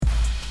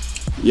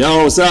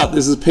Yo, what's up?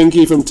 This is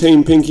Pinky from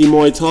Team Pinky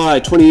Muay Thai.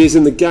 20 years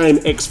in the game,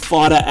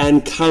 ex-fighter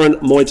and current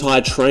Muay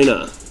Thai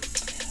trainer.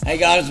 Hey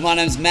guys, my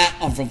name's Matt.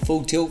 I'm from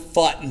Full Tilt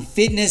Fight and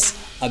Fitness.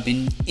 I've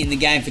been in the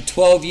game for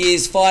 12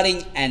 years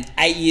fighting and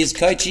 8 years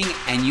coaching,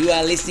 and you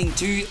are listening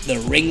to the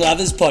Ring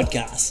Lovers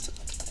Podcast.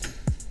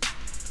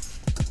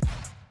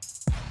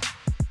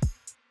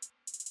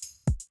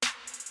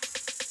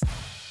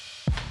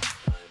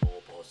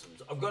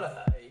 I've got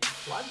a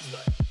floods though.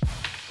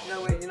 You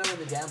know when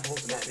the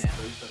downpours come down?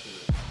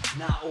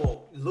 Nah,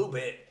 or a little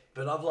bit,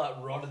 but I've like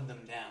rotted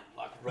them down,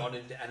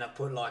 and I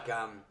put like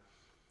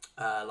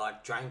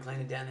drain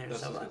cleaner down there and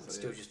stuff like that. It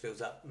still just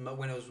fills up. But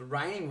when it was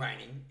raining,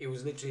 it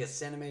was literally a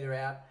centimetre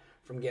out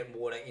from getting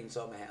water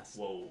inside my house.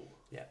 Whoa.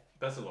 Yeah.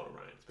 That's a lot of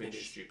rain. It's been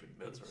stupid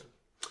amounts of rain.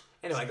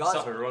 Anyway, guys. What's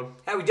up, everyone?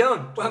 How we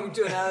doing? Welcome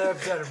to another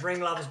episode of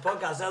Ring Lovers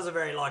Podcast. That was a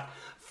very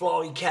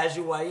flowy,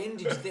 casual way in.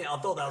 Did you think? I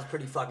thought that was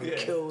pretty fucking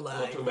cool. We're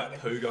talking about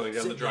poo going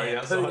down the drain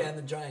outside. Poo down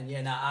the drain.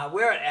 Yeah. No.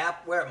 We're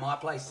at my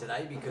place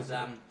today because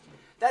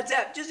that's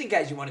out. Just in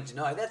case you wanted to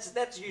know,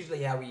 that's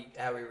usually how we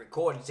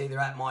record. It's either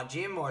at my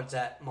gym or it's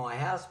at my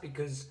house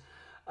because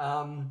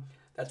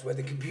that's where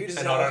the computers are.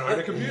 And I don't own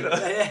a computer.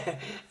 Yeah,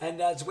 and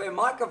that's where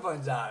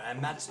microphones are.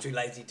 And Matt's too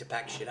lazy to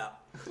pack shit up.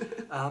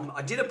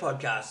 I did a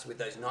podcast with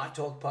those Night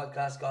Talk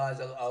podcast guys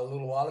a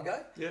little while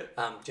ago. Yeah.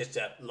 Just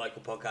a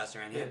local podcast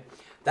around here.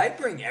 They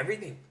bring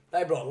everything.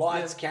 They brought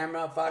lights,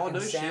 camera, fucking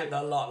sound,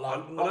 a lot.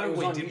 I know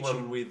we did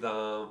one with.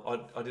 I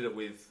did it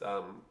with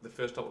the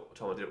first time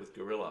I did it with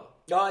Gorilla.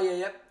 Oh yeah,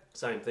 yep.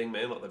 Same thing,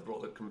 man. Like they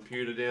brought the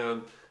computer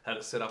down, had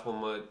it set up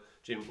on my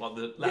gym, like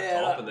the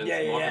laptop, and then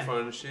the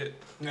microphone and shit.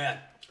 Yeah,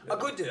 I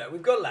could do that.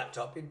 We've got a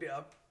laptop.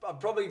 I'd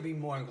probably be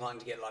more inclined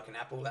to get like an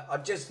Apple. I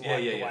just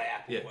like the way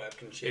Apple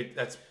work and shit.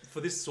 That's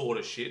for this sort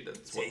of shit.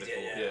 That's what they're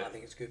for. Yeah, I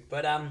think it's good.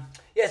 But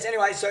yes.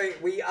 Anyway, so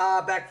we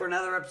are back for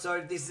another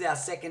episode. This is our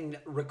second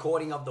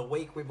recording of the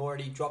week. We've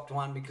already dropped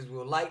one because we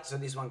were late, so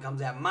this one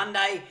comes out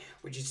Monday,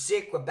 which is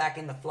sick. We're back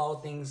in the flow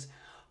of things.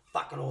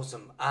 Fucking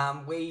awesome.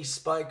 We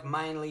spoke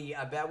mainly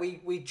about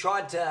we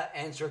tried to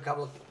answer a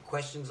couple of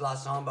questions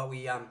last time, but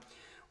we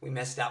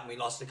messed up and we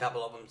lost a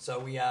couple of them. So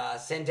we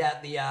sent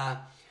out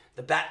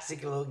the bat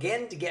signal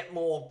again to get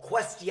more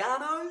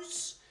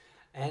questionos.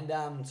 And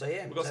so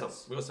yeah, we got some.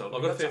 I've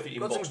got a fair few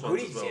inbox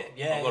ones as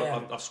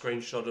well. I've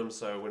screenshot them,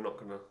 so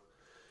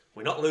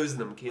we're not losing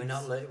them, kids.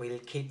 We'll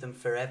keep them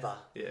forever.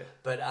 Yeah.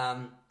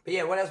 But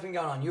yeah, what else been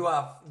going on? You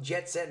are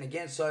jet setting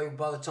again, so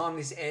by the time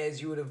this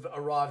airs, you would have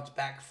arrived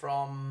back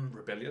from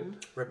Rebelliano.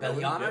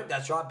 Yeah.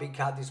 That's right, big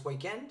card this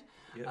weekend.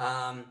 Yeah.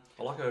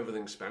 I like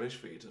everything Spanish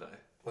for you today.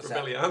 What's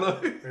Rebelliano.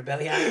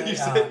 Rebelliano. You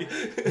see,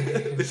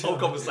 this whole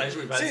conversation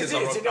we've had since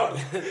I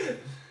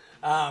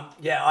rocked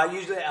yeah,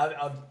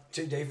 I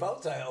to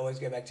default, so I always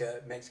go back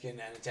to Mexican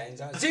and Italian.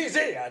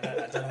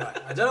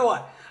 I don't know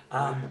why.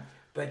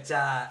 But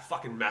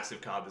fucking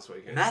massive card this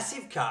weekend.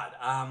 Massive card.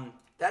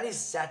 That is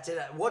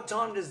Saturday. What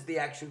time does the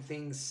actual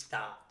thing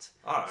start?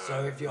 I don't know.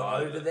 So if you're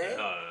over there,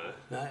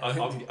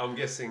 no. I'm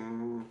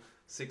guessing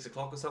 6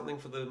 o'clock or something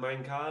for the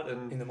main card,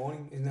 and in the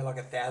morning, isn't there like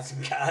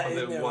 1,000 cards? And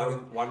then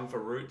one for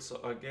Roots,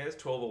 I guess.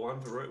 12 or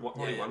 1 for Roots.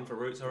 Only one for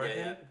Roots, I reckon.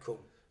 Yeah, cool.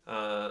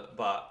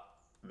 But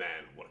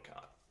man, what a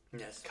card!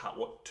 Yes.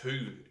 What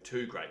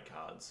two great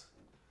cards.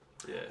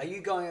 Yeah. Are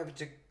you going over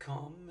to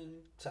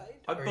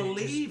commentate? I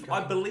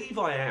believe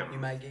I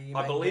am.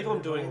 I believe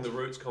I'm doing the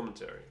Roots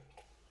commentary.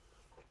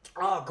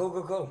 Oh,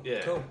 cool.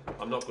 Yeah. Cool.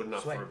 I'm not good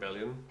enough for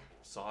Rebellion.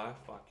 Sire,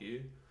 fuck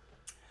you.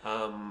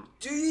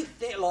 Do you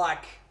think,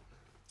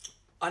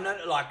 I know,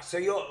 so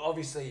you're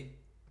obviously,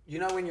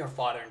 when you're a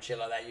fighter and shit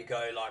like that, you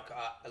go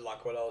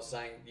like what I was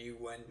saying, you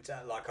went,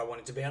 I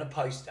wanted to be on a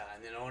poster,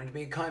 and then I wanted to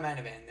be a co-main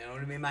event, and then I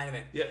wanted to be a main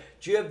event. Yeah.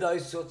 Do you have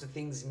those sorts of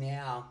things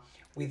now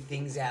with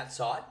things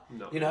outside?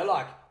 No.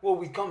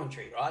 With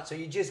commentary, right? So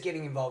you're just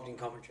getting involved in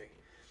commentary.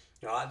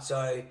 Right,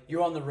 so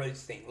you're on the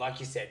Roots thing, like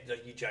you said,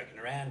 you're joking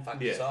around, I'm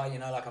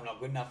not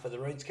good enough for the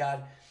Roots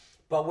card.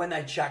 But when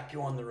they chuck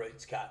you on the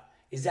Roots card,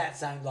 is that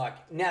saying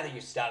now that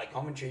you've started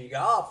commentary, you go,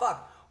 oh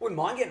fuck, wouldn't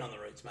mind getting on the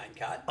Roots main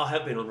card? I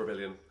have been on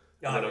Rebellion.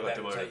 And then I got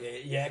demoted. So,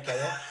 yeah, okay.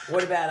 Yeah.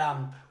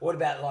 What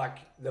about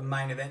the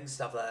main event and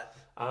stuff like that?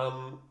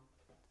 I'm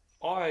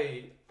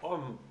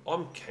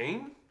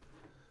keen.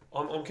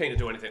 I'm keen to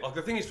do anything.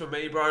 The thing is for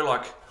me, bro,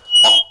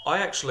 I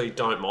actually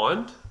don't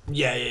mind.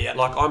 Yeah.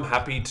 I'm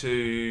happy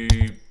to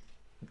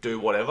do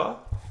whatever.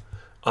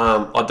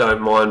 I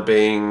don't mind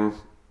being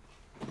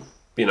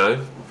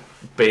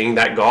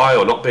that guy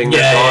or not being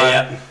that guy.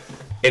 Yeah.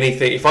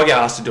 Anything. If I get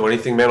asked to do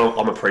anything, man,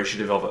 I'm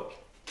appreciative of it.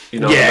 You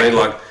know what I mean?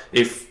 Cool.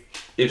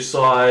 If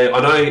Sai, I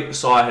know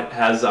Sai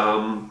has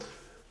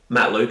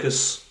Matt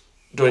Lucas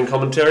doing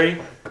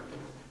commentary,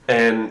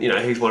 and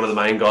he's one of the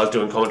main guys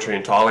doing commentary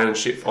in Thailand and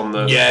shit on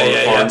the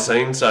foreign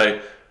scene. So,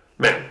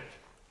 man,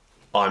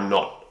 I'm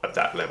not at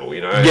that level,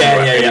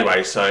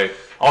 Anyway, so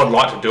I would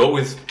like to do it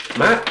with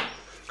Matt,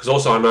 because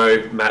also I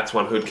know Matt's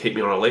one who'd keep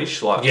me on a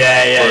leash.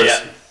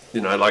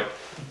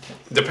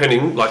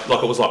 Depending, like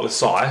it was like with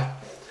Sai,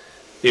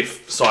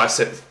 if Sai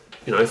said,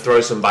 throw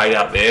some bait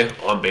out there,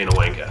 I'm being a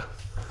wanker.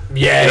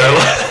 Yeah.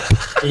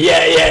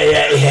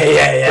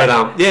 Yeah.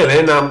 But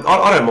man,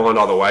 I don't mind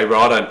either way, bro.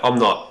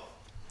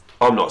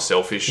 I'm not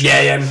selfish.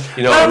 Yeah.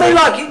 You know but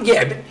what I mean?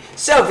 But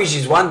selfish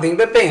is one thing,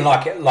 but being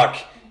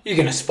like you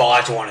can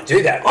aspire to want to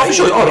do that. Oh, for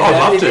sure. I'd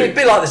love to. It'd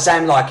be like the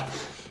same. Like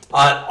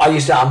I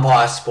used to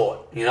umpire sport.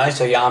 You know,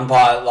 so you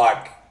umpire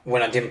like.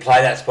 When I didn't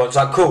play that sport, it's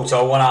like cool. So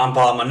I want to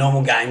umpire my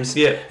normal games.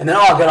 Yeah. And then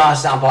I got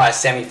asked to umpire a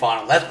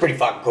semi-final. That's pretty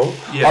fucking cool.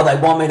 Yeah. Oh, they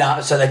want me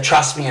to, so they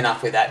trust me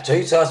enough with that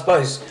too. So I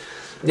suppose,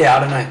 I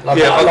don't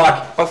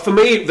know. For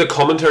me, the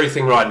commentary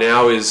thing right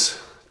now is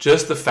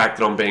just the fact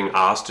that I'm being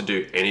asked to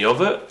do any of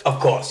it.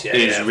 Of course, yeah.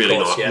 Is really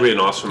nice. Yeah. Really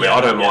nice for me.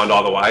 I don't mind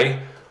either way.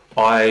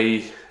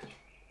 I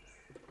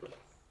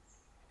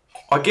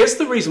guess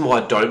the reason why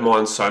I don't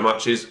mind so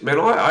much is, man,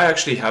 I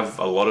actually have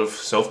a lot of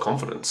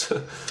self-confidence.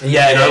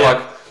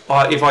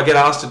 If I get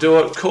asked to do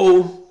it,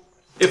 cool.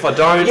 If I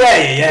don't,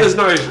 there's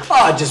no...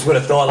 I just would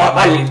have thought,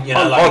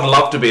 I'd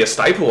love to be a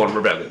staple on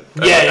Rebellion.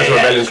 As a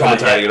Rebellion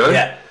commentator, you know?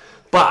 Yeah.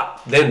 But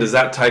then does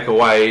that take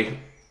away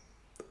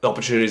the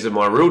opportunities of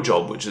my real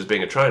job, which is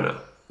being a trainer?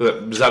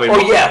 Does that mean...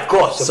 of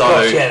course.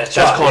 That's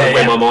kind of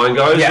where my mind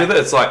goes with it.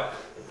 It's like,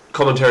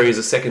 commentary is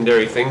a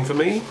secondary thing for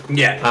me.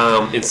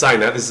 Yeah. In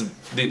saying that,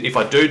 if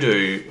I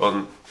do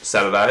on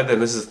Saturday, then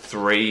this is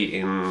 3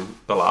 in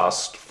the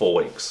last 4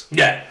 weeks.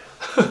 Yeah.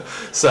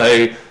 So,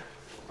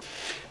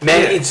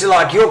 man, it's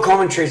like your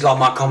commentary is like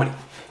my comedy.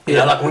 You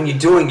know, like when you're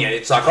doing it,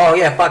 it's like, oh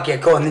yeah, fuck yeah,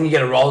 cool, and then you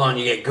get a roll on,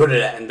 you get good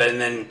at it, and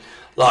then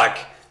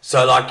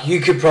you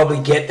could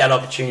probably get that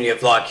opportunity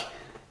of like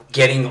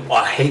getting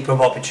a heap of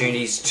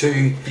opportunities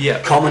to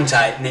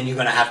commentate, and then you're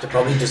gonna have to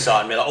probably decide,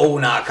 and be like, oh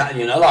no, I can't,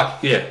 you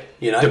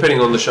know, depending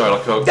on the show,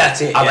 like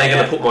that's it. Are they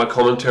going to put my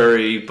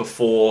commentary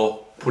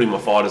before putting my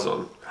fighters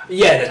on?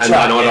 Yeah, that's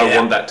right. And I don't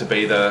want that to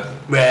be the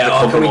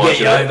compromise. Can we get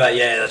you over?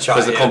 Yeah, that's right.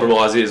 Because the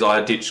compromise is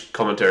I ditch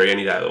commentary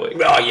any day of the week.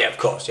 Oh yeah, of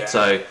course, yeah.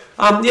 So,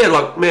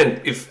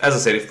 man, if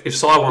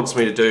Si wants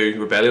me to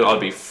do Rebellion, I'd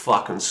be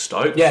fucking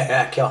stoked.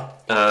 Yeah, killer.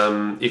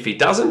 If he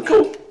doesn't,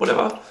 cool,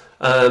 whatever.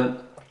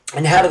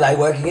 And how do they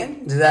work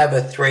again? Do they have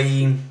a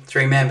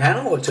three-man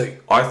panel or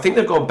 2? I think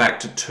they've gone back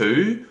to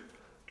 2,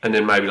 and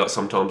then maybe like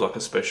sometimes like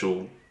a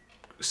special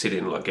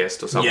sit-in, like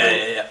guest or something.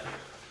 Yeah.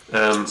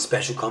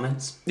 Special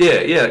comments.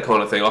 Yeah, that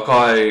kind of thing. Like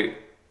I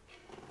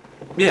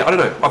don't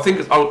know. I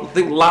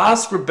think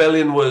last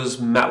Rebellion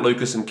was Matt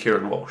Lucas and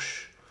Kieran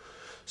Walsh,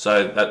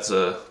 so that's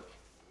a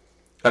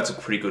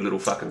pretty good little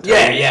fucking team.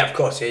 Yeah, of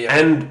course, yeah.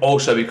 And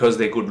also because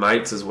they're good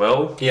mates as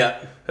well. Yeah,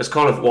 that's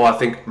kind of why I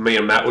think me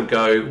and Matt would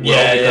go well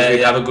because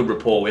we have a good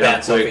rapport. We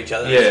bounce off each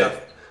other. Yeah,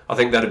 I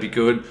think that'd be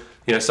good.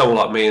 You know, someone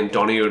like me and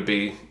Donnie would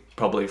be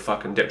probably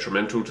fucking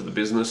detrimental to the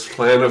business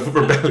plan of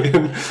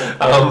Rebellion,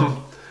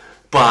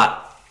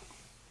 but.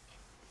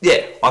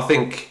 Yeah, I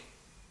think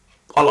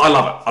I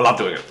love it. I love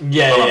doing it.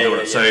 I love doing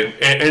it. So,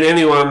 and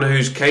anyone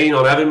who's keen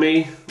on having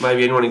me,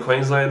 maybe anyone in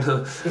Queensland,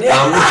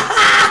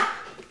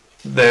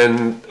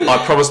 then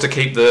I promise to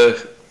keep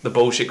the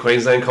bullshit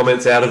Queensland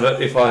comments out of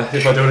it if I do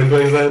it in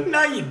Queensland.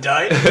 No, you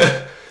don't.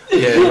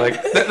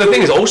 Like the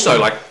thing is also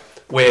like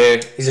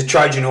where he's a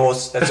Trojan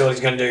horse. That's all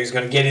he's going to do. He's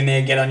going to get in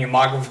there, get on your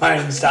microphone,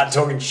 and start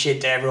talking shit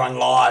to everyone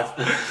live.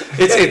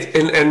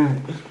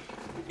 And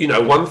you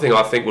know, one thing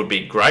I think would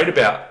be great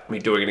about me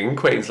doing it in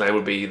Queensland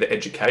would be the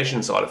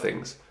education side of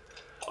things.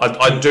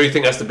 I do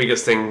think that's the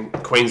biggest thing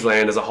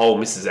Queensland as a whole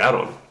misses out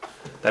on.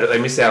 That they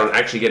miss out on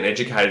actually getting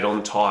educated on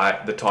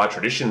the Thai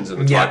traditions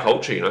and the Thai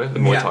culture, you know, the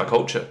Muay Thai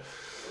culture.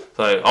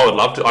 So I would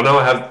love to. I know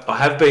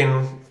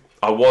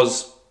I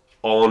was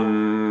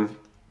on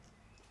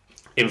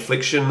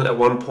Infliction at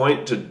one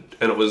point, and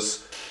it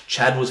was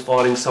Chad was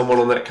fighting someone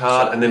on that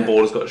card, and then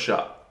borders got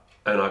shut,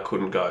 and I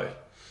couldn't go.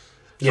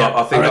 So yeah,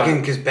 I reckon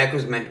because Beck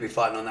was meant to be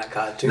fighting on that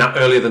card too. No,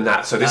 earlier than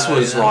that. So this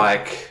was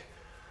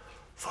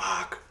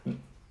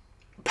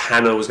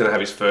Panna was going to have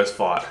his first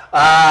fight.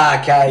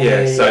 Okay.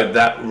 Yeah, so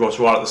that was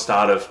right at the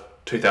start of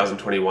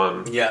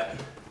 2021. Yeah.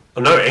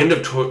 Oh, no, end of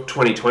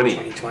 2020.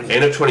 End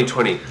of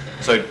 2020.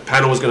 So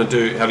Panna was going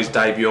to have his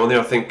debut on there.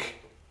 I think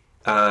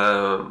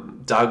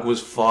Doug was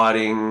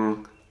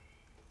fighting.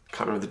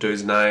 Can't remember the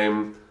dude's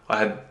name. I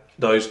had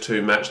those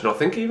two matched, and I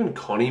think even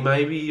Connie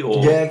maybe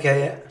or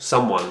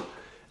someone.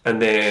 And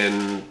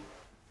then,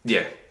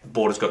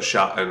 borders got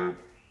shut, and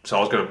so I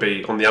was going to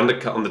be on the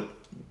undercut.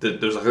 There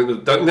was, I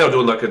think they were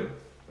doing like a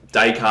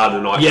day card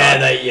and a night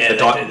card.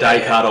 The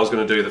day card I was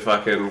going to do the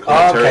fucking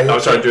commentary. I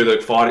was trying to do the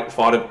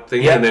fighter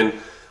thing, and then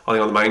I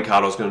think on the main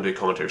card I was going to do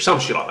commentary, some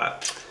shit like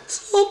that.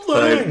 So,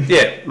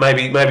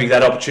 maybe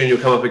that opportunity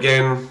will come up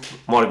again.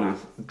 Might even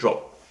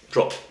drop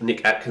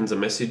Nick Atkins a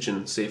message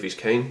and see if he's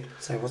keen.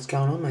 So what's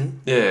going on, mate?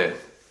 Yeah,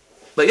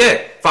 but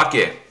fuck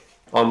yeah,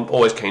 I'm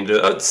always keen to do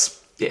it.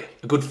 It's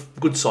a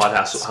good side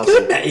hustle.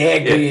 Good, mate.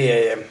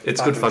 Yeah. It's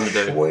good fun to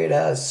do. Sure it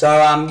is.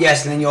 So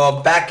yes, and then you're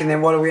back, and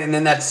then what are we? And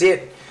then that's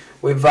it.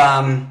 We've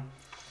I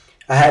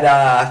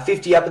had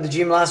 50 up at the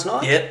gym last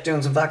night. Yep.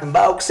 Doing some fucking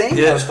boxing.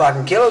 That was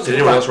fucking killers. Did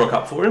anyone else rock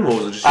up for him, or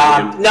was it just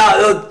him?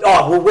 No.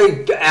 Our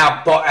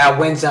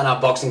Wednesday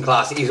night boxing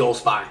class is all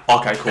sparring.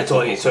 Okay, cool. That's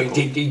all it is. So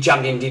he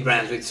jumped in, did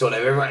rounds with sort of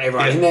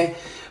everyone in there.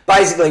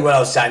 basically what I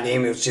was saying to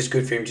him, it was just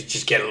good for him to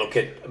just get a look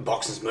at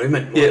boxing's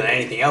movement more than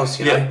anything else,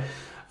 you know.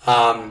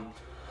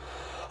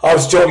 I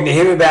was talking to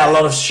him about a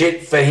lot of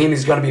shit. For him,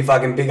 is going to be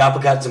fucking big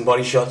uppercuts and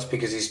body shots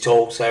because he's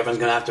tall, so everyone's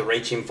going to have to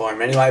reach him for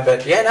him anyway.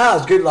 But yeah, no,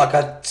 it's good. Like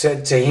I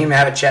said to him,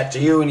 have a chat to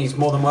you, and he's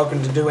more than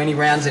welcome to do any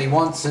rounds that he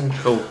wants. And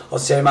cool. I'll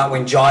set him up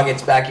when Jai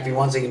gets back. If he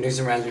wants, he can do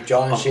some rounds with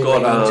Jai and shit.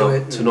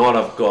 Tonight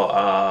I've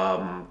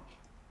got,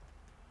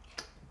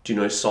 do you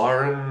know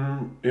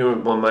Siren? You know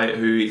my mate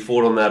who he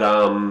fought on that,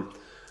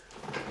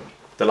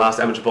 the last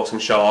amateur boxing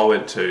show I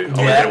went to. I went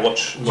there to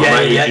watch my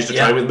mate who used to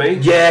train with me.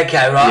 Yeah,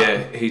 okay, right.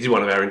 Yeah, he did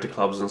one of our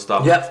interclubs and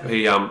stuff.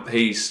 Yep.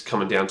 He's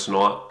coming down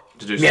tonight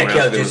to do some rounds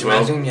with him as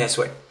well. Yeah,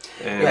 sweet.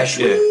 And yeah,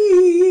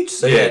 sweet.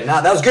 So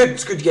that was good.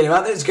 It's good to get him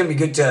out there. It's going to be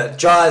good to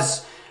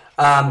Jai's.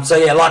 So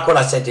yeah, like what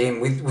I said to him,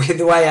 with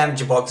the way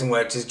amateur boxing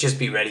works, is just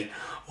be ready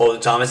all the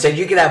time. I said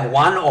you could have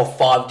 1 or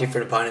 5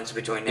 different opponents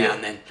between now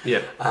and then.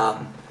 Yeah.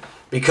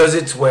 Because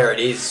it's where it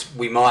is,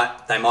 they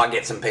might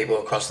get some people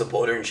across the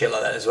border and shit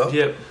like that as well.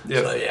 Yeah.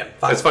 So yeah,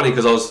 it's funny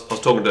because I was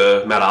talking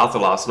to Matt Arthur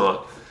last night.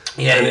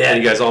 And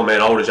he goes, "Oh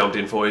man, I would have jumped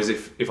in for you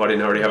if I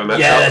didn't already have a match."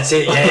 Yeah, that's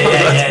it.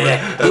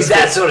 Yeah. He's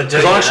that sort of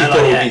dude. Because I actually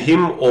thought it would be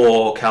him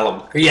or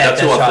Callum. Yeah,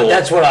 that's who I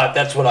thought.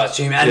 That's what I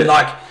assume. And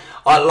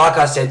like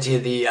I said to you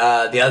the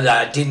other day,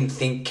 I didn't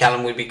think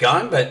Callum would be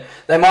going, but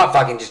they might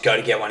fucking just go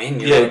to get one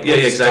in.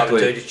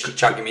 Exactly. Just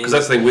chuck him in. Because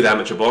that's the thing with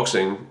amateur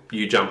boxing,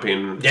 you jump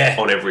in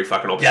on every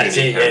fucking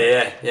opportunity.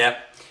 That's it. Yeah.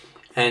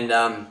 And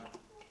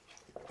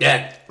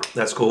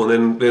that's cool.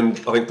 And then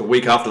I think the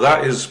week after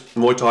that is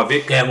Muay Thai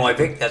Vic. Yeah, Muay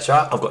Vic. That's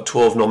right. I've got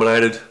 12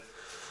 nominated.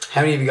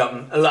 How many have you got?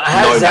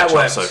 How does that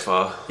work so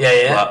far?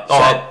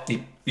 Yeah.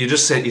 You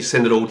just send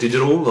it all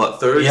digital, like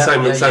through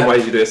same way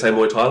as you do SA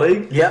Muay Thai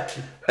League. Yeah.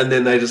 And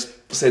then they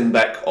just send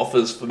back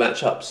offers for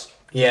matchups.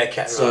 Yeah,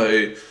 okay.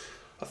 So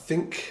I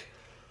think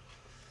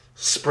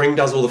Spring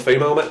does all the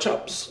female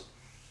matchups,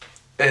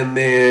 and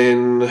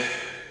then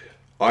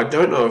I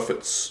don't know if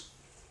it's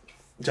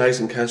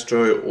Jason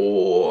Castro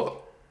or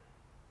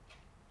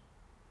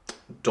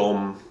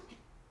Dom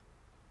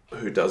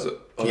who does it.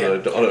 I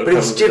don't know. But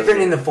it's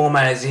different in the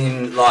format, as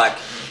in like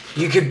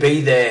you could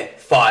be there,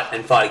 fight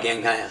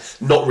again, can't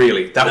you? Not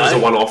really. That was a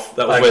one-off.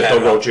 That was where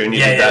Dogwell Jr.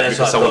 did that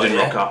because someone didn't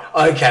rock up.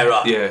 Okay,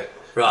 right. Yeah.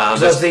 Right.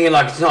 Because I was thinking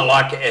like it's not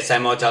like SA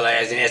Muay Thai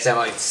League, as in SA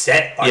Muay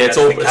set. Like it's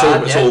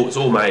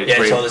all made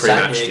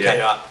pre-matched.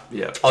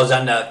 Yeah. I was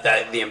under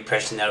the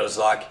impression that it was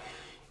like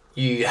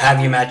you have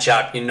your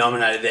matchup, you're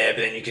nominated there, but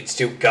then you could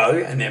still go,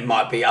 and there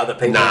might be other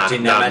people who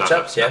didn't have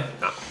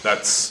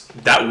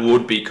matchups. That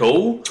would be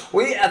cool.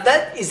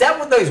 Is that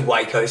what those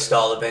Waco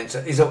style events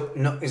are? Is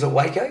it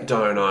Waco?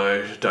 Don't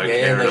know. Don't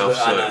care enough.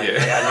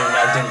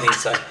 I didn't think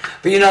so.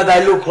 But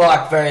they look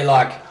like very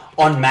like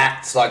on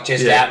mats, like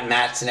just out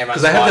mats, and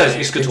everyone's because they have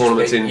those ISCA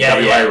tournaments in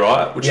WA,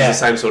 right? Which is the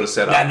same sort of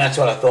setup. And that's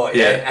what I thought.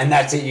 Yeah, and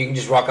that's it. You can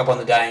just rock up on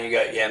the day and you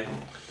go,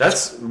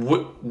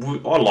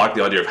 I like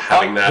the idea of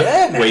having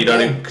that where you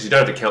don't because you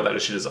don't have to count that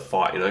as shit as a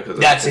fight, because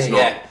that's it.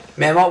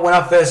 Man, when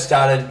I first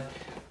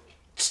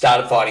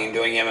started fighting and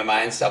doing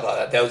MMA and stuff like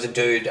that, there was a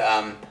dude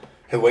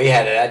who we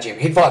had at our gym.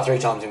 He'd fight 3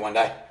 times in one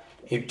day.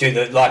 He'd do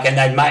and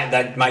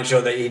they'd make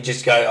sure that he'd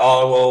just go,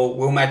 oh well,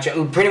 we'll match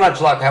it, pretty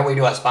much like how we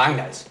do our sparring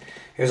days.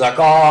 He was like,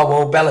 oh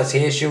well, Bella's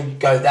here, she'll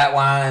go that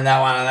one and that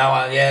one and that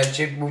one. Yeah,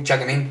 we'll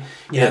chuck him in.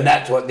 And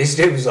that's what this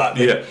dude was like.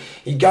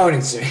 He'd go in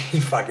and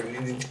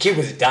the kid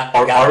was a duck.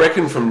 I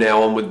reckon from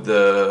now on with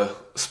the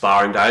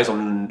sparring days,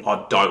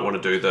 I don't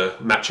want to do the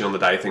matching on the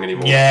day thing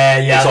anymore.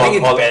 I think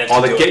it's better to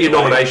either get your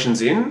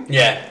nominations in.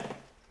 Yeah.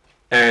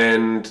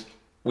 And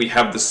we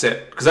have the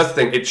set, because that's the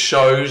thing. It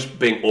shows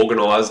being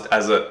organised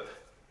as a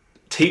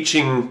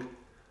teaching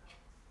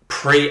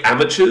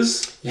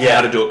pre-amateurs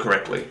how to do it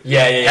correctly.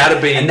 How to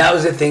be, and that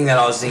was the thing that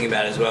I was thinking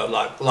about as well.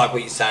 Like what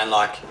you're saying,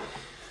 like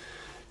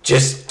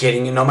just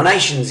getting your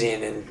nominations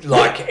in, and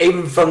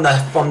even from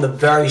the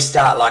very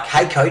start, like,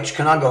 hey coach,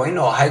 can I go in,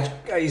 or hey,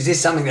 is this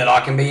something that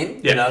I can be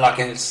in?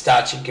 And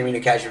start your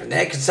communication from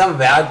there. Because some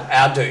of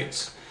our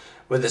dudes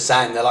were the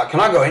same. They're like, can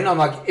I go in? I'm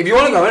like, if you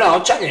want to go in,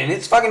 I'll chuck it in.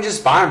 It's fucking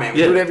just sparring, man.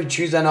 We do it every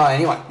Tuesday night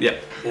anyway.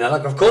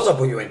 Of course I'll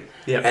put you in.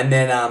 And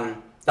then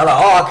they're like,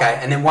 oh okay.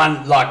 And then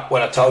one, like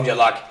what I told you,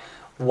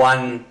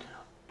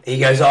 he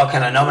goes, oh,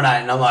 can I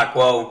nominate? And I'm like,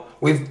 well,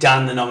 we've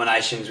done the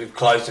nominations, we've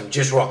closed them,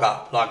 just rock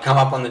up. Like, come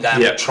up on the day and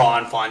we'll try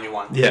and find you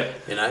one. Yeah,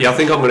 I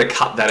think I'm going to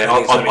cut that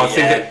out.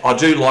 I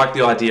do like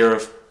the idea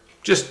of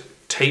just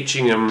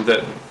teaching them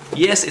that,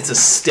 yes, it's a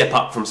step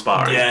up from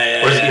sparring.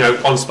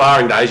 Whereas, on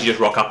sparring days, you just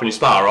rock up and you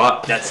spar,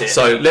 right? That's it.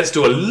 So let's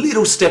do a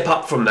little step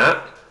up from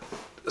that.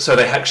 So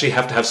they actually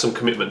have to have some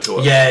commitment to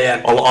it.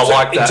 I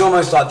like that. It's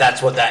almost like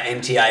that's what that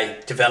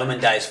MTA development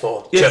day is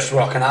for. Just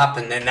rocking up,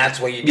 and then that's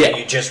where you do.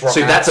 You just rock up.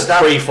 So that's a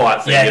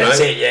pre-fight thing. That's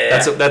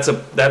it.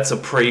 That's a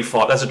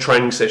pre-fight. That's a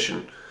training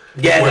session.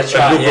 That's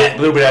right. A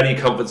little bit out of your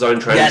comfort zone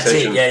training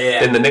session.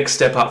 Then the next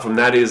step up from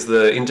that is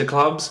the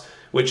interclubs,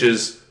 which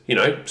is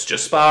it's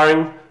just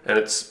sparring, but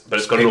it's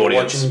got an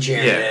audience. Watching,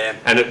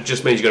 and it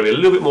just means you've got to be a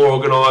little bit more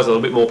organised, a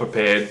little bit more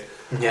prepared.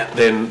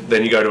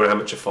 then you go to an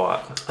amateur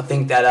fight. I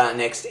think that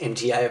next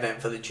MTA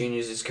event for the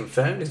juniors is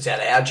confirmed. It's at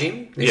our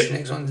gym. This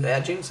next one's at our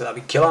gym, so that'll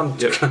be killer. I'm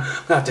going to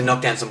have to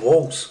knock down some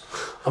walls.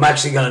 I'm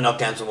actually going to knock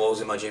down some walls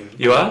in my gym.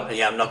 You are?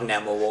 Yeah, I'm knocking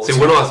down more walls. See,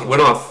 when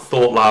I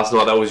thought last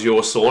night that was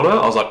your sauna,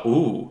 I was like,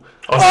 ooh.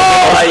 I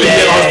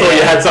thought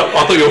you had something.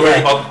 I thought you were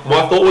very.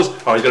 My thought was,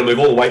 he's going to move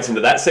all the weights into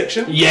that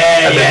section. No.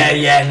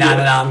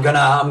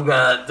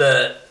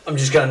 I'm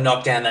just going to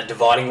knock down that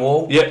dividing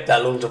wall. Yep.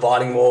 That little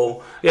dividing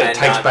wall. Yeah, it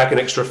takes back an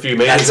extra few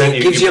metres.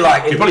 It gives you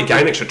like... You probably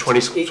gain extra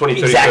 20,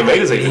 30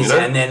 metres even, you know?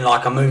 And then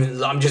like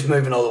I'm just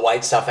moving all the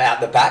weight stuff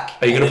out the back.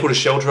 Are you going to put a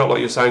shelter up like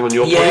you're saying on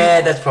your body?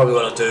 Yeah, that's probably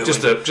what I'll do.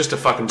 Just a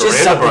fucking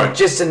veranda, bro.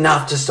 Just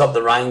enough to stop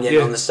the rain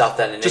getting on the stuff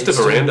that it needs. Just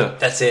a veranda.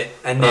 That's it.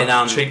 And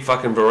then... cheap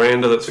fucking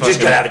veranda that's fucking...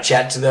 Just got to have a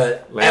chat to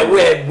the...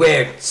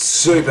 We're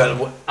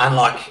super...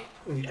 Unlike...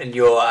 And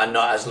you're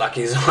not as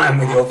lucky as I am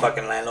with your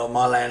fucking landlord.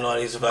 My landlord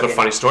is fucking... Got a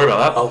funny story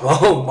about that.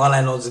 Oh, my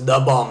landlord's the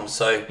bomb,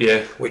 so...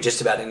 Yeah. We're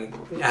just about to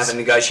have a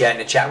negotiating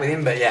a chat with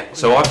him, but yeah.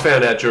 So I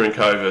found out during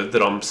COVID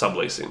that I'm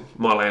subleasing.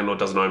 My landlord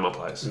doesn't own my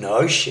place.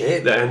 No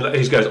shit. And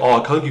he goes,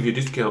 I can't give you a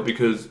discount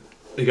because...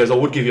 He goes, I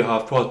would give you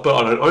half price, but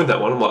I don't own that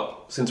one. I'm like,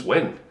 since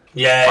when?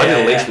 I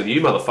did a lease with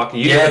you, motherfucker.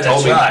 You never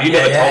told me. Right. You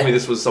never told me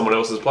this was someone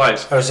else's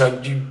place. Oh, so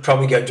you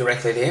probably go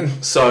directly to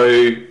him.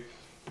 So...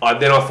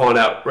 Then I find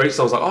out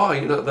recently, I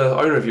was like, the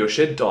owner of your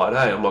shed died,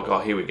 eh? I'm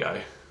like, here we go.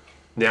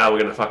 Now we're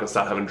going to fucking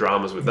start having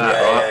dramas with that,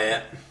 right?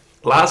 Yeah.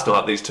 Last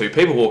night, these two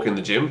people walk in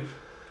the gym,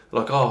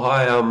 like,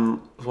 hi, I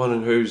was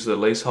wondering who's the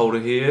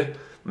leaseholder here.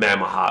 Man,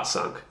 my heart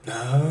sunk.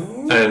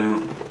 No.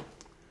 And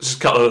just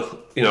a couple of,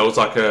 it was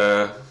like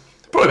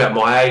probably about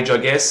my age, I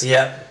guess.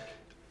 Yeah.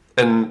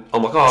 And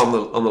I'm like, I'm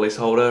the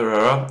leaseholder,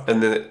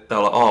 and then they're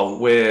like,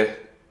 we're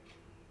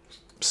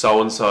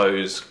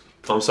so-and-so's,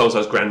 I'm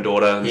so-and-so's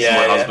granddaughter, and this is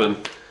my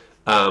husband.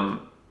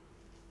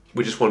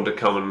 We just wanted to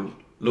come and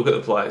look at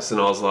the place, and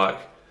I was like,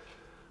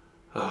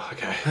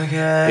 okay,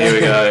 here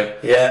we go.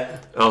 Yeah.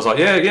 And I was like,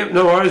 yeah,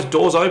 no worries,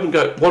 doors open,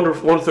 go,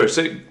 wander through.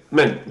 See,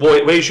 man,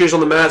 wear your shoes on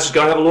the mats, just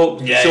go and have a look,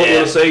 see what you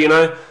want to see,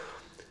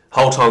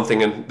 Whole time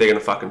thinking they're going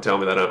to fucking tell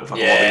me they don't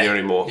fucking want me here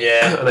anymore.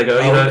 Yeah. And they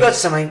go, we've got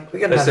something.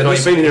 They said,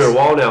 you've been here a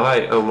while now,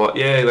 hey? And I'm like,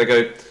 yeah. They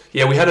go,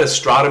 yeah, we had a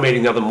strata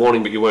meeting the other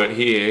morning, but you weren't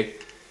here.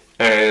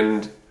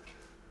 And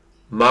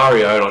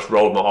Mario, and I just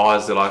rolled my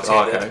eyes. They're like,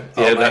 okay,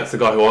 that's the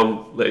guy who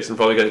I'm leasing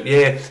from. He goes,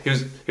 yeah. He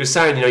was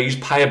saying, you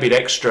just pay a bit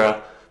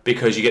extra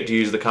because you get to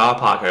use the car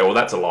park. Well,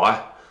 that's a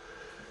lie.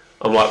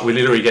 I'm like, we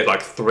literally get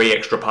like 3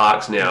 extra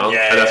parks now,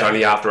 and that's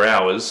only after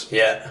hours.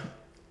 Yeah.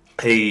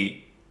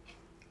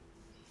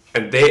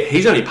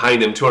 He's only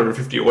paying them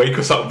 $250 a week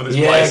or something for this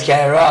place. Yeah,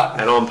 okay, right.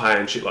 And I'm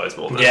paying shitloads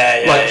more than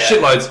that. Yeah.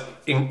 Shitloads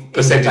in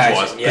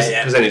percentage-wise.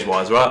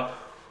 Percentage-wise, right?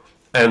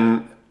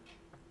 And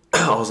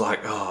I was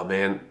like, oh,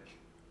 man.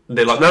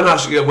 They're like, no,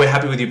 we're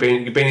happy with you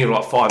being... You've been here for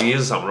like 5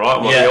 years or something, right?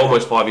 I'm like,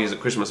 almost 5 years at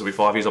Christmas. It'll be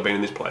 5 years I've been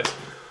in this place.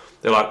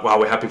 They're like, wow,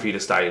 we're happy for you to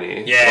stay in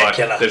here. Yeah, like,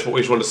 killer.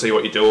 We just want to see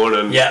what you're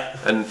doing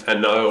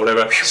and know,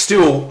 whatever.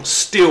 Still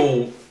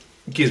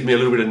gives me a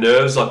little bit of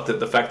nerves, like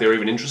the fact they're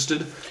even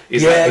interested.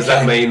 Does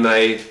that mean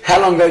they... How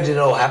long ago did it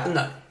all happen,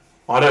 though?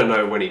 I don't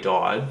know when he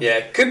died. Yeah,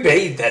 it could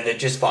be that they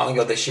just finally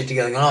got their shit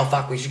together and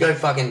fuck, we should go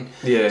fucking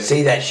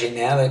see that shit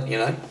now, that,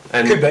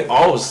 And could be.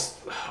 I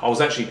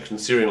was actually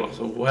considering, like,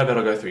 so how about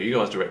I go through you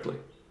guys directly?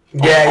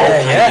 I'll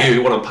pay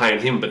you what I'm paying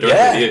him, but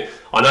directly to you.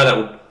 I know that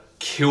would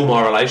kill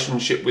my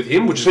relationship with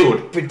him, which is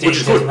good. Which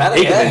is good. Matter,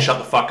 he can then shut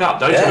the fuck up.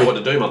 Don't tell me what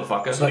to do,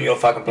 motherfucker. It's not your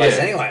fucking place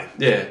anyway.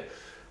 Yeah.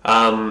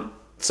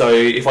 So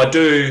if I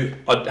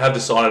have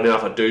decided now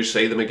if I do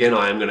see them again,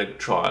 I am going to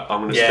try it.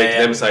 I'm going to speak to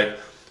them and say,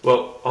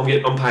 well,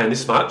 I'm paying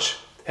this much.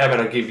 How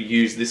about I give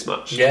you this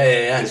much?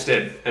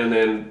 Instead, and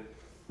then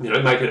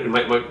might make it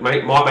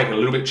a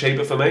little bit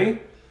cheaper for me.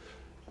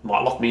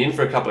 Might lock me in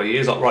for a couple of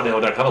years. Like right now, I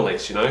don't have a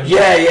lease.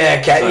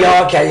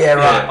 Okay.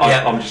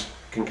 Right. I'm just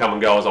can come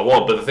and go as I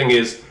want. But the thing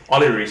is, I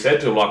literally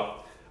said to them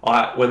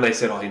when they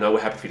said,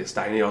 we're happy for you to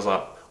stay in here. I was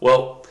like,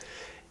 well,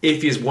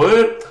 if you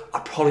weren't, I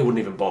probably wouldn't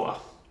even bother.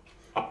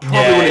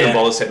 Wouldn't even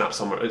bother setting up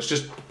somewhere. It's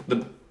just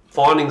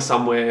finding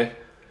somewhere,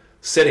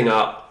 setting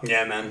up.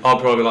 Yeah, man. I'll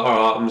probably be like,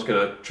 all right, I'm just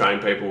going to train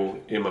people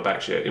in my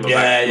back shed, in my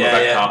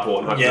back carport,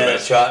 and hope for the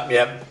best. That's right.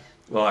 Yep.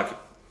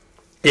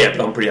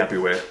 But I'm pretty happy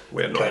we're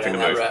not having to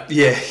move. Right.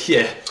 Yeah.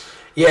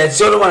 Yeah, it's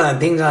sort of one of the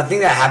things, and I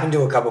think that happened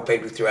to a couple of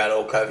people throughout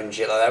all COVID and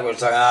shit like that, where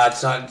it's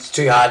like, it's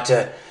too hard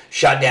to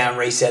shut down,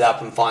 reset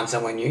up, and find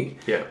somewhere new.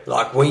 Yeah.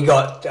 Like, we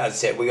got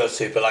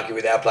super lucky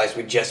with our place.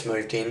 We just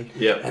moved in.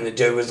 Yeah. And the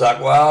dude was like,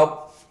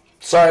 well,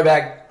 sorry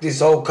about this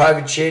whole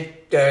COVID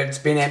shit. It's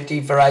been empty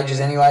for ages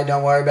anyway.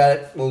 Don't worry about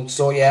it. We'll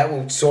sort you out.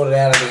 We'll sort it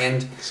out at the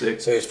end. Sick.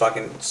 So he was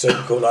fucking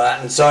super cool like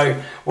that. And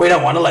so we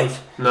don't want to leave.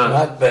 No.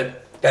 Right?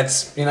 But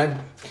that's,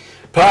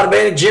 part of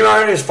being a gym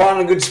owner is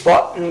finding a good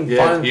spot and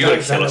finding you got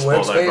a killer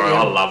spot though, bro.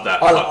 I love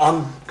that.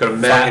 I'm got a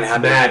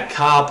mad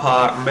car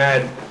park,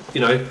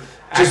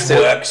 just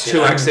works.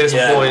 Two access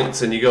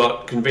points, and you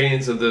got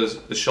convenience of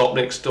the shop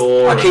next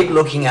door. I keep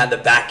looking at the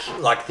back,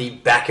 like the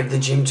back of the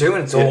gym too,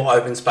 and it's all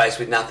open space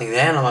with nothing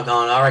there. And I'm like,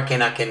 I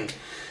reckon I can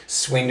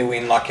swindle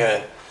in like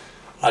a,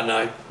 I don't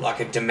know, like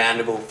a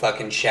demandable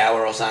fucking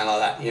shower or something like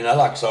that, you know,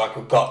 like, so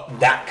I've got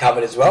that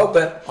covered as well,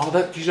 but... Oh,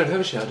 you don't have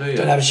a shower, do you?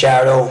 Don't have a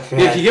shower at all.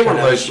 Yeah, you get one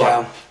of those,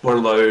 like, one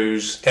of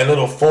those... They're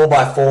little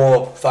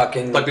 4x4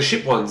 fucking... Like the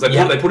ship ones. They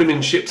put them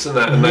in ships and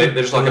that, and they're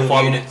just like little a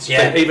 5... units,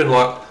 yeah. Even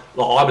like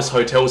Ibis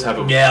hotels have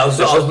them. Yeah, I was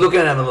looking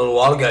at them a little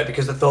while ago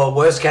because I thought,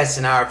 worst case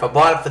scenario, if I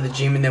buy it for the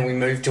gym and then we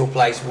move to a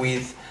place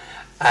with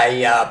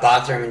a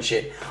bathroom and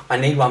shit, I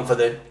need one for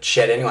the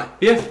shed anyway.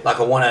 Yeah. Like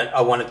I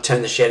want to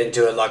turn the shed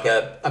into like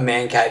a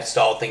man cave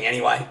style thing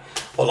anyway,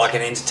 or like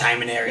an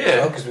entertainment area as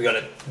well, because we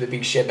got the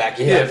big shed back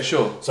here. Yeah, for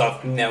sure. So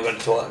I've now got a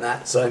toilet and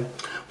that. So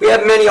we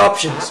have many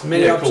options,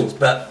 cool.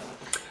 but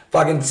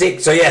fucking sick.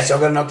 So yeah, so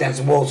I've got to knock down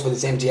some walls for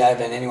this MTA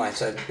event anyway.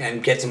 So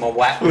and get some more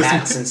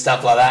mats and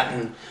stuff like that.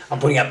 And I'm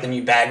putting up the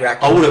new bag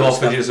rack. I would have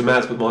offered you some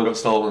mats, but mine got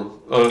stolen.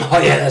 Oh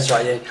yeah, that's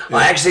right. Yeah.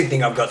 I actually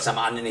think I've got some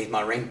underneath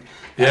my ring.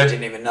 Yeah. I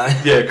didn't even know.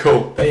 Yeah,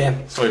 cool. But yeah.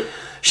 Sweet.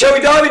 Shall we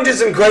dive into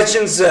some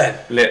questions,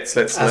 sir? Let's.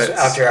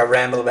 After our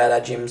ramble about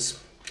our gyms.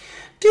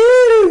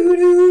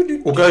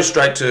 We'll go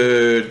straight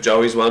to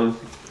Joey's one.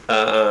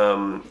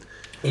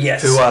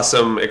 Yes. Who are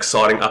some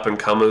exciting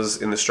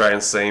up-and-comers in the Australian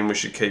scene we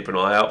should keep an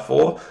eye out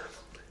for?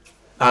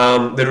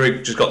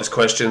 Literally just got this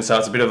question, so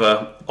it's a bit of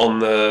a on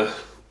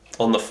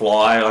the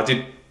fly. I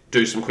did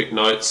do some quick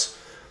notes.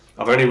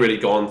 I've only really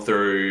gone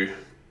through...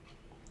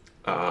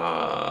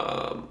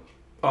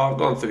 I've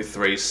gone through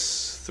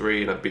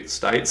three and a bit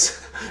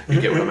states. You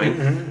get what I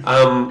mean?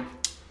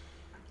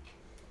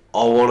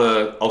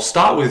 I'll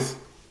start with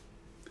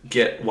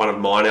get one of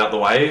mine out the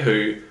way,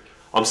 who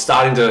I'm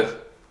starting to...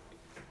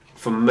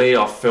 For me,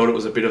 I felt it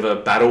was a bit of a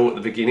battle at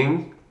the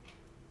beginning.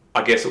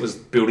 I guess it was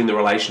building the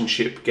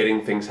relationship,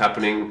 getting things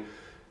happening.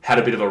 Had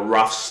a bit of a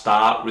rough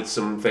start with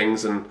some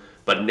things,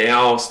 but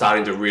now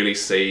starting to really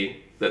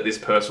see that this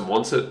person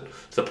wants it,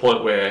 to the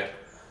point where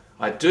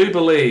I do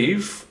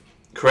believe,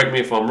 correct me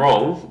if I'm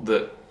wrong,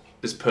 that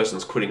this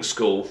person's quitting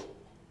school,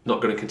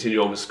 not going to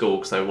continue on with school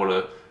because they want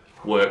to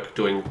work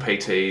doing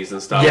PTs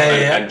and stuff,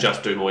 and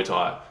just do Muay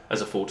Thai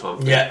as a full-time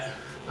thing. Yeah.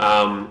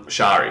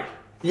 Shari.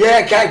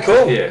 Yeah, okay,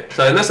 cool. Yeah,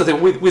 so and that's the thing,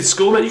 with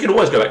school, man, you can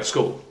always go back to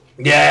school.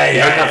 Yeah. You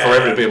don't have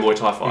forever to be a Muay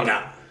Thai fighter.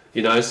 No.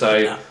 You know,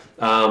 so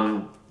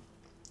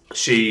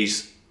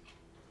she's...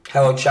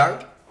 How old,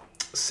 Shari?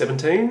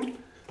 17.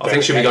 I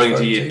think she'll be going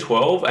into year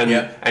 12,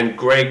 and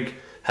Greg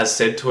has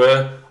said to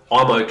her,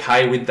 I'm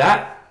okay with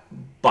that.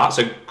 But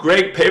so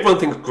Greg, everyone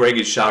thinks Greg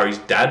is Shari's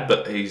dad,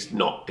 but he's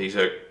not. He's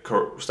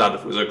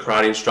started as a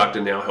karate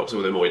instructor, now helps her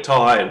with her Muay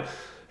Thai, and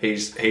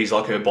he's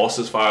like her boss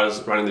as far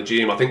as running the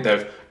gym. I think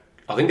they're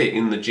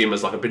in the gym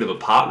as like a bit of a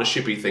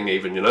partnershipy thing,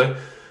 even, you know.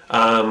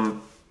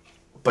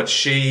 But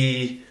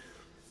he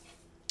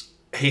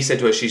said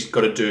to her, if she's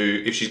going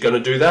to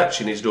do that,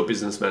 she needs to do a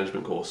business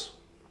management course.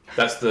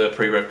 That's the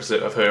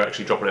prerequisite of her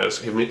actually dropping out of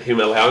school, him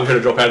allowing her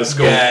to drop out of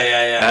school.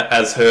 Yeah.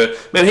 As her,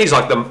 man, he's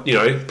like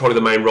probably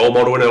the main role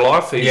model in her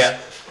life. He's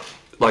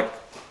like,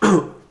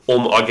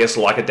 I guess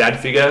like a dad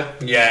figure.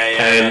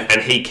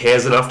 And he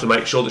cares enough to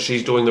make sure that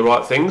she's doing the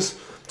right things.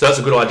 So that's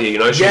a good idea, you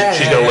know. She's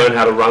going to learn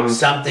how to run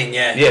something.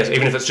 Yes,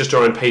 even if it's just her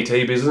own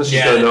PT business,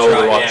 she's going to know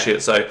all the right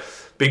shit. So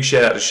big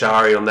shout out to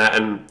Shari on that,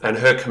 and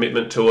her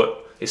commitment to it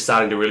is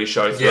starting to really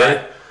show through.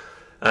 Yeah.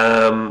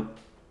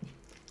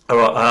 All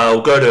right,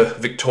 I'll go to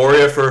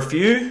Victoria for a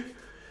few.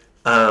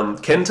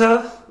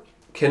 Kenta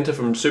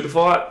from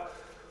Superfight.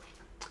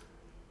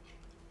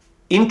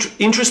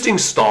 Interesting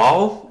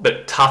style,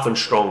 but tough and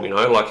strong. You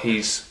know, like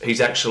he's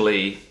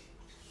actually,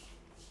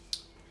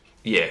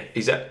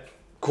 he's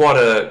quite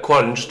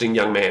an interesting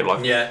young man.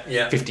 Like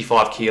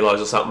 55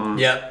 kilos or something.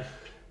 Yeah.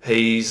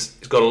 He's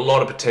got a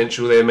lot of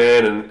potential there,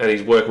 man, and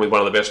he's working with one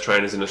of the best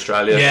trainers in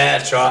Australia. Yeah,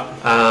 that's right.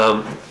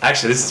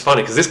 Actually, this is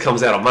funny because this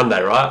comes out on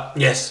Monday, right?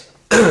 Yes.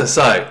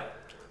 So,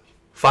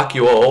 fuck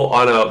you all.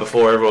 I know it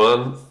before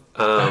everyone.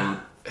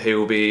 Donnie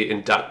will be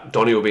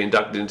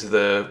inducted into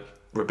the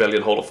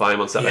Rebellion Hall of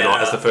Fame on Saturday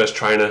night as the first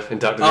trainer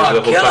inducted into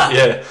the Hall of Fame.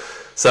 Yeah.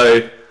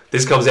 So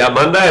this comes out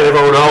Monday, and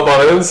everyone will know it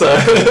by then.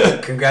 So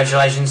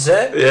congratulations,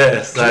 sir.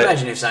 Yeah. Can you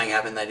imagine if something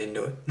happened they didn't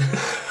do it?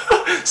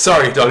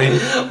 Sorry, Donnie.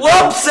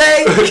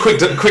 Whoopsie!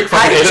 quick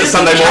fucking edit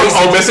Sunday morning.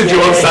 I'll message you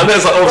on Sunday.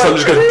 It's like all of a sudden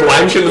just goes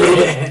blank in the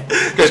middle.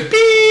 Goes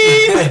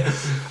beep.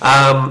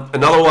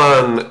 Another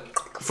one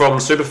from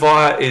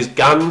Superfire is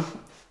Gun,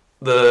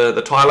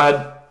 the Thai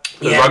lad,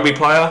 the rugby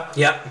player.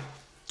 Yep.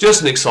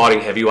 Just an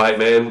exciting heavyweight,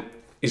 man.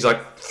 He's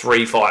like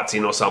 3 fights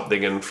in or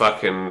something, and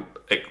fucking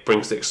it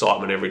brings the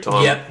excitement every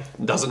time.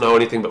 Yep. Doesn't know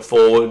anything but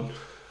forward.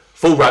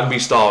 Full rugby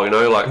style, you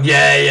know, like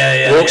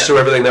walks through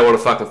everything they want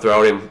to fucking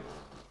throw at him.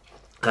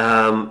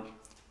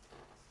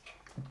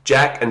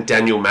 Jack and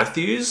Daniel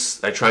Matthews,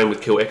 they train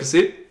with Kill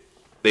Ekasit.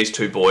 These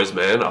two boys,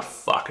 man, are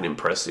fucking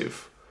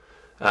impressive.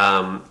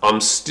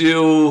 I'm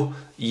still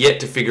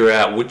yet to figure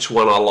out which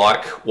one I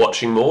like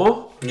watching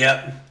more.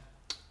 Yep.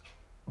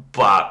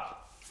 But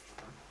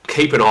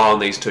keep an eye on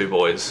these two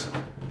boys.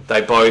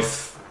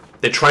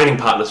 They're training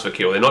partners for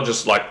Kill. They're not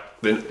just like,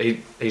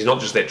 he's not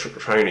just their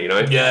trainer, you know?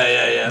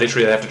 Yeah.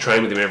 Literally, they have to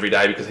train with him every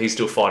day because he's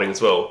still fighting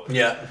as well.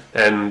 Yeah.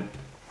 And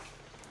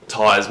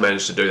Ty's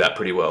managed to do that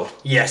pretty well.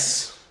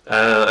 Yes.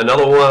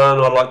 Another one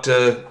I'd like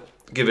to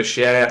give a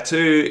shout out to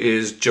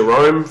is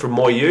Jerome from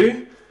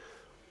Moyu.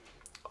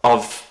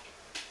 I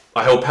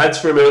held pads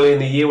for him early in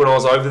the year when I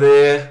was over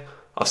there.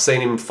 I've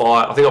seen him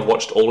fight. I think I've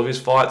watched all of his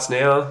fights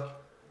now.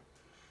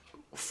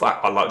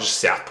 Fuck, I like just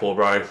southpaw,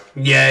 bro.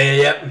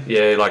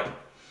 Yeah, like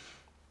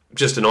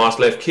just a nice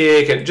left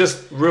kick and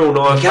just real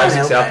nice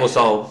basic southpaw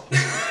style.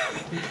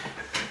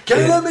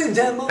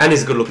 And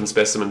he's a good-looking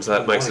specimen, so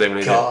that makes it even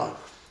easier.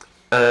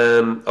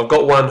 I've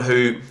got one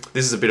who,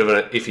 this is a bit of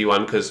an iffy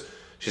one because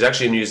she's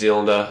actually a New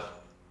Zealander,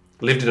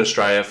 lived in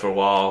Australia for a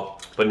while,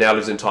 but now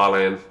lives in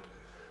Thailand.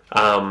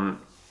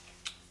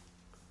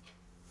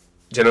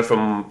 Jenna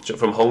from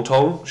Hong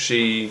Kong.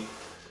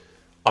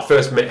 I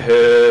first met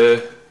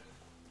her.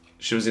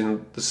 She was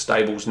in the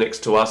stables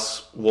next to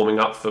us, warming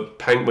up for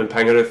Pang when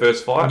Pang had her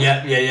first fight.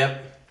 Yeah.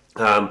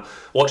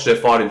 Watched her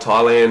fight in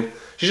Thailand.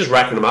 She's just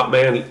racking them up,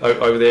 man.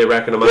 Over there,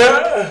 racking them up.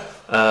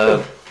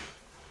 Got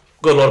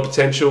a lot of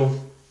potential.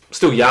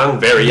 Still young,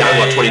 very young,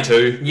 like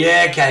 22.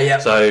 Yeah, okay, yeah.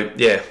 So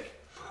yeah.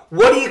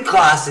 What do you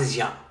class as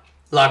young?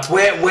 Like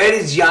where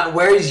is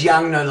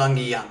young no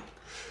longer young?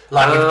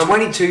 Like if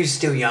 22 is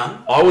still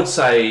young, I would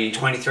say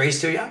 23 is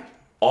still young.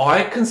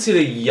 I consider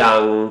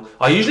young.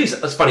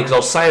 It's funny because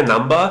I'll say a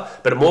number,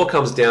 but it more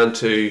comes down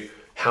to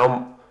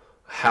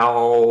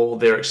how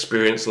their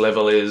experience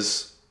level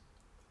is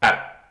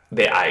at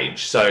their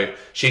age. So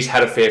she's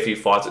had a fair few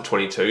fights at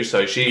 22,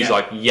 so she's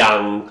like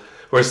young.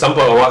 Whereas some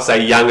people I might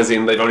say young as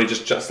in they've only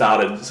just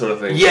started, sort of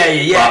thing.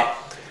 Yeah.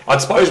 But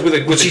I'd suppose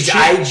with she's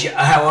age.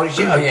 How old is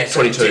she? Oh yeah,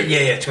 22.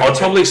 Yeah, 22. I'd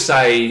probably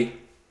say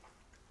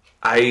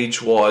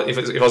age-wise, if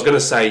I was going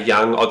to say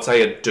young, I'd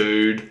say a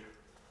dude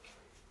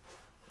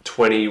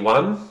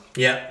 21.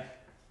 Yeah.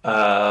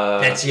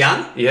 That's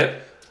young? Yeah.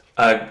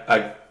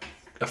 A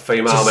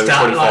female maybe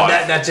 25.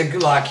 Like that's a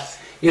good, like,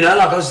 you know,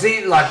 like I was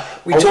thinking, like,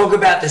 we talk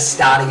about the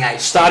starting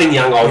age. Starting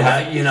young, I would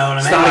have. You know what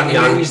I mean? Starting like,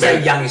 young. When you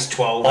say young is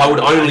 12. I would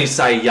only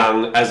say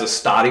young as a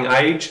starting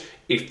age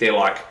if they're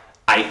like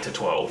 8 to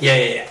 12.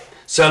 Yeah.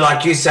 So,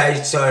 like you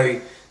say,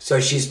 so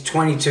she's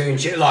 22 and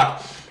she,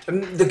 like,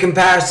 the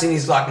comparison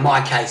is like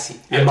my Casey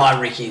and my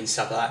Ricky and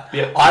stuff like that.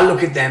 Yeah. I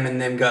look at them and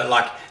them go,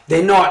 like,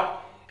 they're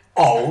not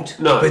old,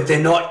 but they're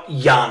not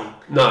young.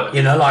 No.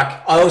 You know, like,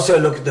 I also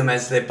look at them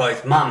as they're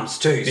both mums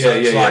too. So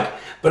it's like,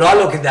 but I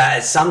look at that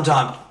as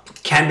sometimes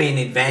can be an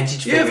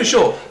advantage for me. For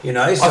sure. You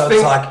know, so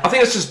I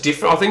think it's just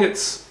different. I think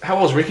it's, how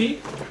old is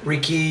Ricky?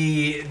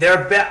 Ricky,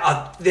 they're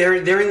about, they're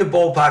in the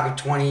ballpark of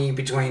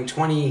between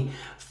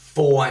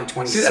 24 and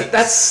 26. See,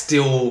 that's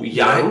still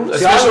young, you know?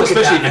 especially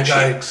for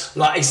chicks.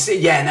 Like,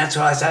 and that's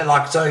what I say.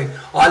 Like, so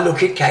I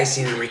look at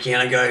Casey and Ricky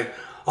and I go,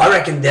 I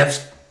reckon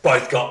they've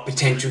both got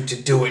potential to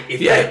do it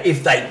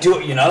if they do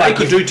it, you know. They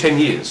could do 10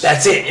 years.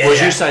 That's it, yeah.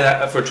 Whereas you say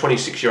that for a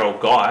 26-year-old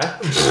guy.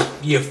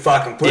 You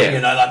fucking put it, you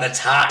know, like that's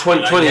hard.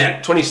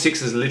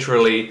 26 is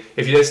literally,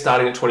 if you're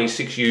starting at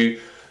 26,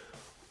 you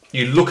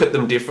look at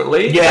them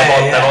differently. They've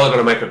either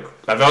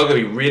got to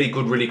be really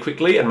good really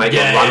quickly and make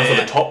a run for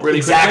the top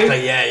really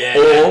quickly.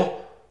 Or,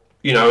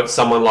 you know, it's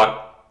someone like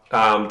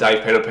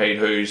Dave Penapede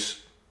who's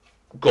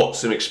got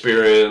some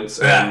experience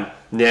and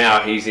now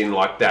he's in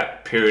like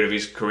that period of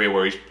his career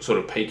where he's sort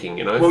of peaking,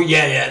 you know? Well,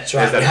 that's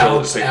right. How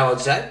old's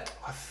that?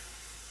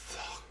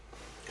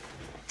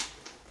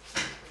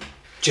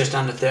 Just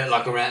under 30,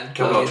 like around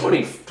 25,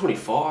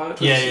 24,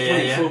 25. Yeah,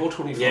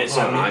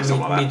 so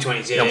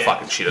mid-20s, I'm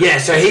fucking shit. Yeah,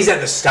 so he's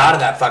at the start of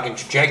that fucking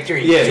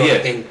trajectory sort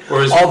of thing.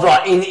 Whereas of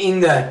like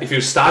in the if he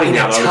was starting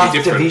now, that would be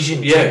different.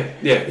 Division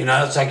yeah. You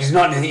know, it's like he's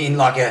not in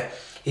like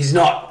he's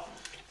not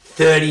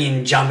 30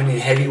 and jumping in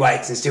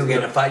heavyweights and still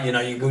getting a fight. You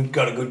know,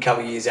 got a good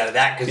couple of years out of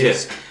that because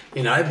it's,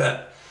 you know,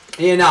 but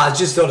I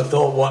just sort of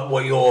thought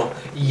what your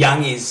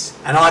young is,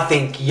 and I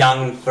think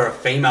young for a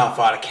female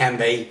fighter can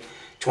be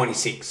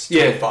 26,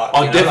 25.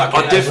 I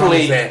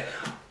definitely.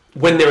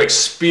 When they're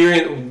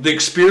experienced, the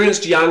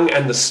experienced young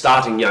and the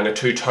starting young are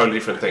two totally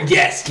different things.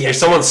 Yes. If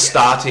someone's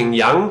starting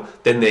young,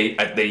 then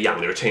they're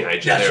young. They're a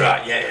teenager. That's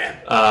right.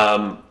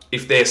 Yeah.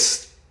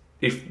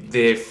 If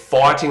they're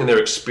fighting and they're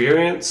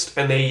experienced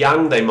and they're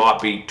young, they might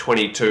be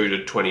 22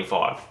 to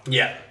 25.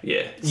 Yeah.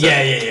 Yeah. So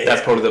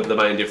that's probably the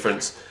main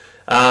difference.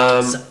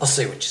 I'll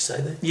see what you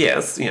say there.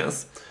 Yes.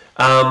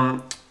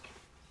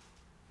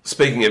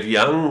 Speaking of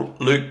young,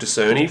 Luke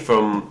DeCerny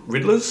from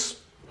Riddlers,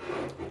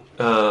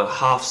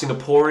 half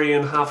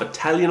Singaporean, half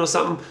Italian or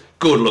something.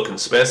 Good looking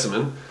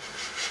specimen.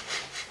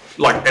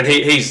 Like, and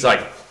he's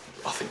like,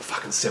 I think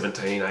fucking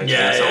 17,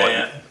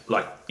 18.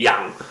 Like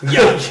young.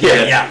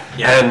 Yeah.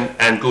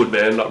 And good,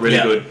 man. Like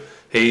really good.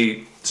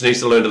 He just needs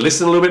to learn to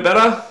listen a little bit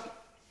better.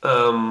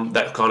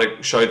 That kind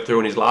of showed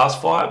through in his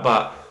last fight,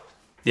 but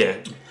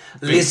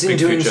listen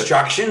to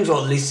instructions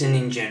or listen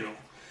in general.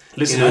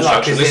 Listen to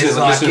instructions.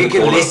 Listen you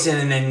can listen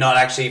and then not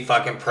actually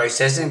fucking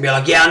process it and be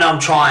like, I know I'm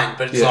trying,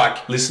 but it's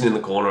like listen in the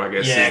corner, I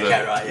guess.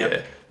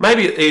 Yeah.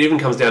 Maybe it even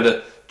comes down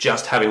to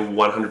just having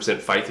 100%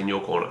 faith in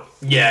your corner.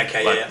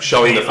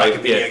 Showing the faith. Like a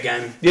video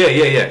game.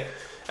 Yeah.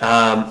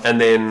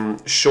 And then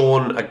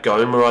Sean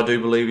Agoma, I do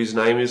believe his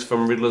name is,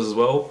 from Riddlers as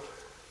well.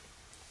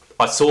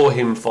 I saw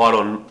him fight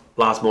on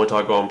last Muay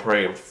Thai Grand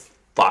Prix, and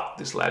fuck,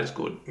 this lad is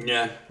good.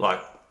 Yeah. Like,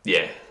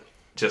 yeah,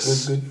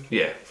 just good.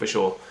 yeah, for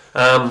sure.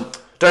 Don't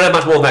have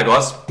much more than that,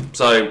 guys.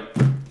 So,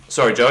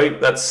 sorry, Joey.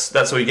 That's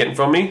all you're getting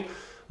from me.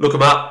 Look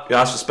them up. You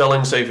ask for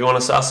spelling, so if you want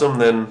to suss them,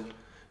 then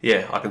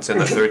yeah, I can send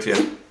that through to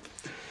you.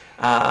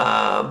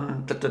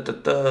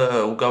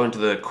 We'll go into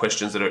the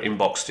questions that are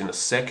inboxed in a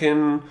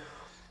second.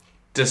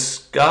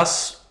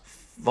 Discuss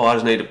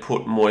fighters need to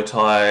put Muay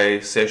Thai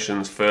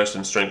sessions first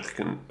and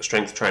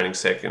strength training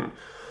second.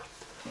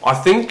 I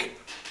think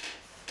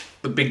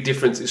the big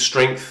difference is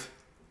strength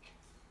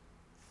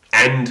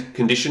and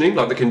conditioning.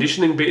 Like the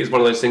conditioning bit is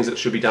one of those things that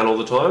should be done all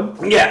the time.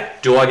 Yeah.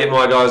 Do I get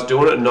my guys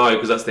doing it? No,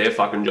 because that's their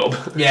fucking job.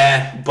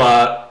 Yeah.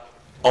 But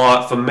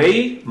for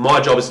me, my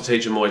job is to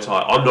teach them Muay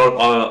Thai.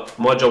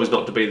 My job is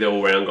not to be the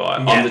all-round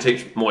guy. Yeah. I'm to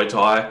teach Muay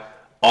Thai.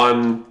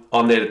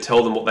 I'm there to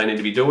tell them what they need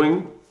to be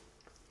doing.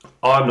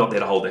 I'm not there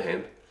to hold their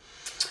hand.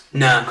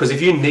 No. Because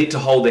if you need to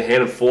hold their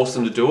hand and force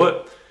them to do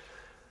it,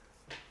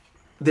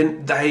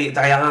 then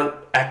they aren't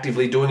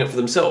actively doing it for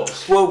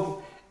themselves.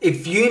 Well,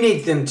 if you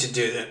need them to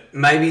do that,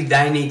 maybe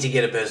they need to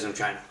get a personal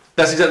trainer.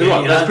 That's exactly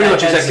right. That's pretty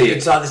much exactly it.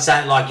 It's like the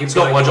same. Like it's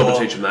not my job to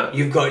teach them that.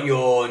 You've got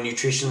your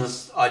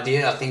nutritionist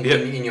idea. I think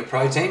in your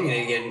protein, you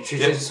need to get a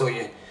nutritionist sort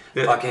your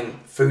fucking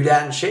food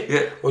out and shit.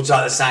 Yeah. Which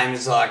like the same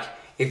as like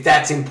if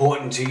that's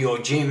important to your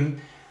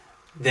gym,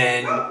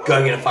 then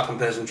go get a fucking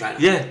personal trainer.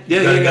 Yeah.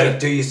 Go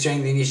do your strength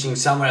and conditioning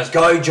somewhere else.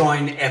 Go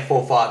join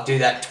F45. Do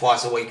that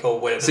twice a week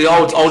or whatever. See, I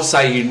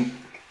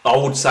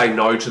would say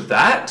no to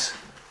that.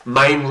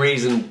 Main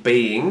reason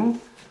being,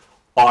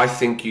 I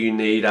think you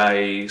need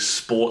a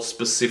sport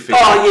specific.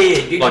 Oh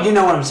yeah. You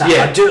know what I'm saying.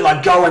 Yeah.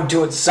 Like, go and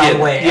do it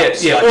somewhere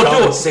else. Yeah. Like, Or go do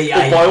and it. see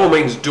Or by all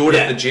means, do it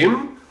at the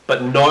gym,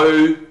 but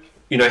know,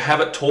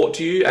 have it taught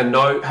to you, and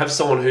have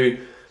someone who.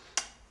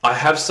 I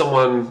have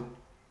someone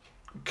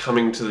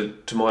coming to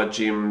my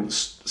gym,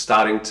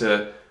 starting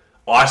to.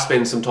 I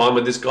spend some time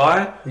with this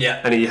guy.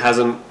 Yeah. And he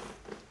hasn't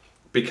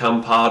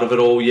become part of it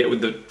all yet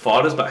with the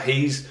fighters, but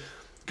he's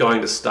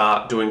going to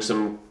start doing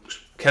some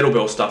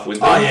kettlebell stuff with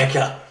them. Oh yeah,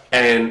 okay.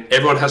 And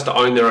everyone has to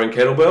own their own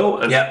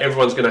kettlebell, and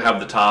everyone's going to have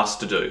the task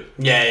to do.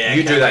 Yeah.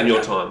 You do that in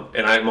your time.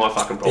 It ain't my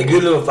fucking problem. They're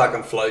good little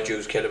fucking flow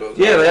jewels kettlebells.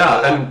 Yeah, they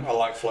are. I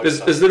like flow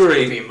stuff. There's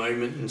literally for your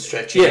movement and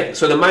stretching. Yeah.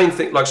 So the main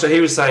thing, so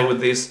he was saying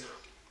with this,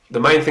 the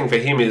main thing for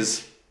him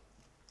is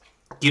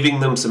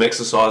giving them some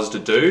exercises to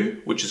do,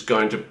 which is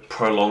going to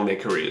prolong their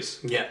careers.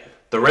 Yeah.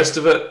 The rest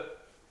of it,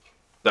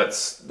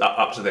 that's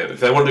up to them. If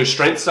they want to do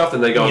strength stuff,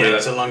 then they go and do that.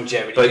 It's a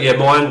longevity. But yeah,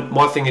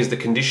 my thing is the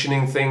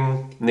conditioning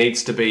thing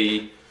needs to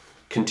be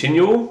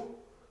continual.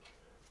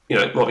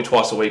 It might be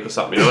twice a week or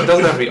something. It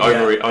doesn't have to be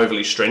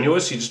overly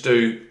strenuous. You just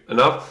do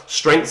enough.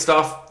 Strength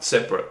stuff,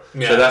 separate.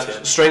 Yeah, so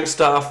that strength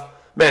stuff,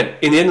 man,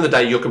 in the end of the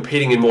day, you're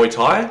competing in Muay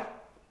Thai.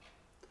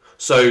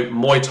 So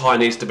Muay Thai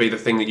needs to be the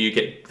thing that you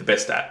get the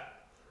best at.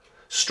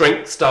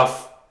 Strength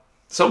stuff,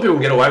 some people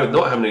can get away with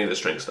not having any of the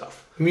strength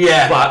stuff.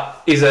 Yeah.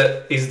 But is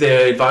there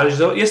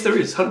advantages of it? Yes, there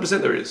is.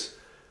 100% there is.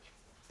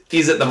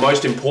 Is it the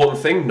most important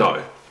thing?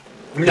 No.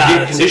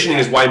 Conditioning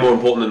is way more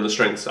important than the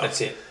strength stuff. That's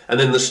it. And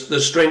then the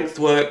strength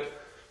work,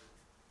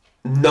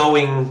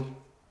 knowing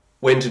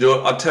when to do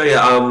it. I'll tell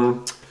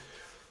you,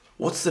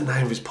 what's the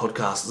name of his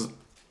podcast?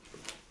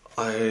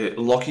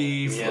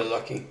 Lockie. Yeah,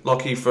 Lockie.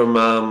 Lockie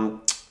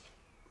from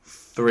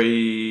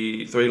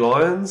Three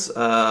Lions.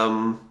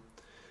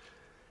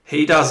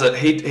 He does it.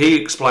 He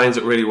explains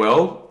it really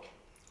well.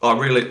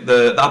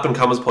 The Up and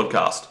Comers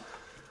podcast.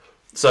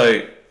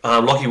 So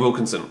Lockie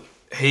Wilkinson,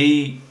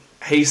 he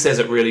says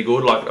it really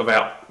good, like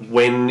about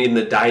when in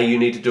the day you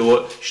need to do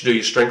it. You should do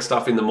your strength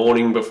stuff in the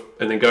morning,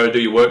 and then go do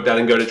your work done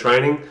and go to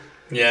training.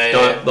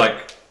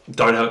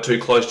 Don't have it too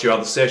close to your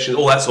other sessions,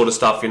 all that sort of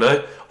stuff. I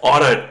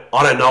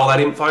don't know all that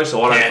info,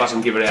 so I don't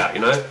fucking give it out.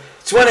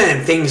 It's one of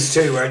them things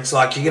too, where it's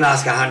like you can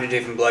ask 100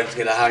 different blokes to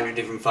get 100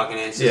 different fucking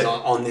answers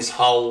on this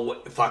whole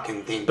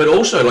fucking thing. But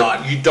also,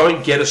 you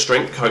don't get a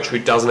strength coach who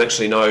doesn't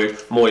actually know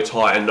Muay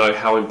Thai and know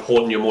how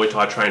important your Muay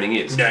Thai training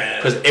is.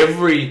 Because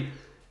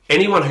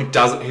anyone who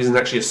isn't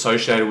actually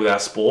associated with our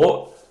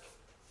sport,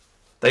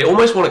 they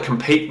almost want to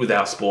compete with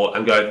our sport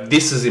and go,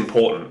 this is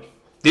important.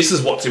 This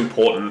is what's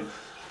important.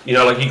 You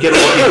get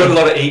a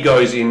lot of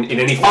egos in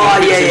any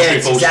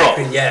full stop.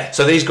 Yeah.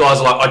 So these guys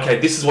are like, okay,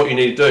 this is what you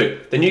need to do.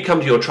 Then you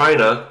come to your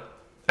trainer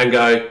and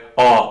go,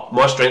 oh,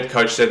 my strength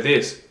coach said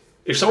this.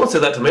 If someone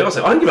said that to me, I say,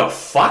 I don't give a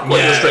fuck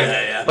what your strength.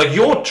 Yeah. Like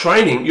your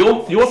training,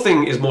 your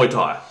thing is Muay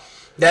Thai.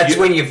 That's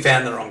when you've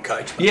found the wrong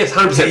coach. Yes,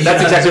 100%.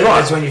 That's exactly right.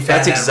 That's when you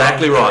found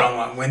exactly the right. wrong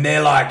one. When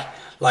they're like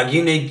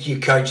you need your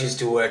coaches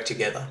to work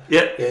together.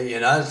 Yeah.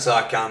 It's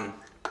like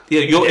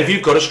if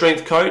you've got a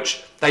strength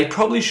coach, they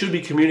probably should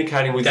be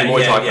communicating with your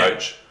Muay Thai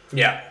coach.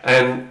 Yeah.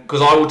 And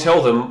because I will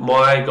tell them,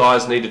 my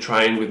guys need to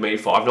train with me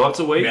 5 nights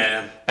a week.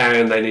 Yeah.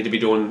 And they need to be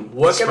doing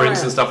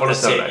sprints and stuff on a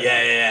Saturday.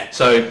 Yeah.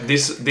 So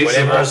this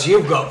whatever else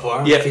you've got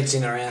for them fits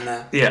in around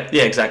that.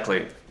 Yeah,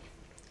 exactly.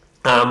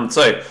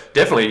 So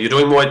definitely, you're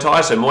doing Muay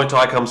Thai, so Muay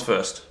Thai comes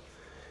first.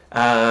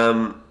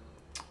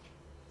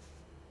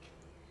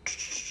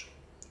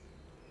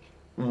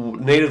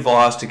 need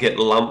advice to get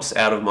lumps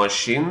out of my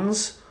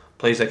shins.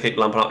 Please, they keep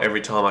lumping up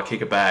every time I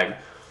kick a bag.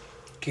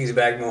 Kicks a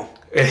bag more.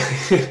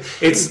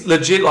 It's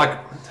legit, like,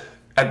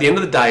 at the end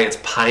of the day, it's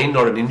pain,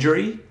 not an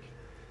injury.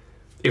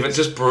 If it's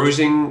just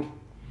bruising,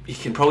 you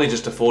can probably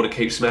just afford to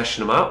keep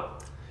smashing them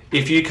up.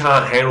 If you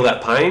can't handle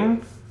that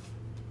pain,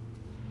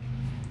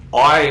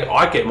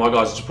 I get my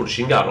guys to just put a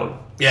shin guard on.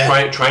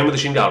 Yeah. Train with a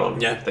shin guard on.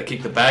 Yeah. They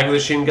kick the bag with a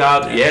shin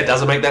guard. Yeah, it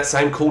doesn't make that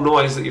same cool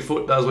noise that your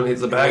foot does when it hits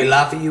the bag. We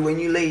laugh at you when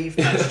you leave.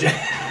 But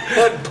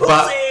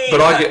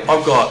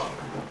I've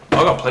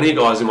got plenty of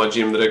guys in my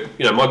gym that are,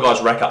 you know, my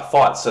guys rack up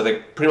fights, so they're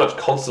pretty much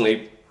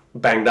constantly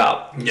banged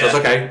up. Yeah. So it's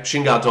okay,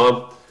 shin guard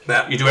time.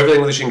 Yeah. You do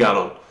everything with a shin guard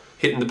on.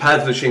 Hitting the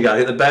pads with a shin guard,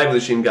 hitting the bag with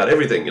a shin guard,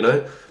 everything, you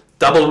know.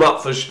 Double them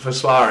up for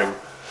sparring.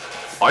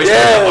 I used to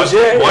have my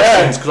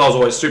shins, because I was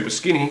always super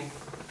skinny.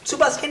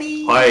 Super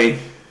skinny. I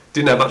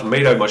didn't have much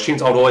meat over my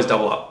shins. I would always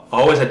double up. I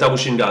always had double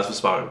shin guards for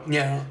sparring.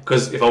 Yeah.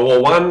 Because if I wore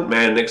one,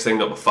 man, next thing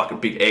got a fucking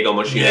big egg on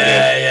my shin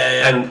again.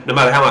 Yeah. And no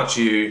matter how much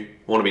you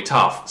want to be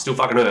tough, it still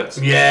fucking hurts.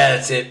 Yeah,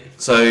 that's it.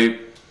 So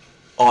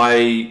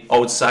I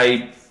would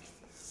say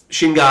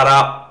shin guard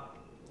up,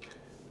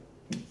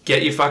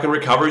 get your fucking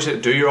recovery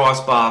set, do your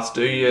ice baths,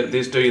 do your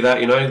this, do your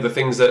that, you know, the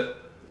things that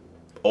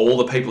all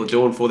the people are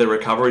doing for their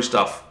recovery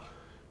stuff.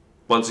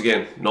 Once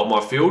again, not my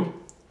field.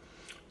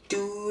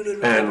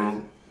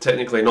 And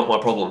technically not my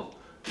problem.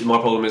 My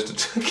problem is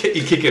to get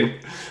you kicking.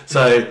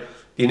 So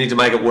you need to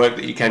make it work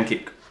that you can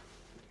kick.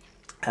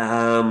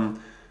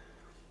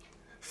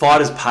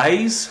 Fighters'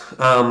 pays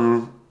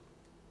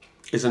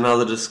is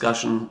another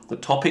discussion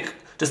topic.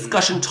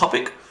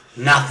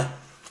 Nothing.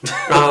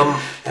 How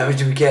much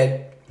do we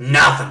get?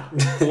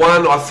 Nothing.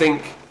 One, I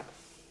think...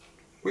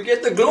 We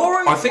get the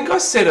glory. I think I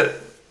said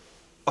it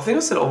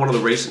on one of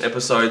the recent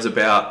episodes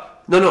about...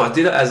 No, I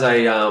did it as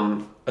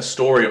a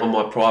story on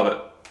my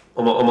private...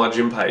 On my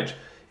gym page.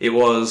 It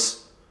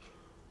was,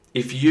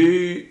 if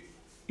you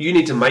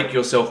need to make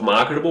yourself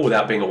marketable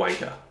without being a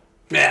wanker.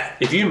 Yeah.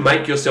 If you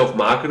make yourself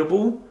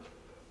marketable,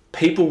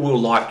 people will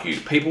like you.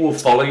 People will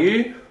follow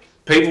you.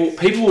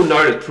 People will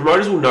notice.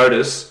 Promoters will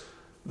notice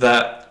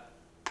that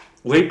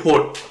we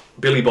put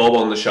Billy Bob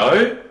on the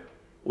show.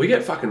 We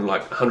get fucking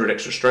like 100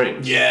 extra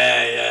streams.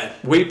 Yeah.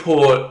 We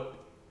put.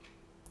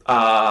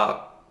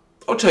 I'll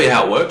tell you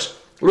how it works.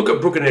 Look at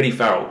Brooke and Eddie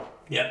Farrell.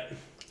 Yeah.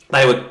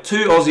 They were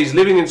two Aussies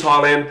living in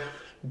Thailand,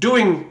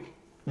 doing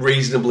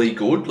reasonably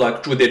good,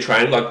 like with their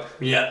training, like.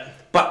 Yeah.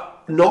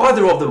 But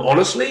neither of them,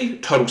 honestly,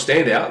 total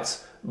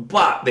standouts.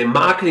 But their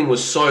marketing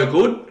was so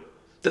good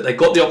that they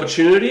got the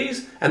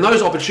opportunities, and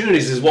those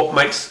opportunities is what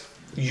makes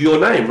your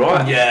name,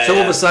 right? Yeah. So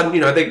all of a sudden,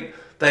 you know,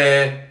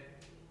 they're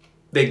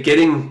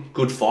getting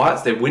good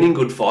fights, they're winning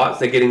good fights,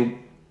 they're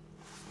getting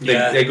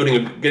a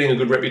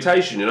good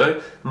reputation. You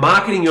know,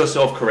 marketing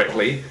yourself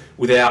correctly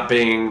without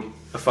being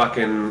a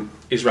fucking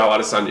Israel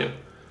Adesanya.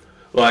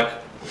 Like,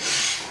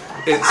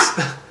 it's...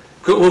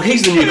 Well,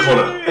 he's the new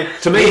Conor.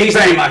 To me, he's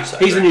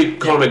the new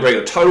Conor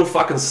McGregor. Total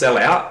fucking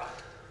sellout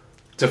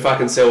to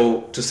fucking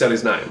sell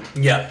his name.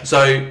 Yeah.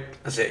 So...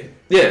 I see.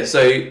 Yeah,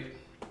 so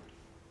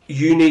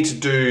you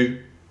need to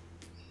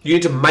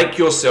make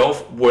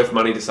yourself worth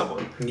money to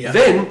someone. Yeah.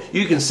 Then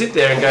you can sit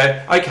there and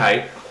go,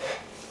 okay,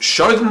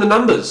 show them the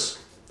numbers.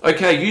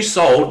 Okay, you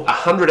sold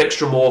 100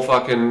 extra more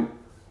fucking...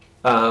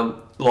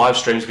 live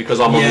streams because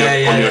I'm on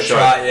your show.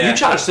 Right, yeah. You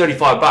charge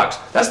 $35.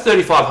 That's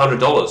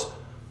 $3,500.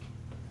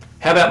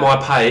 How about my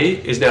pay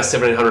is now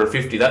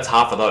 $1,750? That's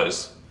half of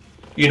those.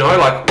 You know,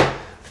 like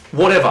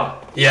whatever.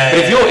 Yeah.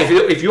 But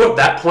if you're at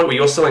that point where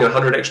you're selling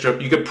 100 extra,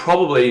 you could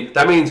probably.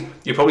 That means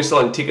you're probably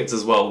selling tickets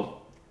as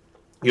well.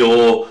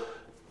 You'll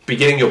be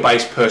getting your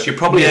base purse. You're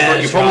probably a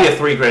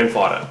 $3,000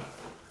 fighter.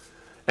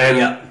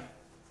 And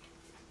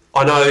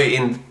I know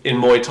in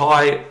Muay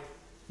Thai,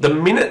 the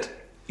minute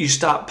you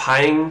start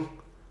paying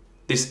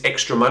this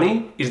extra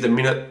money is the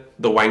minute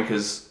the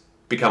wankers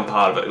become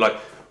part of it. Like,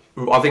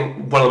 I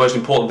think one of the most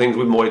important things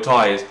with Muay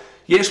Thai is,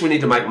 yes, we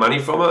need to make money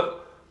from it,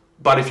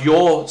 but if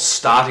you're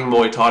starting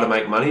Muay Thai to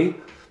make money,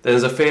 then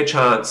there's a fair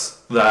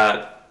chance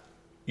that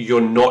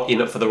you're not in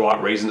it for the right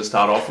reason to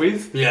start off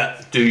with.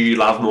 Yeah. Do you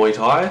love Muay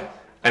Thai?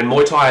 And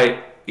Muay Thai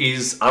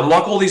is,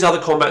 unlike all these other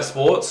combat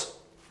sports,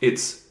 it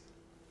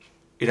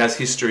has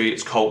history,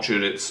 it's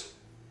cultured, it's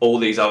all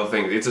these other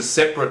things. It's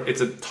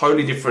a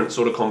totally different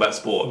sort of combat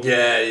sport.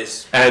 Yeah, it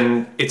is.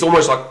 And it's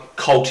almost like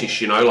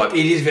cultish, you know, like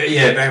it is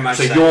very much.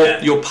 So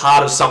you're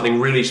part of something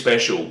really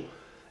special.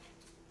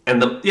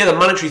 And the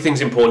monetary thing's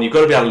important. You've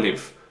got to be able to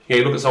live. Yeah,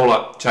 you look at someone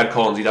like Chad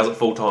Collins, he does it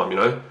full time, you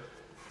know.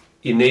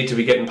 You need to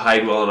be getting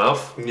paid well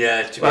enough.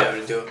 Yeah, to be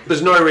able to do it.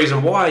 There's no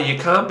reason why you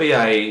can't be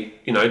a,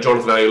 you know,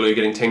 Jonathan Ayulu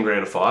getting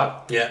 $10,000 a fight.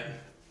 Yeah.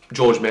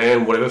 George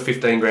Mann, whatever,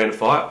 $15,000 a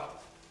fight.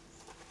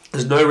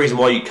 There's no reason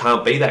why you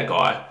can't be that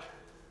guy.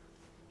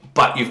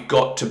 But you've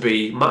got to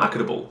be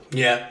marketable.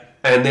 Yeah.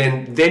 And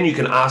then you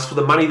can ask for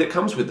the money that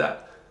comes with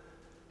that.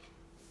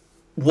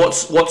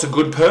 What's a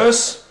good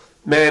purse?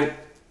 Man,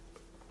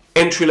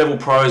 entry-level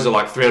pros are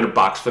like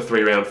 $300 for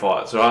 3-round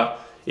fights, right?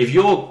 If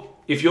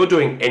you're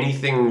doing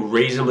anything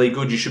reasonably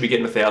good, you should be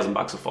getting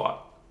 $1,000 a fight.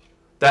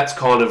 that's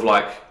kind of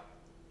like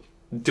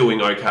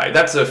doing okay.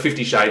 That's a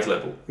 50 Shades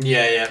level.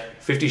 Yeah.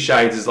 50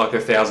 Shades is like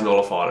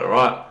 $1,000 fighter,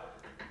 right?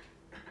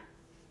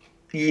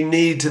 You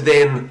need to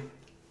then,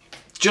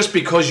 just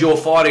because you're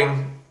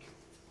fighting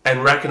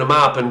and racking them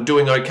up and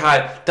doing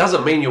okay,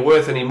 doesn't mean you're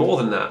worth any more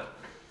than that.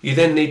 You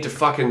then need to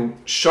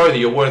fucking show that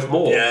you're worth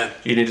more. Yeah.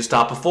 You need to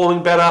start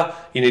performing better.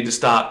 You need to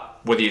start,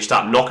 whether you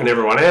start knocking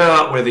everyone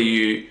out, whether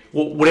you,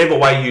 whatever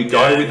way you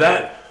go with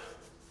that.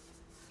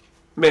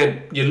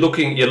 Man, you're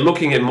looking at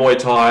Muay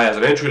Thai as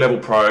an entry level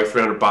pro,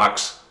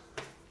 $300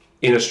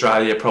 in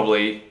Australia,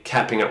 probably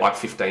capping at like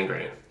 15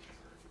 grand.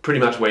 Pretty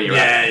much where you're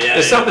at.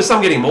 There's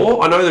some getting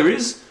more. I know there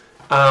is,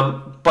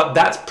 but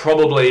that's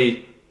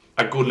probably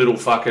a good little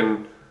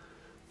fucking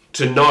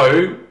to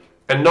know,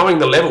 and knowing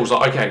the levels.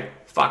 Like, okay,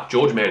 fuck,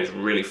 George Mann is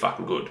really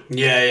fucking good.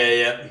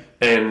 Yeah.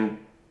 And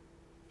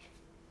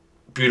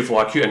beautiful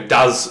IQ, and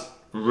does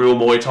real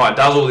Muay Thai,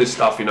 does all this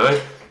stuff, you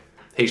know.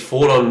 He's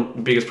fought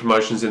on biggest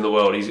promotions in the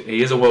world.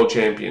 He is a world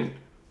champion.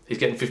 He's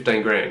getting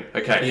 15 grand.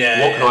 Okay,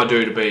 what can I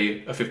do to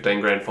be a 15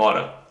 grand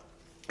fighter?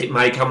 It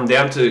may come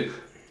down to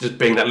just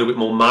being that little bit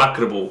more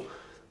marketable,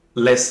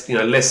 less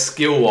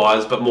skill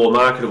wise, but more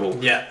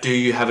marketable. Yeah. Do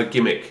you have a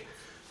gimmick?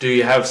 Do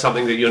you have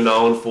something that you're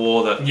known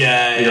for? That you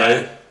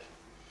know.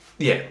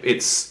 Yeah,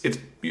 it's at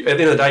the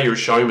end of the day, you're a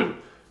showman,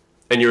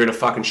 and you're in a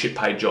fucking shit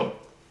paid job.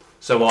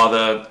 So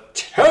either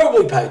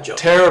terribly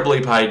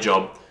paid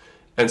job.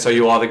 And so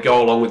you either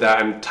go along with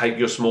that and take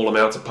your small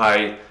amounts of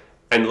pay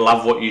and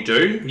love what you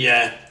do,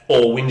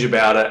 or whinge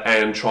about it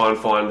and try and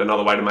find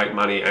another way to make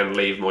money and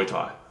leave Muay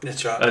Thai.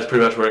 That's right. That's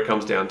pretty much where it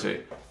comes down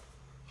to.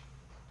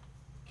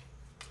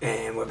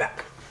 And we're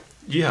back.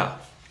 Yeah.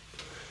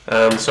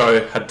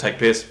 Sorry, had to take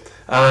piss.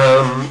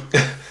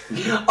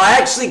 I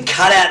actually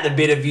cut out the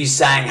bit of you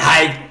saying,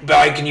 "Hey,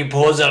 bro, can you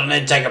pause it? I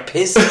need to take a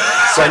piss,"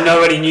 so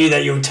nobody knew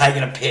that you were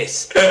taking a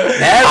piss.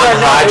 Now I'm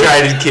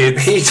hydrated,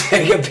 kids. You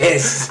take a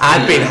piss.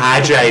 I've been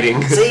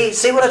hydrating.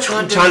 See what I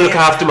try and do. Trying to look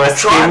after my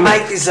skin. Try and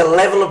make this a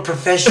level of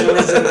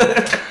professionalism.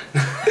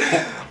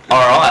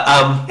 All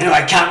right.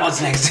 Anyway, Kat,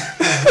 what's next?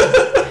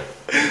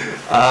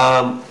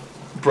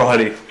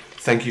 Bridie,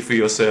 thank you for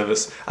your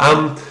service.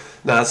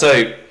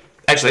 So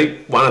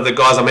actually, one of the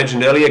guys I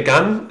mentioned earlier,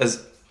 Gun,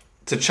 is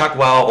to chuck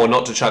well or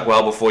not to chuck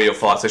well before your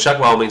fight. So chuck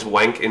well means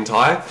wank in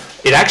Thai.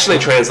 It actually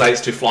translates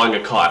to flying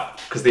a kite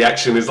because the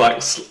action is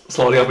like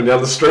sliding up and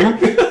down the string.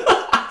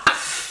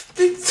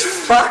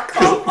 Fuck!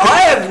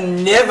 I have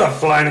never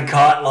flown a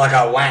kite like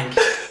a wank.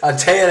 I'll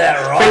tell you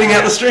that right. Feeding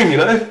out the string, you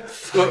know.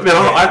 I mean,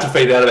 I have to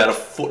feed it out about 1.5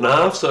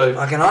 foot. So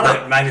I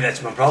don't. Maybe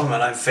that's my problem. I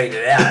don't feed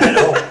it out at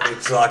all.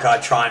 It's like I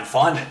try and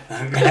find it.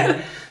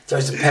 Throw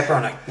some pepper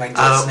on it when it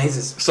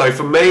sneezes. So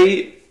for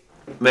me,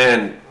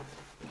 man,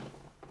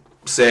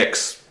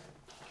 sex.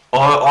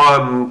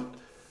 I'm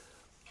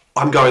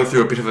going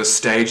through a bit of a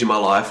stage in my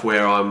life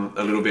where I'm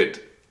a little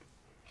bit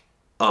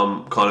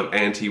kind of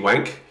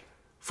anti-wank.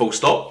 Full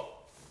stop.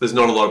 There's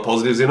not a lot of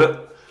positives in it.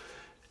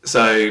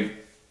 So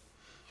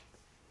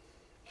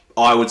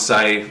I would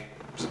say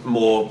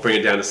more bring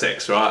it down to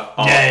sex, right?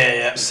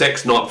 Yeah.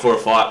 Sex night before a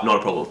fight, not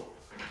a problem.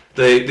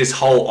 This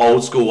whole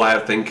old school way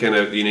of thinking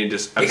of you need to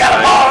abstain,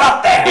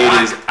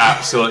 it is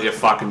absolutely a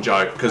fucking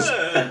joke because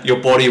your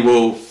body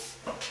will,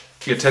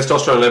 your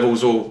testosterone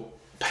levels will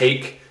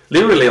peak.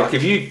 Literally, like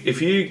if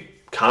you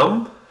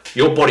come,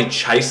 your body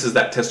chases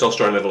that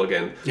testosterone level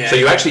again. Yeah. So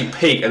you actually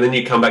peak and then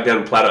you come back down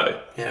and plateau.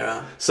 Yeah,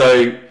 right.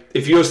 So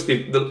if you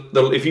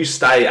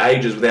stay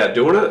ages without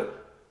doing it,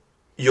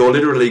 you're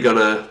literally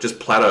gonna just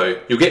plateau.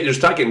 You'll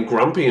start getting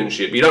grumpy and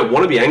shit. But you don't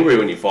want to be angry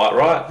when you fight,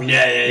 right?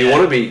 Yeah. You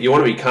want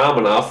to be calm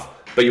enough,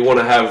 but you want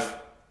to have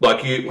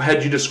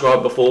how'd you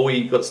describe before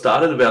we got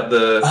started about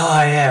the?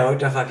 Oh yeah, what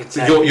the fuck it's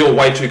say? You're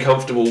way too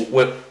comfortable.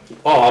 I'm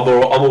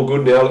all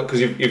good now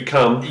because you've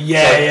come.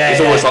 Yeah.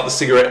 It's almost like the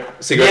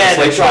cigarette sleep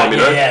time, you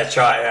know. Yeah, that's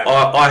right.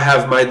 Yeah. I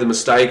have made the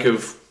mistake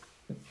of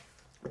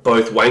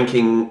both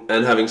wanking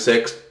and having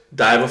sex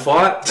day of a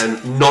fight,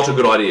 and not a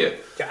good idea.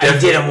 He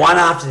did them one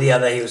after the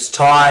other. He was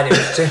tired.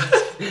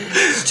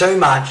 It's too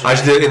much. I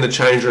just did it in the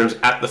change rooms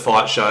at the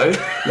fight show.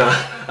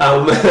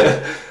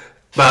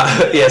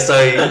 But yeah,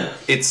 so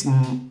it's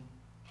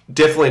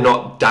definitely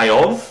not day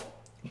of,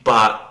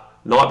 but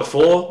night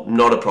before,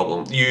 not a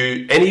problem.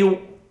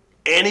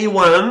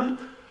 Anyone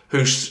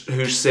who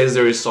says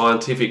there is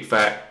scientific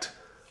fact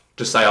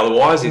to say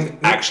otherwise is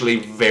actually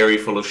very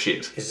full of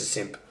shit. He's a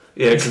simp.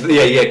 Yeah,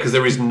 because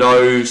there is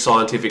no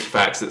scientific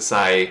facts that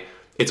say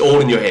it's all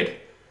in your head.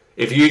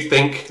 If you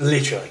think...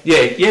 Literally.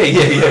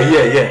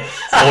 Yeah.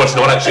 Oh, it's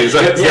not actually. It's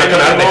not going to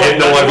have the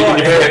head all over in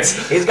your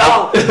pants. He's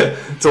gone.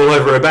 It's all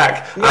over her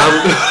back.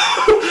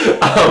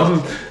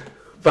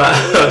 But...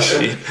 Oh,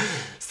 shit.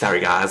 Sorry,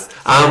 guys.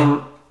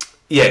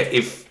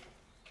 If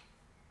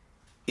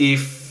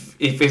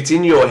it's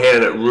in your head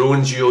and it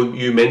ruins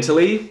you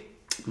mentally,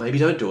 maybe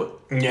don't do it.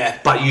 Yeah.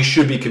 But you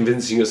should be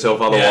convincing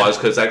yourself otherwise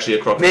because it's actually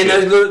a crock of shit.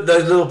 Man,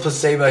 those little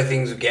placebo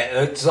things we get.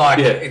 It's like,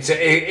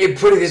 it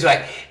put it this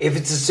way. If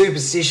it's a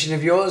superstition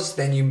of yours,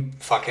 then you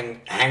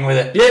fucking hang with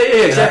it.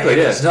 Yeah, exactly. If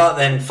it's not,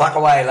 then fuck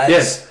away, lads.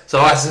 Yes. So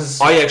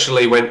I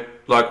actually went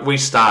like we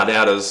started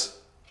out as,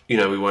 we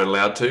weren't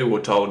allowed to, we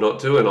were told not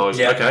to, and I was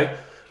okay.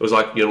 It was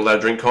like, you're not allowed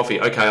to drink coffee.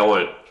 Okay, I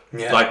won't.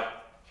 Yeah. Like,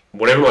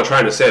 whatever my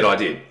trainer said, I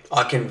did.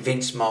 I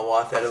convinced my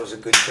wife that it was a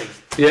good thing.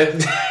 Yeah.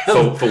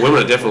 for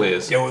women, it definitely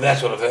is. Yeah, well,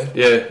 that's what I've heard.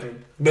 Yeah.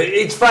 But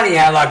it's funny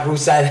how, like, we'll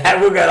say that,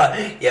 we'll go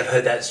like, yeah, I've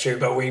heard that's true,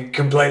 but we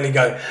completely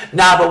go,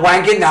 nah, but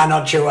wanking, nah,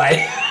 not true,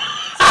 eh?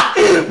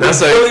 We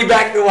fully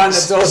back the one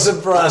that's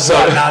awesome for us.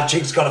 Like, nah,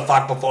 chicks got to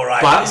fuck before, eh?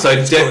 But, so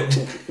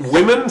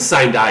women,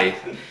 same day,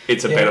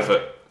 it's a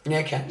benefit. Yeah,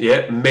 okay.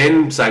 Yeah,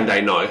 men, same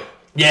day, no.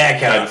 Yeah,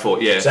 okay. Day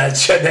before, yeah.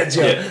 So that's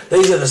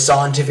these are the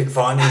scientific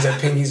findings that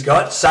Pinky's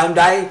got. Same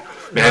day,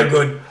 no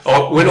good.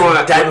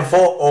 Day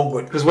before, all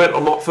good. Because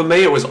for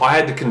me, it was I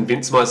had to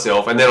convince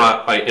myself, and then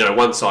I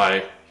once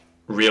I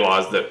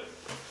realised that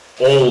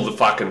all the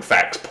fucking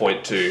facts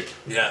point to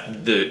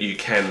you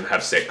can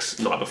have sex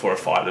night before a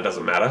fight, and it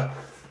doesn't matter.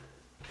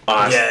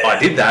 I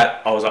did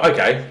that. I was like,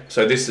 okay,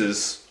 so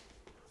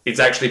it's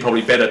actually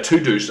probably better to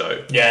do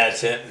so. Yeah,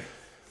 that's it.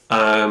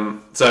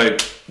 So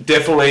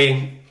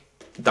definitely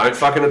don't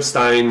fucking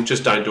abstain.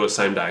 Just don't do it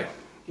same day.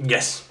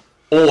 Yes.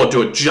 Or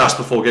do it just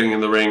before getting in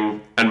the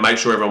ring and make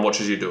sure everyone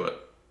watches you do it.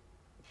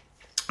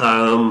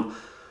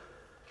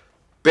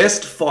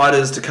 Best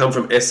fighters to come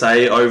from SA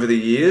over the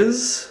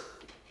years?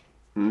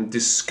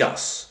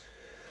 Discuss.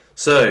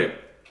 So,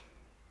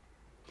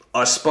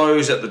 I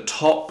suppose at the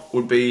top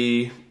would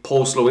be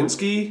Paul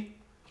Slowinski.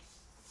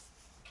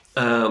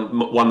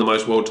 Won the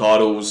most world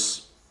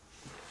titles,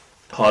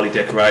 highly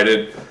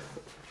decorated.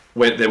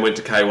 Went to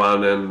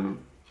K1, and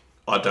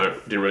I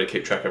didn't really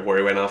keep track of where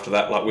he went after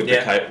that. Like with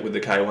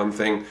the K1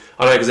 thing,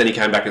 I know because then he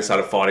came back and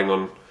started fighting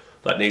on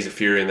like Knees of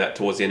Fury and that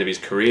towards the end of his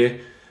career.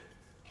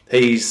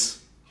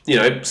 He's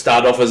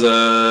started off as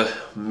a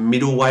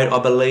middleweight, I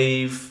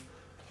believe,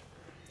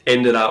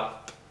 ended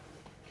up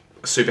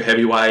super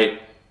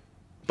heavyweight,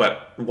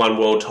 but won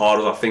world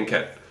titles. I think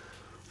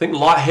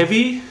light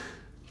heavy.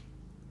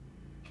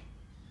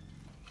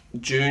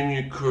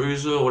 Junior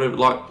cruiser or whatever,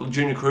 like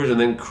junior cruiser and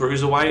then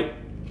cruiserweight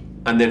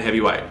and then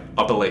heavyweight,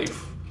 I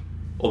believe.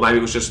 Or maybe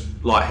it was just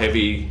light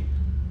heavy.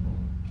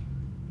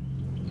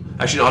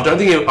 Actually, no, I don't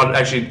think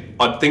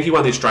I think he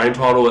won the Australian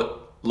title at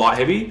light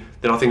heavy.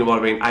 Then I think it might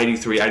have been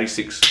 83,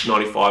 86,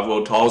 95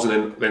 world titles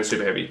and then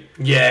super heavy.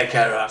 Yeah,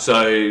 okay, right.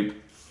 So,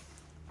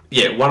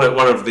 yeah, one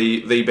of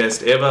the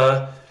best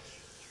ever.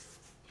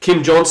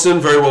 Kim Johnson,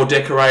 very well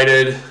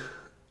decorated.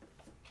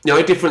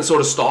 Different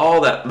sort of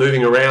style, that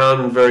moving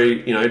around,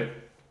 very,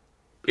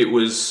 it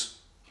was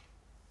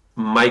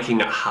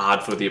making it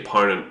hard for the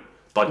opponent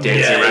by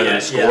dancing around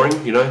and scoring,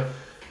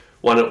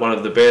 one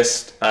of the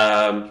best.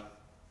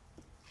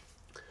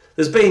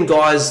 There's been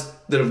guys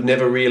that have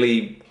never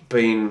really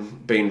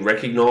been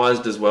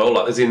recognised as well,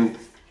 like as in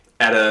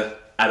at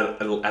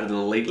an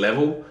elite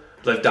level.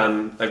 They've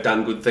done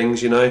good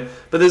things,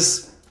 But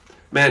there's,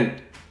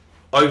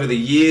 over the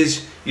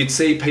years, you'd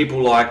see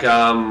people like,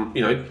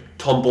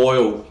 Tom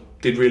Boyle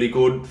did really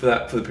good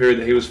for the period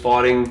that he was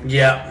fighting.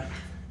 Yeah.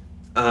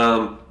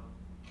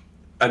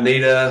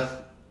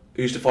 Anita,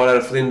 who used to fight out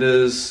of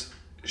Flinders,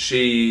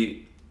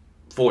 she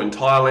fought in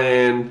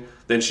Thailand.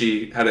 Then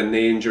she had a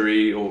knee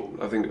injury, or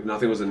I think it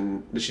was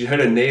she hurt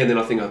her knee, and then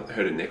I think I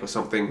hurt her neck or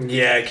something.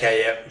 Yeah.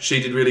 Okay. Yeah.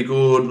 She did really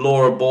good.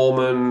 Laura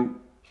Bowman.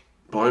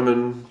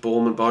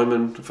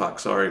 Fuck,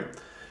 sorry.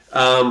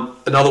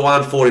 Another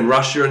one fought in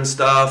Russia and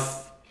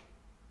stuff.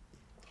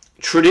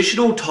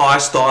 Traditional Thai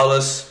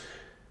stylists.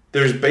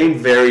 There's been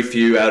very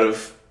few out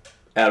of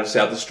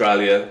South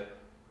Australia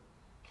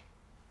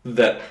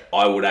that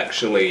I would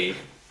actually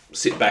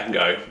sit back and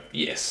go,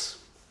 yes.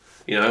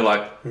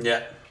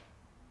 Yeah.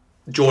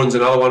 Jordan's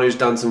another one who's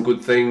done some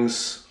good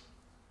things,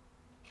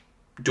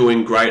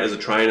 doing great as a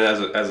trainer,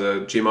 as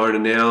a gym owner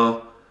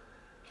now.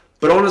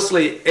 But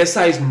honestly,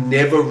 SA's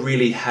never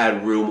really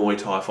had real Muay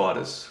Thai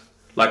fighters.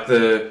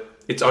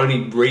 It's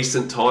only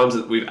recent times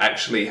that we've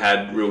actually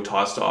had real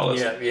Thai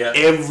stylists. Yeah.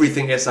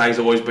 Everything SA's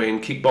always been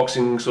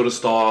kickboxing sort of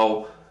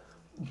style,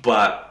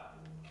 but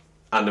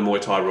under Muay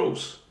Thai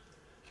rules.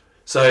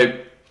 So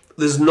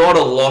there's not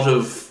a lot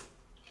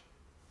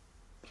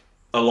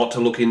to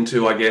look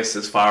into, I guess,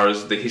 as far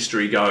as the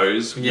history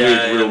goes with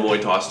real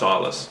Muay Thai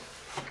stylists.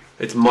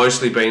 It's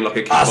mostly been like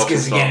a kickboxing Ask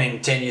us style. again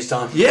in 10 years'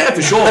 time. Yeah,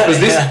 for sure.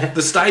 Because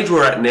the stage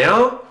we're at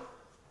now,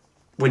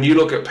 when you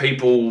look at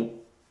people,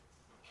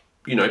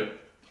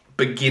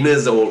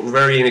 beginners or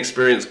very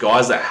inexperienced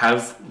guys that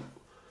have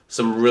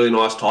some really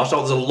nice Thai style,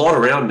 there's a lot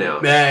around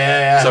now.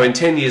 Yeah. So in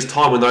 10 years'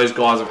 time, when those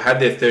guys have had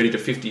their 30 to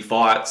 50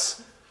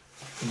 fights,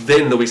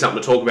 then there'll be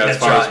something to talk about as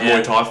far as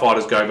Muay Thai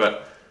fighters go.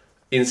 But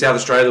in South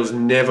Australia, there was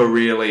never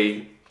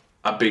really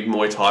a big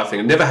Muay Thai thing.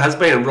 It never has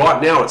been. And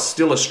right now, it's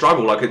still a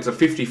struggle. Like, it's a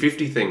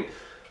 50-50 thing.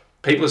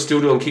 People are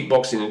still doing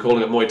kickboxing and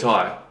calling it Muay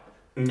Thai.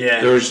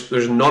 Yeah.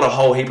 There's not a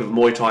whole heap of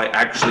Muay Thai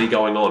actually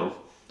going on.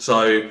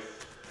 So,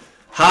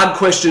 hard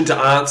question to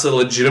answer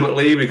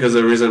legitimately because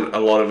there isn't a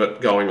lot of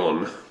it going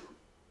on.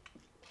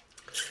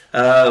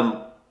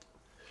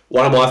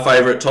 One of my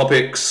favourite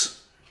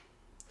topics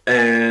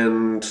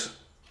and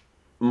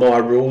my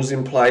rules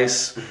in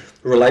place,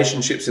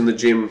 relationships in the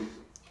gym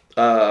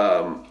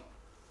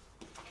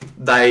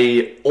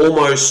they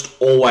almost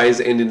always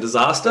end in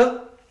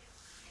disaster.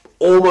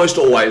 Almost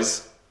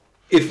always.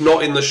 If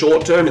not in the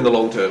short term, in the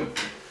long term.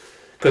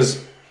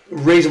 Because the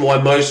reason why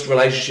most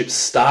relationships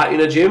start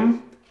in a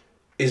gym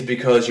is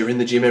because you're in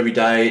the gym every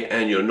day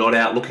and you're not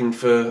out looking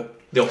for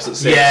the opposite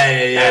sex.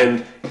 Yeah.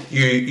 And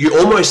you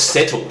almost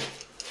settle.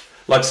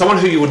 Like someone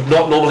who you would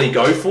not normally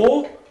go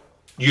for,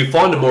 you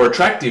find them more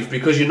attractive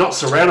because you're not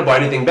surrounded by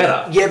anything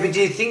better. Yeah, but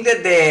do you think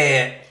that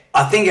they're...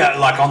 I think,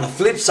 like, on the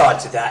flip side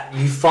to that,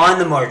 you find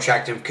them more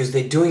attractive because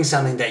they're doing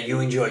something that you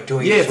enjoy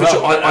doing as well.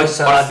 Yeah, for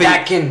sure. I think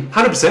that can...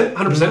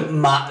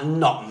 100%.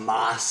 Not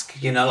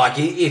mask, you know, like,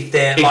 if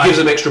they're... It gives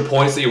them extra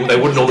points that they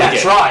wouldn't normally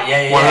get. That's right,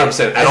 yeah.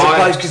 100%. As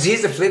opposed, because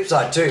here's the flip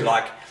side too,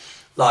 like,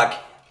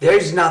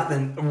 there's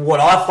nothing... What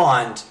I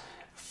find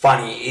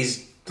funny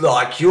is,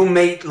 like, you'll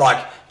meet,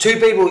 like, two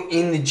people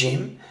in the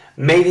gym,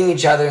 meeting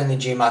each other in the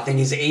gym, I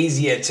think is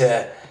easier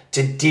to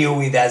deal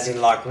with, as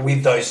in, like,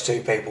 with those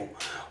two people.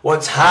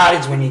 What's hard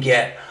is when you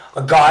get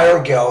a guy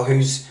or a girl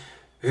who's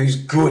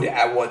good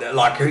at what they're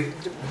like.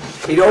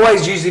 It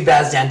always usually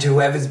bows down to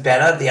whoever's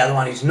better. The other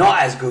one who's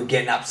not as good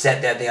getting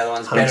upset that the other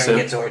one's better 100%. and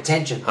gets more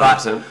attention. 100%.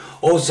 But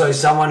also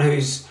someone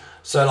who's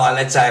like,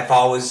 let's say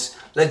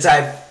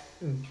if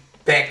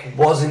Beck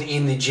wasn't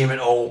in the gym at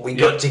all, we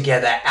got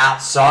together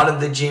outside of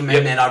the gym,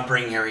 and then I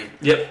bring her in.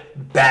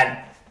 Yep.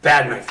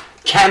 Bad move.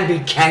 Can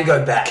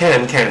go bad.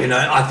 Can. You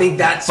know, I think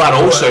that's. But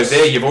also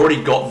there, you've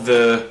already got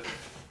the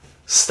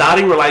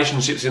starting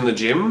relationships in the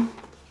gym,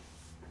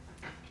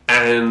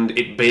 and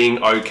it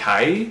being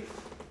okay.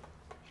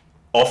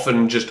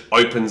 Often just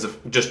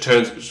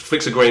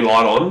flicks a green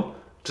light on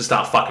to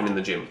start fucking in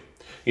the gym.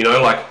 You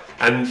know, like,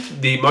 and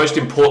the most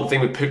important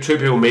thing with two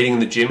people meeting in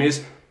the gym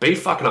is be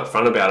fucking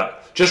upfront about it.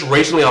 Just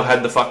recently, I've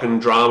had the fucking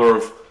drama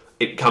of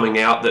it coming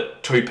out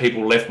that two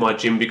people left my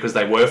gym because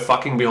they were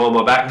fucking behind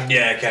my back.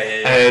 Yeah,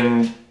 okay, yeah.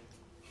 And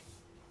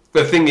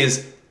the thing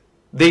is,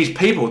 these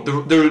people,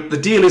 the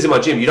deal is in my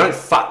gym, you don't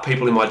fuck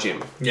people in my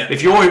gym. Yeah.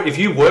 If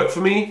you work for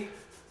me,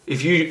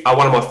 if you are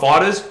one of my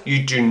fighters,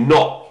 you do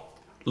not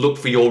look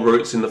for your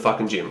roots in the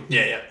fucking gym.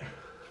 Yeah.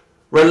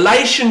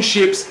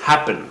 Relationships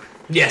happen.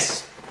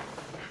 Yes.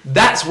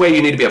 That's where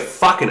you need to be a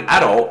fucking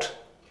adult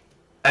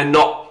and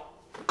not...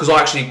 Because I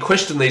actually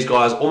questioned these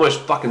guys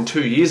almost fucking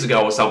 2 years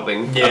ago or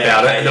something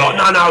about it. And they're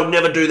like, no,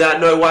 never do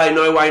that. No way.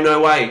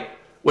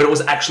 When it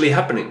was actually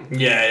happening.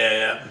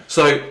 Yeah.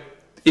 So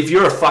if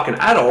you're a fucking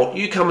adult,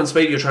 you come and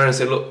speak to your trainer and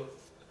say, look,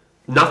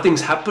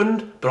 nothing's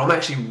happened, but I'm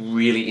actually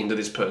really into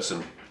this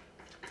person.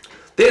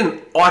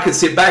 Then I could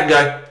sit back and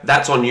go,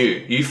 that's on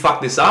you. You fuck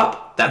this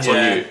up, that's on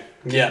you.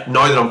 Yeah.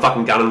 Know that I'm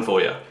fucking gunning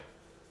for you.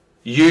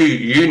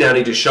 You now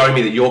need to show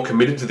me that you're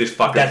committed to this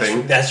fucking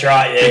thing. That's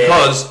right, yeah.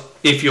 Because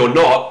if you're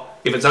not,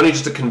 if it's only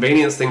just a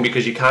convenience thing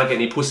because you can't get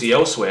any pussy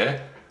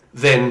elsewhere,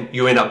 then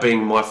you end up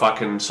being my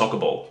fucking soccer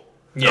ball.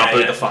 Yeah, I'll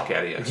boot the fuck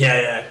out of you.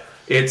 Yeah.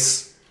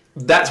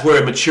 That's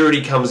where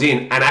maturity comes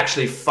in, and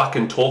actually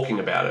fucking talking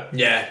about it.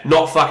 Yeah.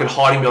 Not fucking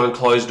hiding behind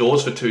closed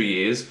doors for 2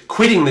 years,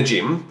 quitting the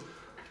gym,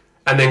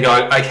 and then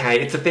going,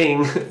 okay, it's a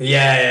thing.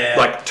 Yeah.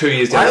 Like 2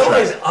 years down the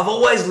track. I've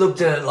always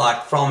looked at it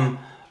like from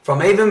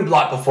even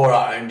like before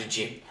I owned a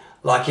gym.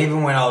 Like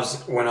even when I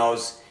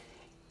was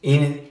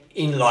in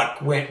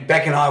like when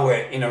Beck and I were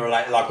in a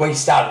like we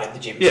started at the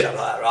gym and stuff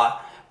like that, right?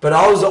 But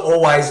I was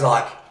always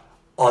like,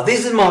 oh,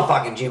 this is my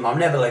fucking gym. I'm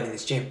never leaving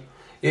this gym.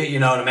 You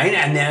know what I mean?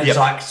 And then it's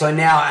like, so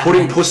now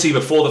putting pussy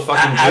before the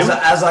fucking gym.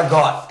 As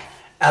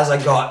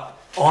I got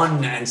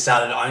on and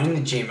started owning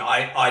the gym,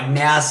 I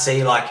now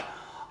see like,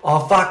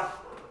 oh fuck,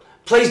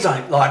 please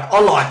don't, like, I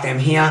like them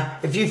here.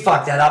 If you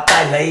fuck that up,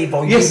 they leave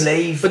or you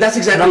leave. But that's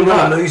exactly right. I'm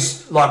right. going to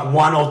lose like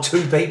one or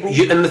two people.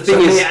 And the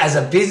thing is, me, as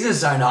a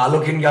business owner, I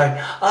look and go,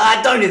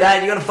 don't do that.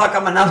 You're going to fuck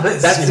up my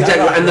numbers. That's exactly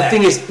right. And the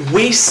thing is,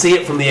 we see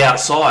it from the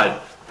outside.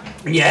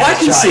 Yeah, I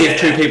can see if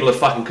two people are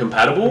fucking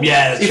compatible.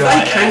 Yeah, if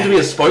they came to me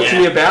and spoke to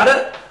me about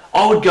it,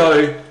 I would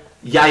go,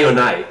 yay or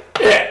nay.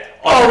 Yeah.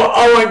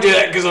 I won't do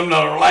that because I'm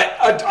not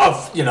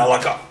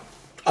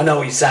I know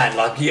what you're saying.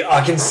 Like,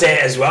 I can see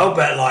it as well,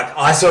 but like,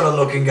 I sort of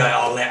look and go,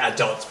 I'll let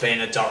adults be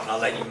an adult, and I'll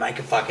let you make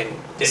a fucking.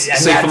 See,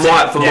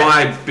 for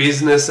my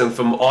business and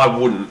I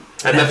wouldn't.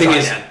 And the thing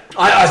is,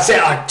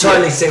 I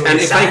totally see what you're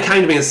saying. And if they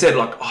came to me and said,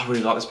 like, I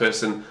really like this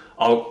person,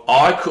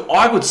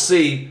 I would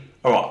see.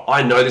 All right,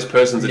 I know this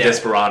person's a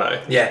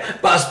desperado. Yeah,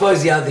 but I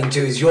suppose the other thing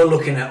too is you're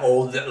looking at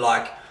all that,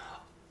 like,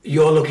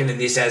 you're looking at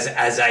this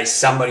as a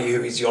somebody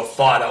who is your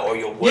fighter or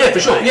your worker. Yeah, for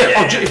sure.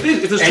 Yeah. If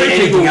there's two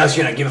people else,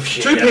 you don't give a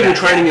shit. Two people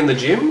training in the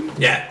gym.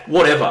 Yeah.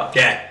 Whatever.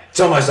 Yeah. It's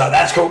almost like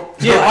that's cool.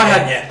 Yeah, like, I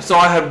had. So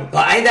I had.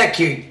 Like, ain't that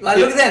cute? Like,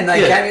 look at them.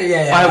 They came.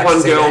 Yeah. I had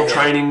one girl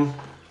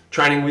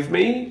training with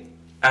me,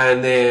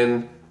 and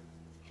then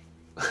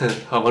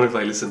I wonder if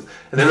they listen.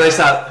 And then they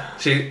start.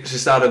 She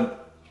started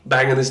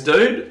banging this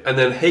dude, and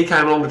then he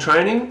came along to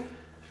training.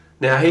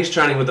 Now he's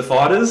training with the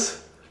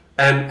fighters,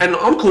 and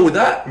I'm cool with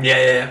that.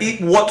 Yeah.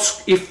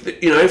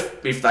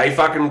 If they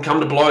fucking come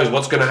to blows,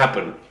 what's going to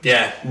happen?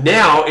 Yeah.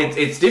 Now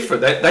it's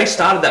different. They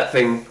started that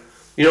thing.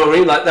 You know what I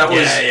mean? Like that was.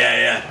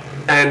 Yeah.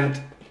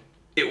 And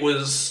it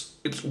was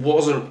it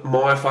wasn't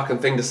my fucking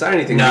thing to say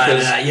anything. No,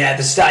 because, yeah, at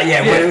the start,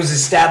 when it was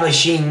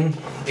establishing,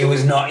 it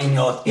was not in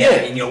your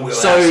in your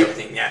wheelhouse sort of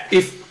thing. Yeah.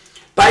 If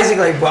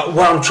basically what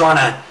I'm trying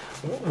to,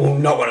 well,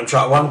 not what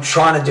I'm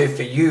trying to do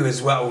for you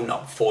as well,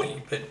 not for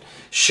you, but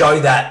show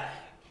that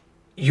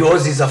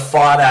yours is a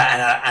fighter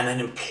and an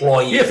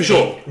employee. Yeah, for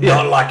sure.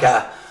 Not like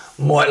a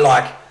more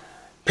like.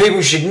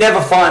 People should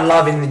never find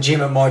love in the gym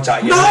at Muay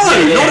Thai. No,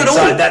 not at all.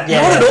 So not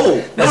at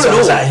all. That's not what at I'm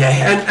all.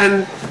 saying.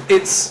 And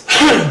it's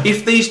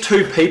if these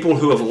two people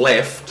who have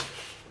left,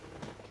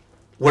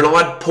 when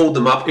I pulled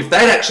them up, if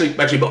they'd actually,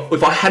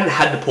 if I hadn't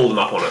had to pull them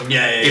up on it,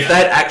 if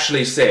they'd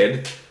actually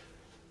said,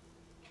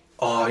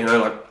 oh, you know,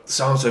 like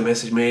so and so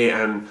messaged me,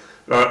 and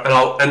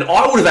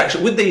I would have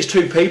actually with these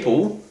two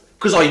people.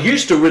 Because I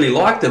used to really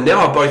like them.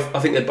 Now I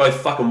think they're both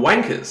fucking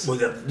wankers. Well,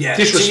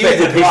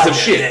 disrespectful pieces of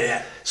shit.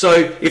 Yeah. So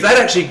if they'd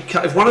actually,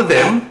 if one of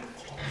them,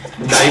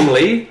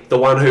 namely the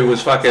one who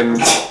was fucking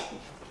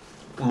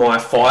my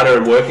fighter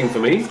and working for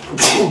me,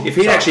 if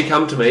he'd actually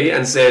come to me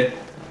and said,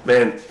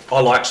 man, I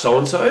like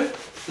so-and-so,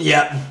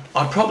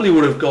 I probably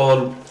would have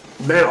gone,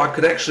 man, I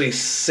could actually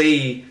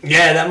see...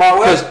 Yeah, that might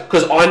work.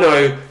 Because I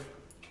know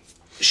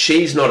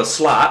she's not a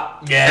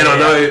slut,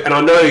 and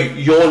I know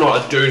you're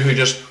not a dude who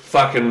just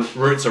fucking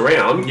roots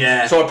around.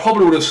 Yeah. So I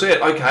probably would have said,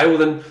 okay, well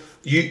then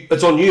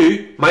it's on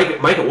you. Make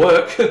it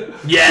work. Yeah, you know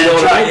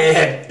that's what I right. mean?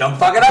 Yeah. Don't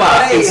fuck it up.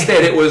 But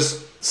instead, it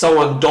was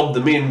someone dobbed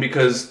them in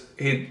because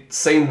he'd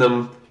seen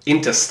them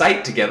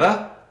interstate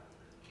together.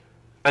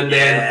 And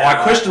then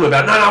I questioned him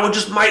about, no, we're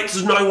just mates.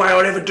 There's no way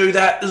I'd ever do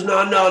that. There's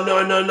no.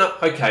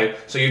 Okay,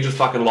 so you just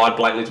fucking lied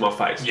blatantly to my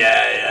face.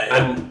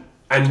 Yeah.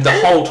 And the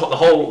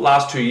whole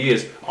last 2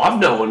 years, I've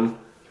known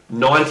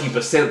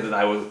 90% that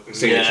they were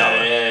seeing each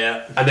other.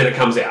 Yeah. And then it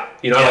comes out.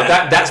 You know, like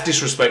that's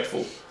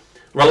disrespectful.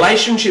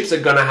 Relationships are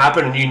going to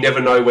happen and you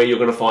never know where you're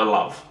going to find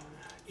love.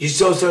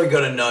 You've also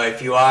got to know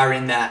if you are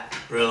in that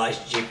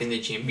relationship in the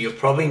gym, you're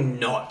probably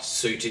not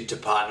suited to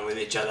partner with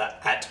each other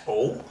at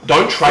all.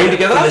 Don't train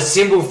together. For the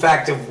simple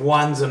fact of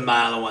one's a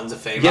male and one's a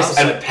female, yes,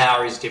 so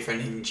power is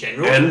different in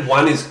general. And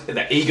one is,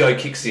 the ego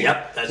kicks in.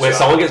 Yep, that's where right.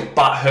 someone gets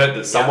butt hurt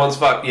that someone's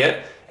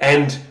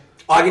and...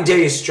 I can tell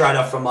you straight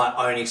off from my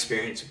own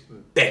experience,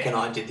 Beck and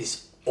I did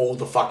this all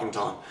the fucking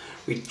time.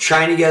 We'd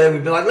train together,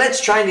 we'd be like,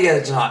 let's train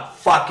together tonight.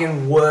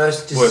 Fucking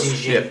worst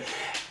decision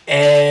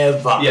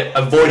ever. Yeah,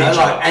 avoid each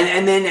other.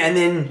 And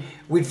then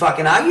we'd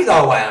fucking argue the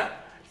whole way home.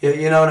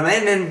 You know what I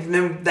mean? And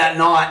then that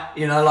night,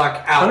 you know,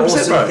 like our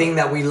awesome thing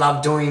that we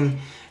love doing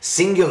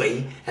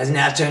singly has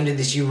now turned into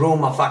this, you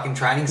ruin my fucking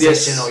training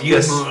session, or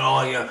you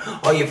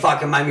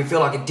fucking made me feel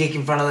like a dick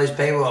in front of those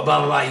people, or blah,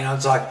 blah, blah. You know,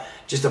 it's like,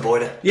 just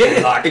avoid it. Yeah,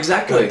 like,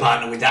 exactly. Go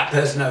partner with that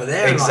person over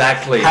there.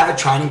 Exactly. And like, have a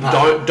training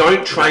partner.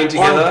 Don't train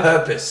together. On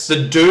purpose.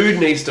 The dude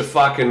needs to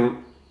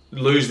fucking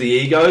lose the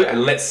ego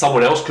and let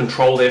someone else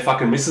control their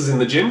fucking misses in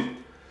the gym.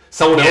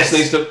 Someone else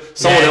needs to...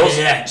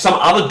 Some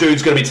other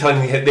dude's going to be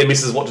telling their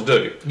missus what to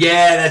do.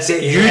 Yeah, that's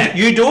it. Yeah.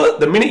 You do it.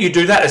 The minute you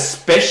do that,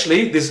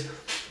 especially this...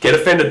 Get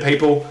offended,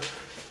 people.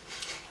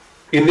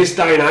 In this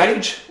day and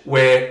age,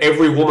 where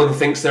every woman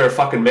thinks they're a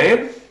fucking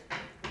man...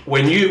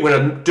 When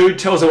a dude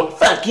tells them,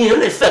 fuck you,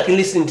 I'm not fucking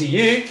listening to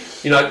you,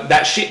 you know,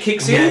 that shit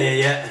kicks in.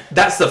 Yeah.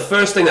 That's the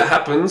first thing that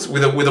happens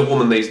with a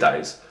woman these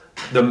days.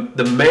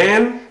 The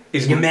man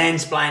is... You're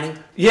mansplaining.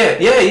 Yeah.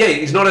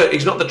 He's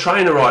not the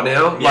trainer right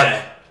now.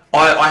 Yeah.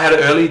 Like, I had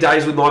early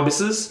days with my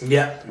missus.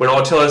 Yeah. When I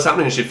would tell her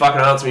something and she'd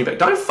fucking answer me back.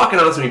 Don't fucking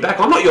answer me back.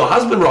 I'm not your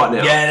husband right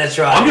now. Yeah, that's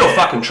right. I'm your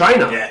fucking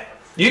trainer. Yeah.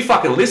 You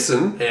fucking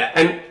listen. Yeah.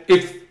 And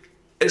if...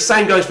 The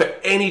same goes for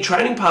any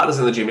training partners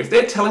in the gym. If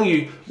they're telling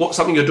you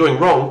something you're doing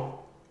wrong...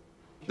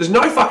 There's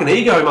no fucking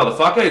ego,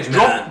 motherfucker. It's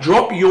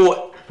drop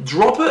your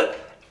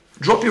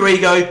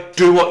ego,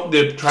 do what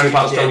the training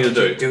partner's telling you to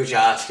do. Do what you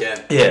ask, yeah.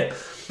 Yeah.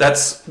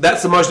 That's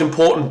the most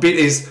important bit,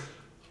 is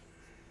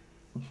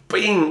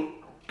being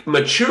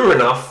mature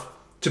enough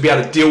to be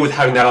able to deal with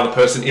having that other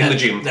person in the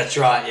gym. That's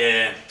right,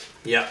 yeah.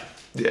 Yep.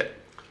 Yeah.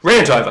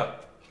 Rant over.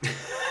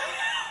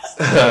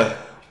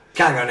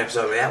 Can't go an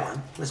episode without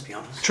one, let's be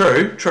honest.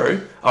 True.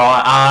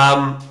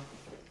 Alright,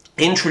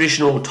 in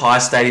traditional Thai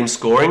stadium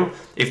scoring,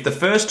 if the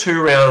first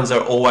 2 rounds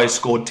are always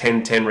scored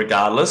 10-10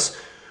 regardless,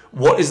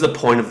 what is the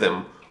point of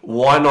them?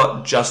 Why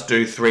not just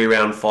do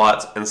 3-round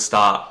fights and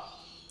start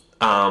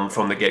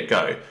from the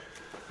get-go?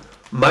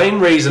 Main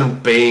reason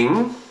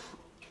being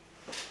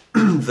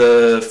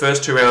the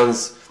first 2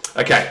 rounds...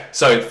 Okay,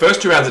 so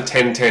first 2 rounds are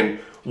 10-10.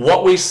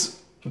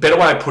 Better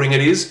way of putting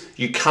it is,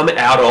 you come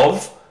out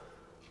of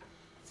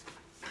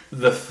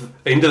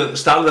into the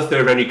start of the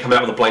 3rd round, you come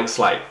out with a blank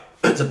slate.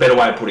 It's a better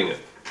way of putting it,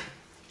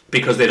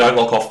 because they don't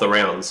lock off the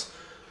rounds.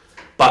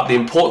 But the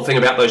important thing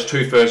about those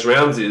 2 first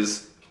rounds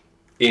is,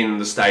 in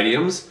the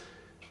stadiums,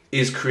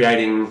 is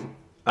creating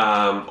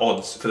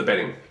odds for the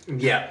betting.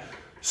 Yeah.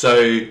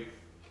 So,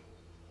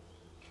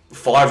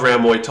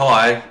 5-round Muay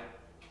Thai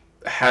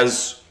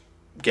has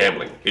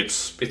gambling.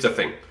 It's a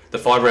thing. The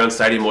 5-round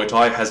stadium Muay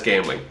Thai has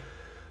gambling.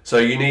 So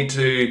you need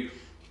to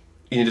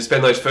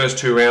spend those first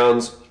 2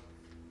 rounds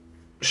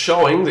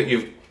showing that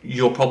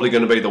you're probably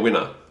going to be the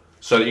winner.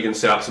 so that you can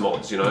set up some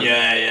odds, you know.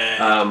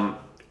 Yeah.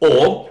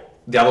 Or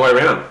the other way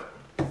around,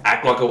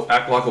 act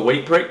like a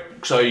weak prick,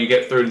 so you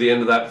get through to the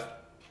end of that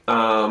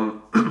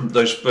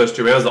those first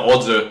 2 rounds. The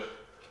odds are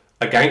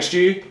against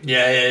you.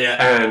 Yeah.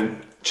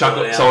 And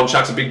someone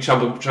chucks a big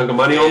chunk of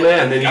money on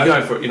there, and then you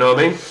go for it. You know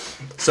what I mean?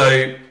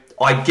 So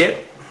I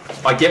get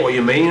what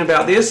you mean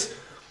about this,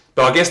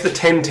 but I guess the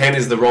 10-10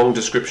 is the wrong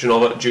description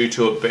of it due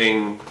to it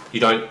being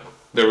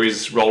there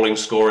is rolling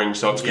scoring,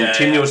 so it's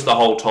continuous the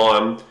whole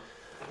time.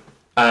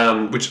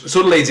 Which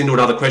sort of leads into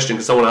another question,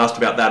 because someone asked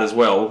about that as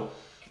well.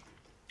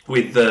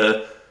 With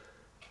the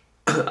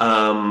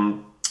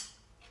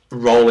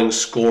rolling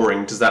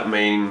scoring, does that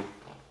mean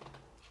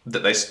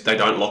that they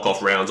don't lock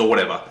off rounds or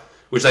whatever?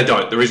 Which they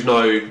don't. There is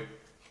no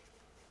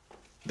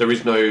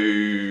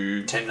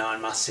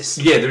 10-9 must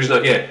system. Yeah, there is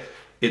no. Yeah,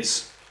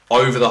 it's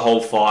over the whole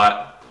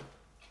fight.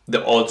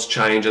 The odds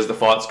change as the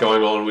fight's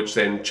going on, which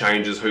then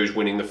changes who's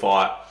winning the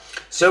fight.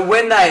 So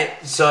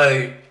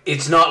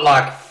it's not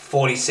like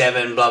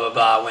 47 blah blah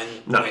blah when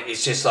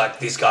it's just like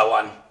this guy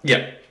won.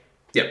 Yep.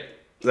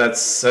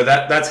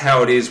 That's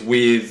how it is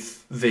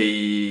with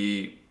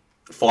the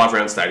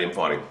 5-round stadium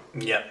fighting.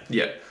 Yep.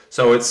 Yeah.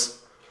 So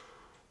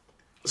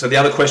the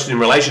other question in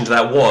relation to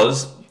that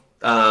was,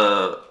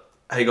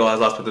 hey guys,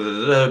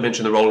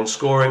 mentioned the rolling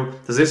scoring.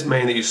 Does this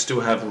mean that you still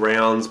have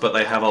rounds, but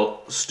they have a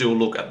still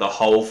look at the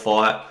whole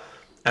fight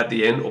at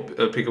the end, or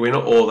pick a winner,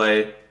 or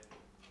they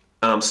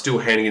still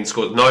handing in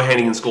scores? No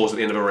handing in scores at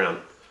the end of a round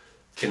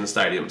in the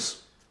stadiums,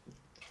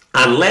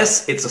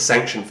 unless it's a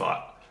sanctioned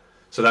fight.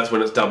 So that's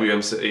when it's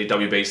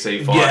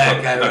WBC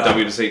fight,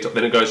 WBC.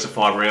 Then it goes to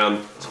 5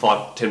 round. It's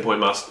 5 10-point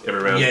must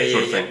every round,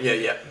 sort of thing.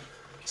 Yeah.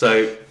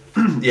 So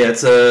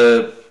it's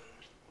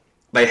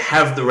they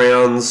have the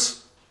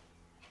rounds.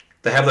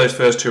 They have those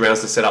first 2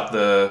 rounds to set up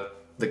the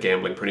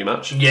gambling, pretty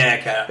much. Yeah,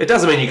 okay. It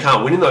doesn't mean you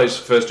can't win in those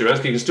first 2 rounds,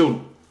 because you can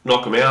still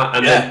knock them out,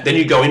 and then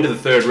you go into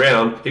the 3rd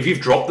round. If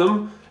you've dropped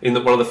them in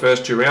one of the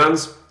first 2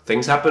 rounds,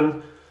 things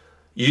happen.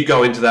 You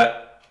go into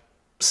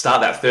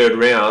start that 3rd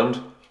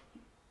round.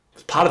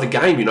 It's part of the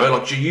game, you know.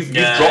 Like you've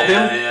dropped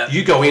them. Yeah.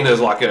 You go in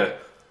as like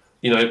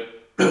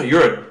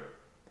you're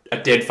a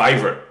dead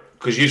favourite,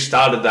 because you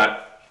started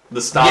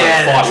the start of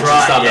the fight, which is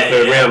the start of the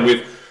 3rd round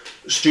with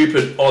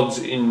stupid odds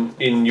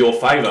in your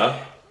favour,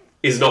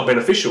 is not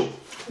beneficial.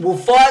 Well,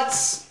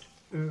 fights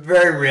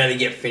very rarely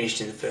get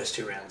finished in the first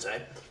 2 rounds, eh?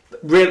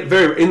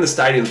 Very in the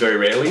stadiums, very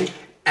rarely.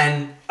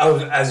 And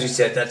as you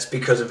said, that's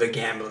because of a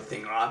gambling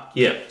thing, right?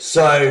 Yeah.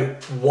 So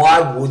why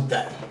would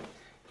they?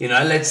 You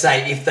know, let's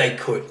say if they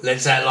could.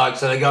 Let's say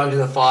so they go into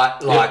the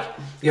fight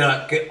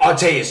I'll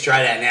tell you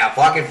straight out now, if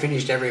I could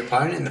finish every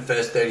opponent in the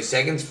first 30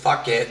 seconds,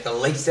 fuck yeah, the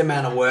least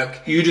amount of work.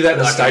 You do that in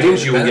the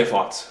stadiums, you will get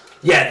fights.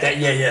 Yeah.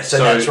 So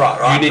that's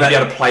right? You need to be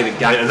able to play the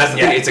game, and that's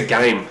the thing. It's a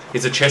game.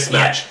 It's a chess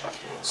match.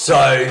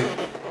 So,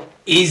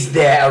 is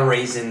there a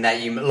reason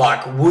that you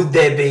would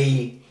there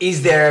be?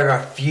 Is there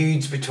ever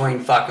feuds between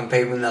fucking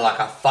people, and they're like,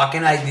 I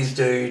fucking hate this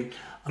dude,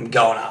 I'm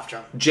going after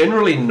him?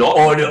 Generally not.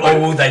 Or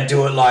will they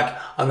do it like,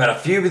 I'm going to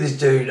feud with this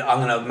dude, I'm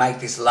going to make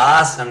this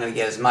last, and I'm going to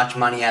get as much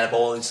money out of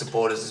all his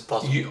supporters as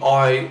possible?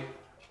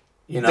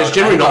 There's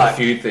generally not a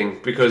feud thing,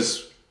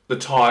 because the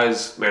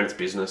ties, man, it's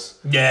business.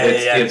 Yeah.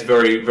 It's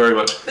very, very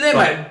much. But there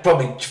might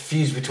probably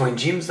fuse between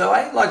gyms though,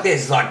 eh? Like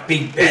there's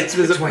big bets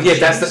between gyms.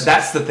 Yeah,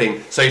 that's the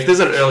thing. So if there's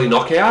an early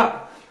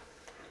knockout,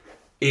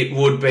 it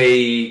would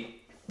be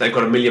they've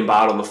got $1 million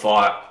on the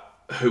fight,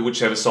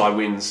 whichever side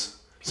wins.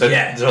 So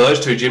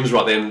those 2 gyms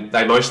right then,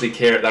 they mostly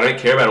care. They don't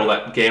care about all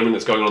that gambling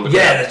that's going on in the crowd.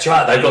 Yeah, that's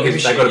right. They've got a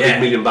big $1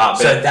 million bet.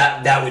 So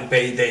that would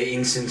be the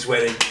instance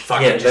where they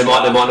fucking they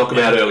might knock them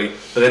out early.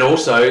 But then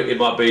also it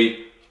might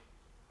be,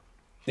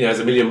 there's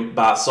 $1 million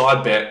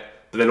side bet.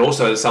 But then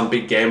also there's some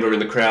big gambler in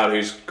the crowd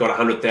who's got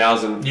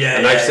 100,000, and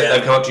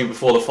they've come up to you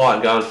before the fight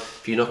and gone,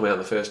 if you knock them out in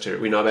the first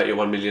 2, we know about your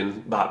 $1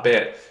 million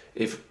bet.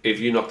 If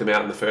you knock them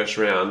out in the first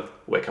round,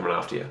 we're coming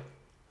after you.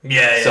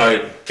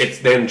 So it's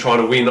then trying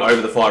to win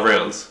over the 5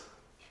 rounds.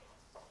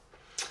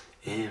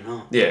 Yeah,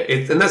 no. Yeah,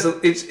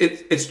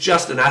 it's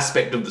just an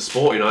aspect of the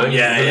sport, you know.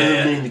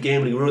 The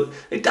gambling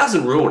it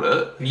doesn't ruin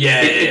it.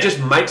 It just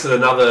makes it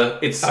another.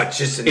 It's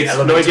just an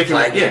element no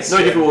different. No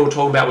different. What we're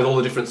talking about with all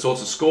the different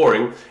sorts of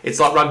scoring. It's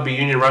like rugby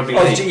union, rugby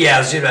league. Yeah, I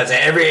was just about to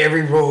say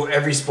every rule,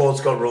 every sport's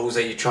got rules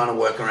that you're trying to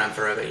work around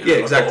forever. You know,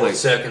 exactly.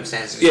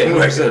 Circumstances. Yeah,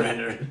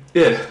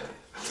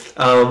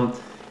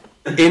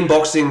 in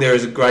boxing, there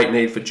is a great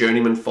need for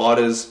journeyman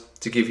fighters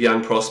to give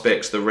young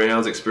prospects the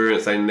rounds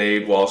experience they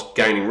need whilst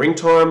gaining ring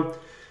time.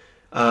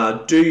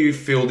 Do you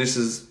feel this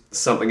is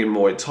something in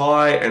Muay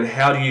Thai, and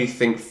how do you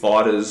think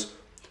fighters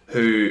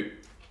who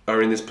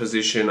are in this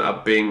position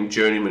are being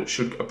journeymen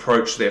should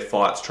approach their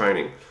fights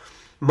training?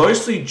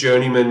 Mostly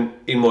journeymen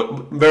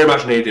very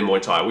much needed in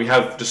Muay Thai. We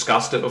have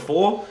discussed it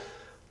before.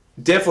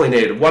 Definitely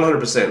needed,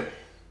 100%.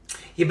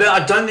 Yeah, but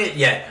I don't think.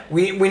 Yeah,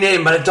 we need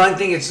him, but I don't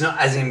think it's not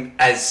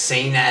as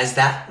seen as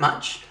that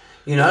much.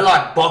 You know,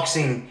 like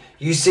boxing,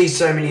 you see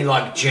so many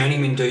like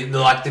journeyman dude,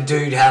 like the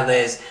dude how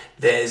there's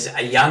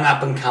a young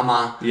up and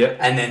comer,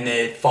 and then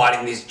they're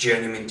fighting this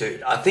journeyman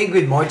dude. I think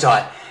with Muay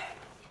Thai,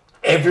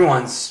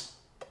 everyone's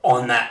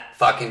on that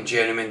fucking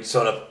journeyman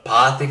sort of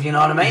path, if you know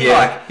what I mean.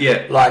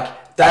 Yeah,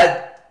 Like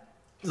that,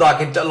 like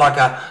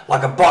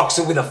a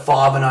boxer with a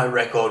 5-0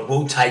 record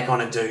will take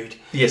on a dude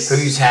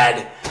who's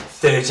had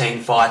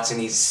 13 fights in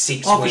his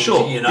 6 wins. For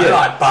sure. You know,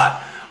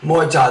 but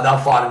Muay Thai, they'll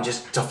fight him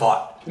just to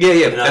fight. Yeah,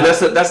 you know? And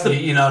that's the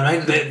you know what I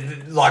mean.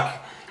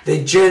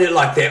 Their journey,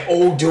 like they're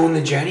all doing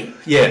the journey.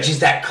 Yeah. Which is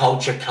that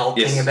cult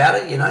thing about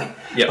it, you know.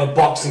 Yeah. But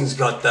boxing's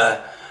got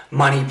the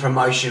money,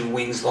 promotion,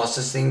 wins,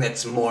 losses thing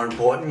that's more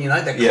important, you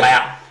know, the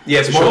clout. Yeah,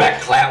 it's for more sure.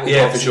 about clout with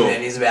boxing for sure.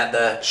 than it is about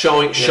the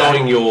showing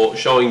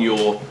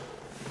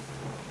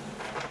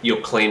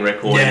your clean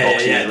record in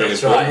boxing is really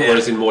important.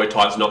 Whereas in Muay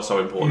Thai it's not so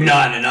important.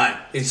 No.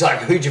 It's like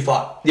who'd you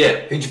fight?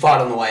 Yeah. Who'd you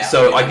fight on the way out?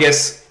 So I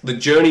guess the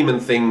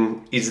journeyman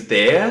thing is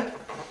there,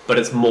 but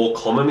it's more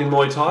common in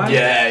Muay Thai.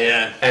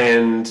 Yeah.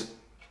 And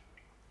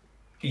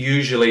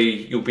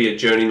usually you'll be a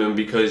journeyman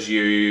because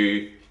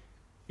you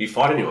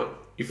fight anyone.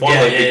 You fight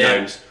those big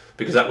names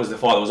because that was the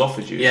fight that was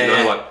offered you. Yeah, you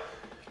know, like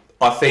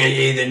I think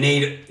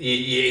you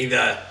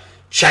either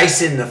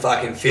chasing the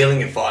fucking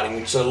feeling of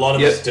fighting, which a lot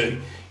of us do,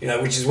 you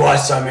know, which is why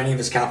so many of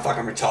us can't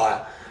fucking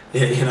retire.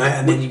 Yeah, you know,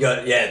 and then you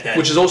go,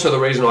 which is also the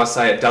reason I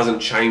say it doesn't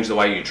change the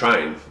way you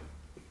train.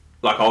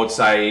 Like I would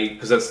say,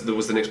 because that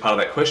was the next part of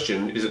that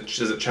question, does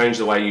it change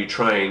the way you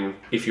train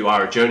if you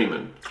are a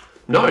journeyman?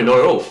 No, not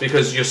at all,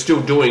 because you're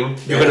still doing.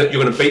 You're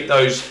gonna beat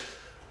those.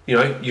 You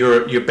know,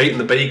 you're beating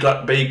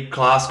the B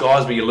class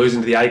guys, but you're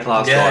losing to the A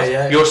class guys.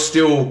 Yeah. You're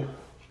still,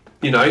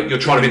 you know, you're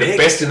trying to be the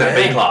best in that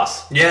B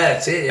class. Yeah,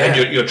 that's it. Yeah.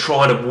 And you're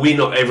trying to win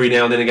every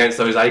now and then against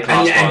those A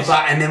class guys.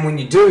 And then when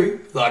you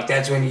do, like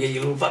that's when you get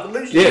your little fucking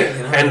losers. Yeah,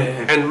 you know?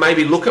 and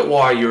maybe look at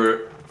why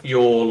your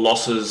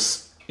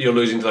losses. You're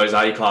losing to those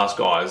A class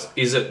guys.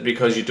 Is it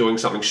because you're doing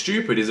something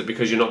stupid? Is it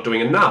because you're not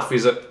doing enough?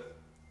 Is it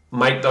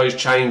make those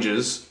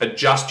changes,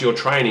 adjust your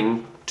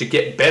training to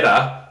get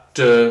better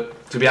to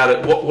be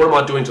able to, what am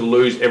I doing to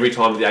lose every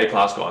time to the A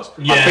class guys?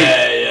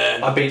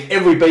 I beat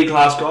every B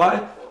class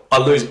guy, I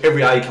lose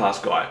every A class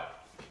guy.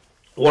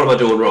 What am I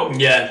doing wrong?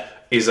 Yeah.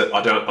 Is it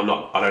I don't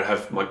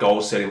have my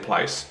goals set in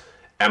place?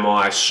 Am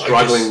I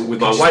struggling with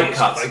my weight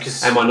cuts?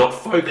 Focus. Am I not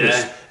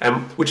focused?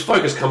 Which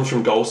focus comes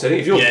from goal setting.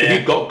 If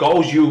you've got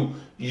goals, you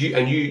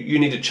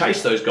need to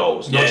chase those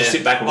goals, not just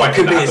sit back and wait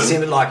for it to happen. It could be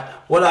similar, like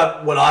what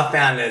I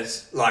found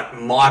as like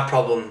my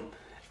problem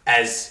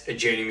as a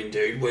journeyman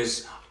dude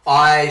was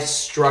I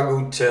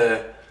struggled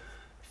to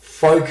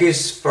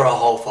focus for a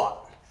whole fight.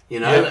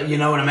 You know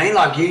what I mean?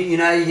 Like you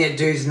get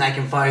dudes and they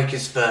can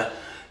focus for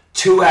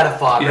 2 out of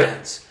 5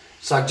 rounds.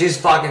 It's like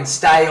just fucking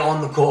stay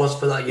on the course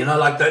for like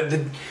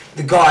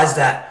the guys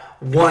that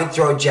won't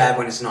throw a jab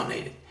when it's not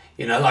needed.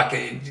 You know, like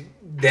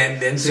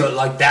then sort of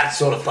like that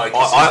sort of focus.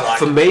 I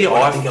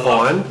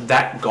find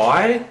that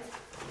guy.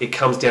 It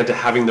comes down to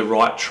having the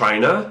right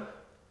trainer.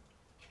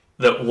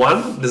 That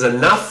there's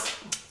enough.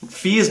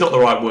 Fear is not the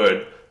right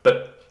word,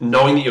 but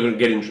knowing that you're going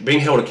to get being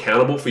held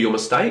accountable for your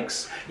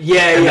mistakes. And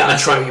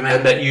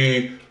that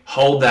you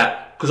hold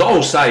that. Because I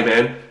will say,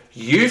 man,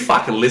 you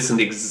fucking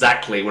listened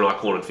exactly when I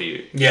called it for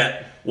you.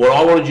 Yeah. What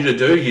I wanted you to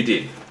do, you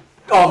did.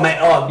 Oh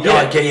man.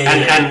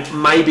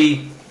 And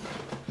maybe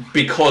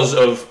because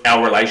of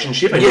our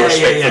relationship and your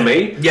respect for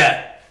me,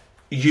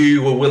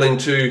 you were willing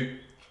to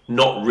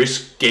not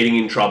risk getting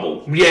in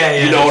trouble.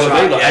 Yeah, you know what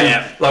I mean?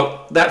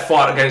 Like that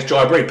fight against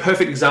Jai Bree,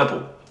 perfect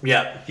example.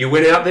 Yeah. You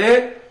went out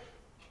there,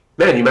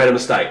 man, you made a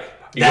mistake.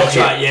 That's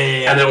right,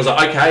 And then it was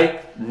like,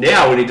 okay,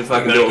 now we need to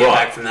fucking do it right.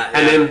 Back from that,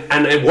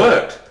 and it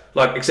worked.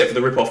 Like, except for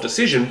the rip-off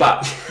decision,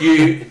 but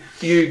you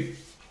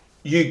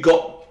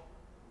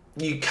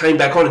came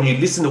back on and you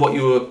listened to what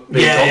you were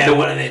being told.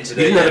 What I need to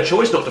do. You didn't have a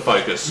choice not to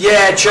focus.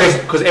 Yeah, true.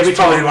 Because every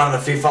time, probably one of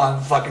the few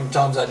fucking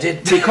times I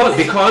did. Because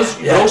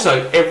but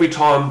also every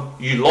time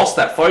you lost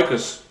that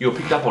focus, you were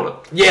picked up on it.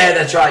 Yeah,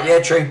 that's right. Yeah,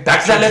 true.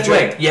 Back to that left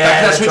leg. Yeah,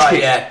 back to that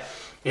switch kick.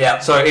 Yeah.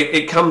 So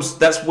it comes.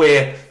 That's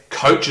where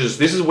coaches.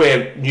 This is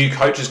where new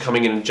coaches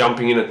coming in and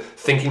jumping in and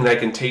thinking they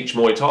can teach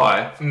Muay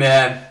Thai.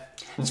 Man,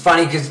 it's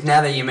funny because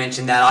now that you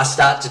mentioned that,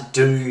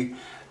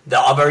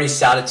 I've already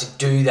started to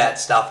do that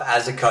stuff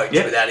as a coach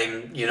without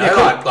him,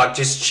 cool. like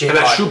just shit. And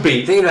that should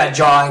be thinking about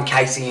Jai and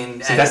Casey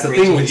and that's the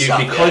thing with you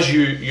because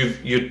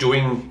you're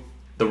doing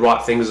the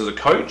right things as a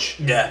coach.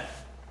 Yeah,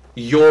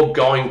 you're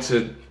going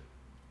to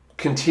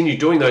continue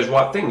doing those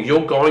right things.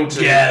 You're going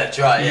to. Yeah, that's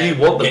right. Yeah. You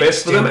want the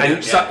best for them,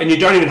 and you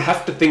don't even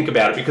have to think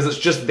about it because it's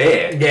just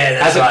there. Yeah,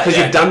 that's right. Because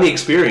you've done the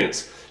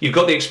experience. You've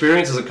got the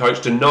experience as a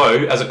coach to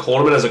know, as a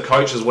cornerman, as a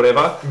coach, as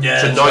whatever,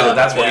 to know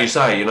that's what you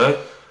say. You know.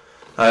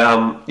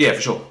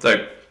 For sure.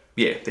 So,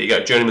 there you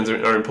go. Journeymans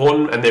are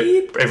important, and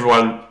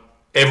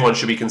everyone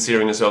should be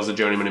considering themselves a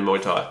journeyman in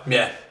Muay Thai.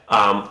 Yeah.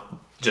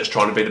 Just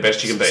trying to be the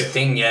best you can be. It's a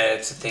thing. Yeah,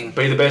 it's a thing.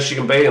 Be the best you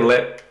can be,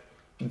 and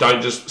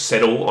don't just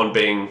settle on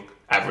being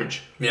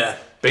average. Yeah.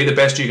 Be the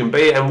best you can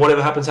be, and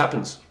whatever happens,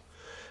 happens.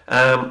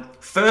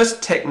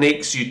 First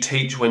techniques you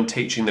teach when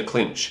teaching the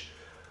clinch.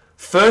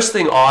 First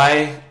thing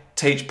I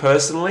teach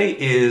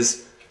personally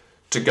is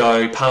to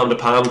go palm to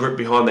palm grip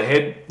behind the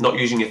head, not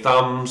using your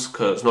thumbs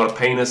because it's not a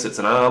penis, it's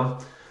an arm.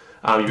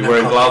 You're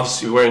wearing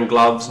gloves. You're wearing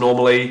gloves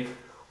normally.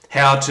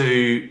 How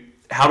to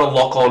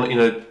lock on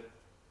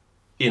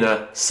in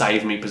a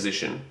save me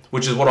position,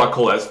 which is what I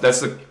call it.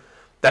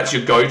 That's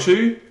your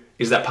go-to.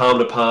 Is that palm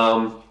to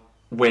palm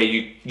where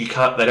you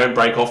can't, they don't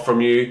break off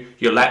from you.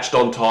 You're latched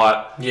on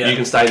tight. Yeah. You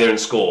can stay there and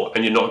score,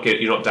 and you're not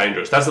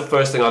dangerous. That's the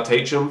first thing I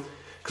teach them,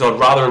 because I'd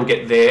rather them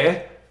get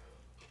there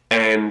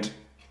and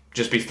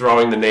just be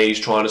throwing the knees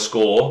trying to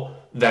score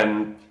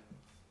than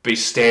be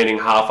standing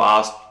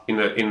half-assed in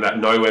that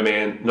nowhere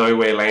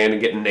land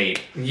and getting kneed.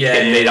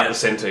 Getting kneed up the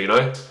centre, you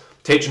know?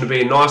 Teach them to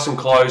be nice and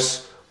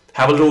close.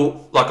 Have a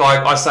little, like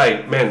I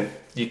say, man,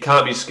 you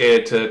can't be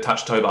scared to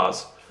touch toe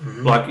bars.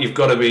 Mm-hmm. Like, you've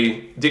got to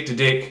be dick to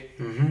dick,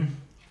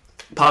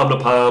 palm to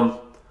palm,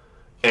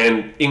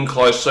 and in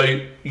close, so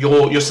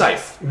you're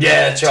safe.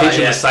 Yeah, that's right. Teach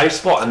them a safe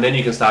spot, and then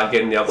you can start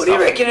getting the other stuff.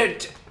 What do you reckon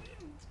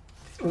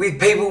with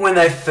people when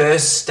they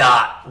first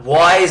start,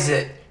 why is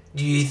it,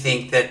 do you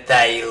think, that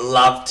they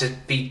love to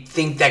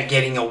think that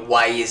getting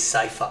away is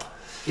safer?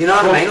 You know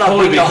what I mean? Like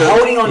when you're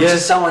holding on to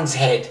someone's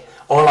head,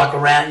 or like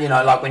around,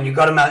 like when you've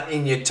got them out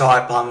in your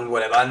tie palm and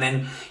whatever, and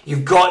then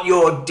you've got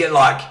your,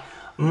 like,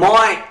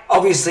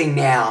 obviously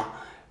now,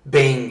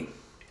 being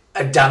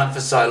done it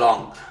for so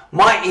long,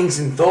 my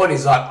instant thought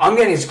is like, I'm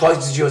getting as close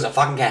as you as I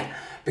fucking can,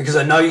 because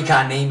I know you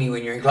can't knee me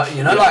when you're in close,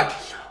 like,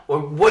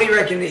 what do you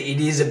reckon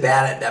it is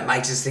about it that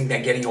makes us think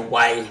that getting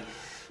away?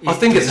 I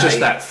think it's just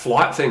that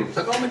flight thing. It's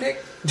like, oh my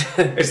dick.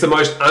 It's the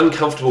most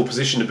uncomfortable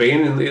position to be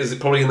in, is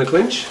probably in the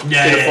clinch.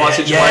 Yeah, in a fight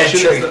situation,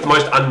 it's the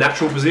most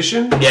unnatural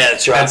position. Yeah,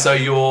 that's right. And so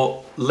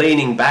you're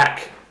leaning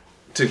back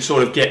to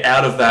sort of get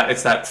out of that.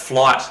 It's that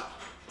flight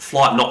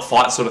not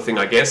fight sort of thing,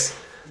 I guess.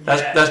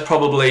 That's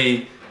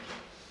probably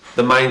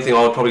the main thing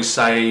I would probably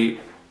say.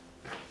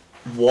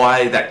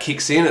 Why that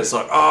kicks in? It's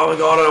like, oh my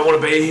god, I don't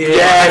want to be here.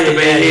 I have to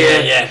be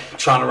here. Yeah.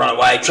 Trying to run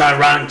away, trying to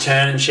run and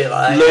turn and shit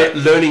like that.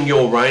 Learning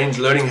your range,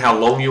 learning how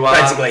long you are.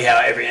 Basically, how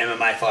every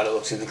MMA fighter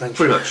looks in the clinch.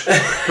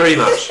 Pretty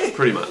much.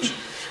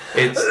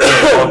 It's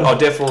I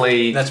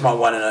definitely. That's my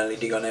one and only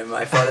dig on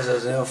MMA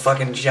fighters. I'll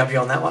fucking jump you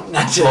on that one.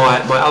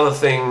 My other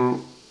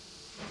thing,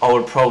 I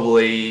would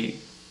probably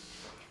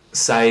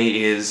say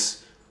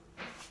is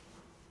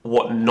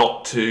what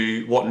not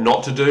to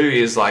do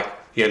is like.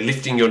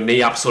 Lifting your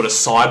knee up sort of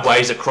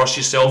sideways across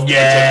yourself to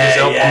protect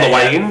yourself on the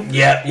way in.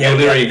 You're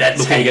literally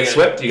looking to get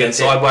swept. You're getting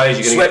sideways.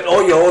 You're swept,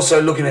 or you're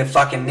also looking at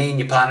fucking kneeing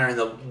your partner in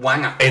the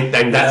wanger. And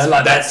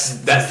that's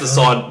the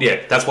side.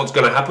 Yeah, that's what's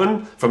going to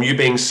happen. From you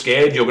being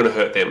scared, you're going to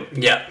hurt them.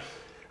 Yeah.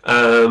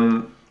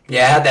 I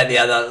had that the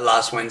other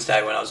last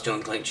Wednesday when I was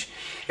doing clinch.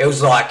 It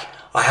was like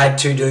I had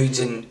two dudes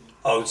and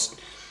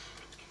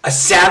I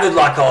sounded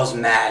like I was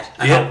mad,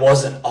 and I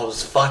wasn't. I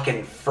was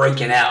fucking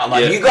freaking out. I'm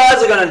like, you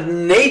guys are going to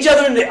need each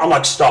other. I'm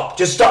like, stop.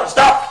 Just stop.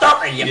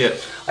 I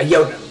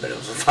yelled at them, but it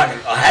was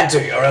I had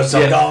to, or else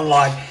I'm going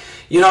like,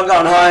 you're not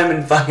going home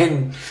and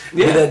fucking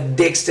with a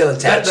dick still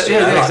attached.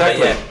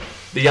 Exactly.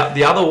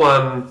 The other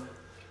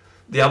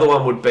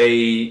one would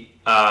be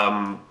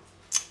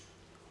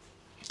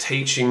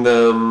teaching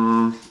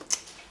them.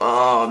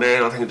 Oh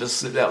man, I think it just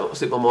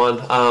slipped my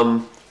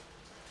mind.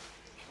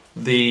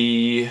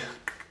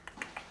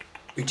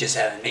 We just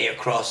had a knee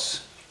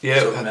across.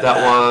 Yeah,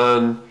 that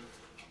one.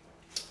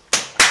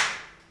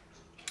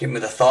 Give them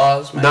with the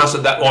thighs, maybe. No, so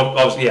that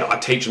I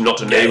teach them not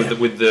to knee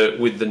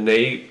with the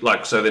knee,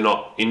 like so they're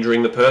not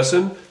injuring the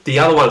person. The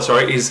other one,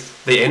 is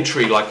the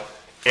entry. Like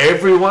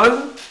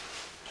everyone,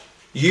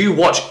 you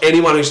watch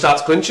anyone who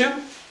starts clinching,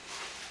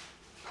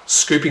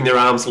 scooping their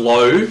arms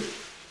low, and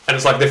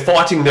it's like they're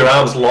fighting their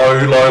arms low,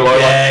 to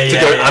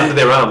go under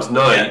their arms.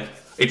 No,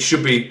 it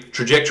should be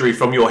trajectory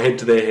from your head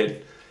to their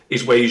head.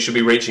 Is where you should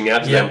be reaching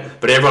out to them.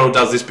 But everyone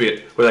does this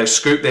bit where they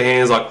scoop their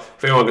hands, like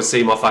if anyone can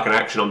see my fucking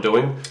action I'm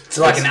doing. It's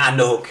like an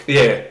underhook.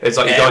 Yeah, it's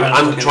like you're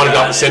trying to go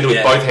up the centre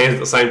with both hands at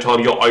the same time.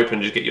 You're open,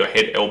 just get your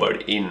head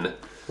elbowed in.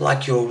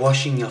 Like you're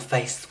washing your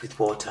face with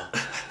water.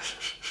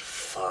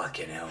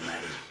 Fucking hell, mate.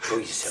 Pull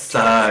yourself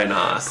together. So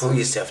nice. Pull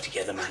yourself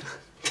together,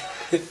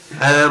 mate.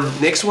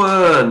 Next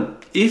one.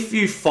 If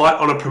you fight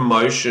on a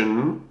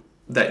promotion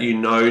that you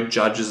know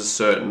judges a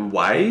certain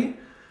way,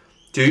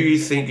 do you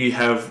think you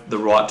have the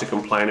right to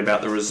complain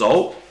about the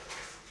result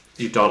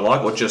you don't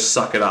like, or just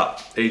suck it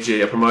up?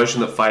 E.g., a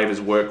promotion that favours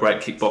work rate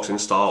kickboxing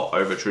style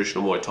over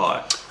traditional Muay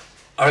Thai.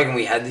 I reckon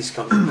we had this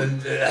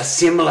a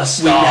similar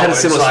style. We had a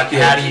similar. It's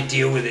like, how do you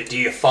deal with it? Do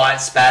you fight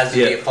spaz? Do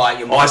you fight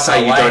your? I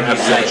say you don't have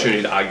the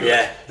opportunity to argue.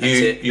 Yeah,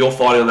 you're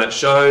fighting on that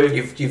show.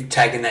 You've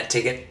taken that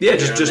ticket. Yeah,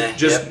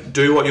 just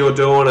do what you're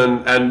doing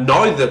and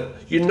know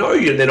that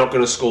they're not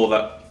going to score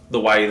the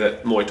way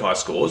that Muay Thai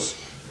scores.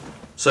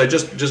 So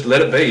just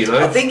let it be,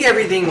 I think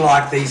everything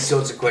like these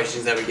sorts of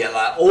questions that we get,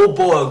 like, all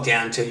boiled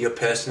down to your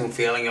personal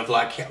feeling of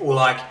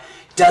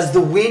does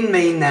the win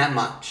mean that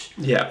much?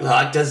 Yeah.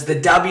 Like, does the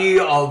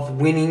W of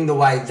winning the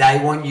way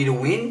they want you to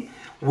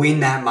win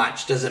that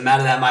much? Does it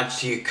matter that much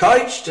to your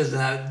coach? Does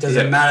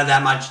it matter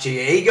that much to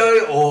your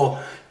ego?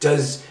 Or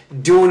does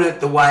doing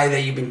it the way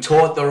that you've been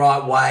taught the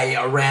right way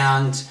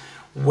around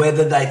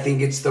whether they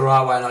think it's the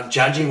right way or not,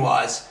 judging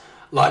wise,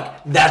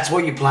 Like, that's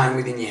what you're playing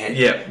with in your head.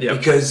 Yeah.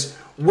 Because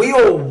we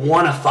all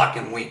want to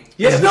fucking win.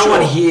 Yeah, There's no sure.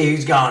 one here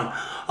who's going,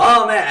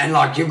 oh man, and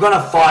like, you're going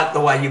to fight the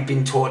way you've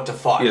been taught to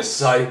fight. Yes.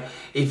 So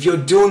if you're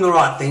doing the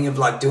right thing of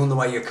like doing the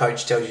way your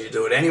coach tells you to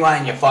do it anyway,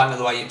 and you're fighting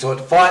the way you're taught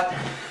to fight,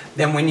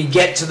 then when you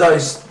get to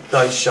those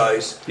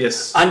shows,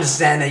 Yes.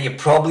 understand that you're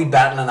probably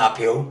battling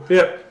uphill.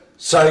 Yep.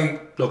 So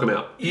Knock them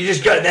out. you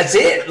just go. That's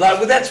it. Like,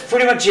 well, that's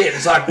pretty much it.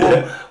 It's like,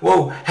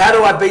 well, how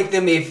do I beat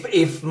them if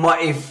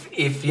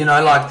you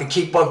know, like the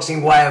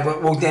kickboxing way?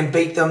 Well, then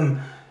beat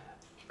them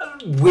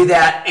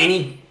without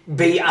any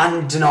be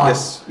undeniable.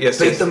 Yes,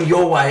 beat them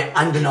your way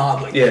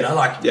undeniably. Yeah. You know,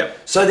 like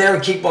So they're a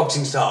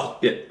kickboxing style.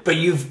 Yeah. But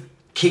you've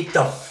kicked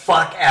the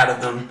fuck out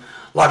of them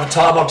like a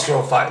Thai boxer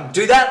or fight.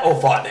 Do that or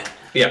fight then.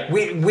 Yeah.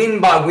 Win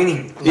by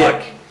winning.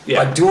 Like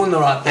by doing the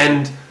right thing.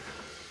 And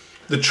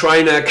the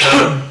trainer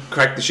can't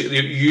crack the shit.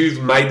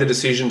 You've made the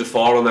decision to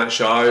fight on that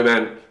show,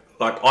 man.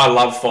 Like, I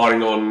love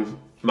fighting on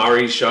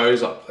Murray's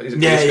shows. I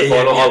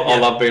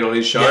love being on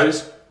his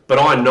shows. Yeah. But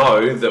I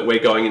know that we're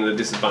going in a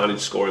disadvantage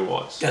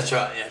scoring-wise. That's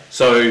right, yeah.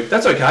 So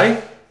that's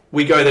okay.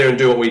 We go there and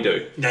do what we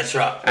do. That's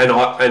right.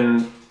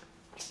 And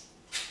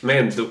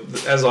man,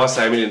 as I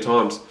say a million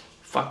times,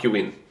 fuck you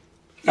win.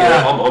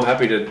 I'm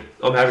happy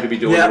to be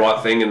doing the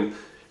right thing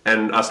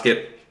and us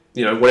get,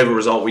 you know, whatever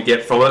result we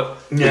get from it.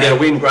 We get a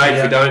win, great.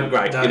 If we don't,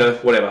 great. You know,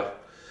 whatever.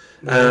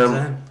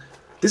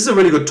 This is a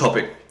really good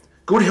topic.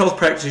 Good health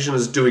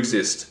practitioners do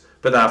exist,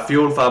 but they are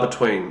few and far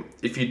between.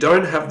 If you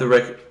don't have the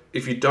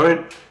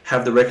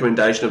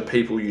recommendation of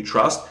people you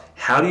trust,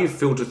 how do you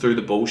filter through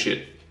the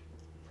bullshit?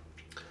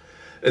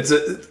 It's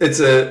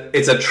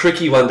a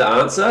tricky one to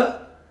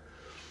answer.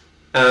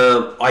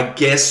 I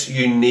guess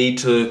you need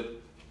to.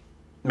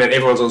 Man,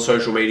 everyone's on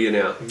social media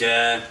now.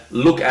 Yeah.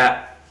 Look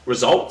at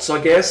results, I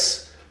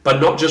guess, but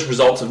not just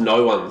results of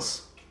no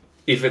ones.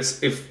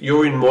 If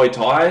you're in Muay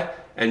Thai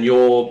and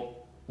you're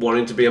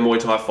wanting to be a Muay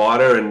Thai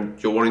fighter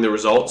and you're wanting the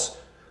results,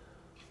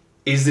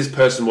 is this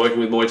person working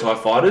with Muay Thai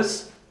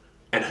fighters,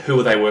 and who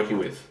are they working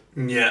with?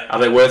 Yeah. Are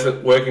they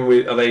working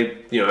with? Are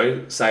they, you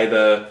know, say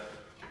the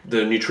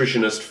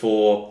nutritionist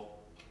for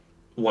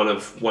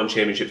one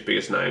championship's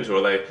biggest names, or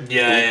are they?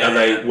 Are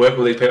they working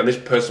with these people? And this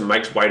person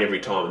makes weight every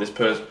time. And this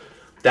person,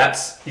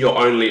 that's your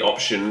only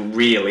option,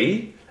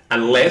 really,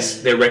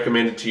 unless they're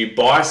recommended to you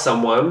by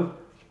someone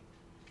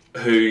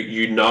who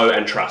you know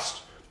and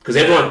trust. Because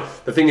everyone,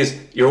 the thing is,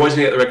 you're always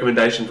going to get the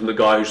recommendation from the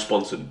guy who's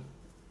sponsored.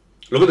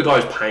 Look at the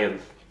guy who's paying.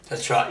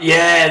 That's right.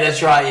 Yeah,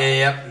 that's right.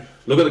 Yeah.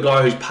 Look at the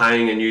guy who's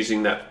paying and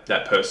using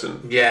that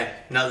person. Yeah.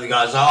 Another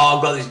guy's like, oh,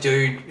 I've got this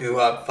dude who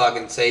I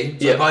fucking see.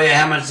 It's like, oh yeah,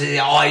 how much is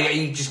it? Oh,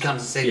 he just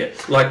comes to see. Yeah.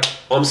 Like,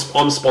 I'm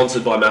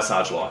sponsored by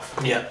Massage Life.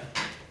 Yeah.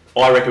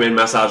 I recommend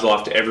Massage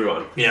Life to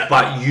everyone. Yeah.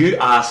 But you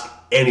ask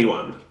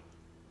anyone,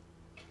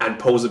 and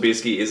Paul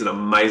Zabisky is an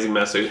amazing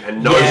masseuse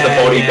and knows the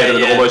body better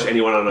than almost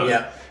anyone I know.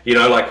 Yeah. You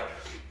know, like,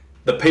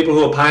 the people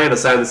who are paying are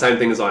saying the same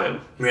thing as I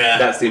am. Yeah.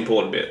 That's the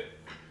important bit.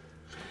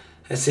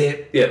 That's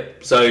it. Yeah.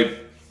 So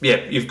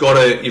you've got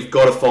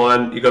to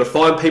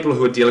find people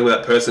who are dealing with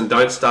that person.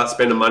 Don't start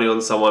spending money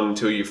on someone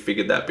until you've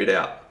figured that bit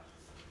out.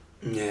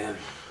 Yeah.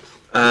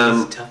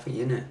 It's toughy,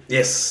 isn't it?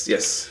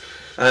 Yes.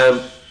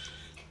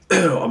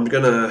 I'm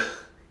gonna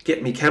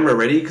get my camera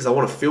ready because I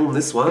want to film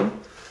this one.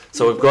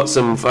 So we've got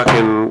some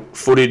fucking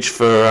footage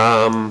for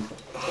my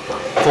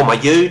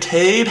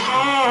YouTube.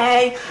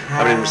 Hey. I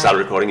haven't even started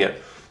recording yet.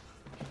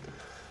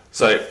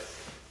 So,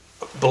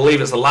 I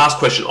believe it's the last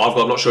question I've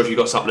got. I'm not sure if you've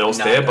got something else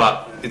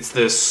but it's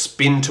the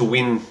spin to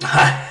win.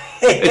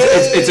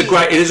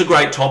 It is a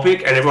great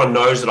topic, and everyone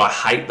knows that I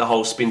hate the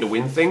whole spin to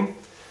win thing.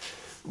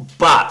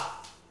 But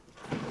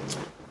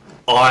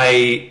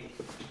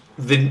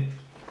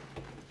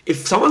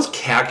if someone's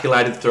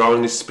calculated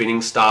throwing this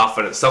spinning stuff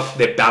and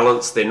they're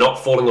balanced, they're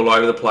not falling all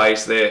over the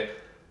place, they're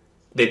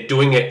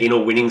doing it in a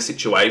winning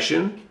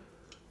situation,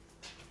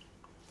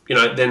 you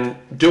know, then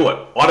do it.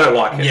 I don't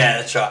like it. Yeah,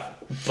 that's right.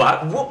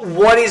 But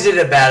what is it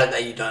about it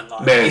that you don't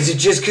like? Man. Is it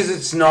just because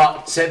it's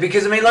not set?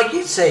 Because I mean, like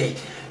you see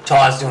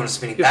Ty's doing a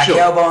spinning back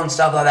elbow and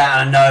stuff like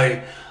that, and I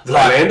know they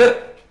land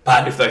it.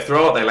 But if they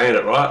throw it, they land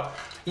it, right?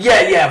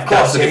 Yeah, of course.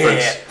 That's the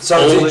difference. Yeah.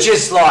 So it's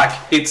just like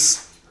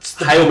it's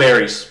Hail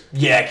Marys.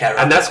 Yeah, okay, right.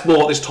 And that's more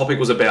what this topic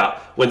was about.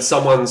 When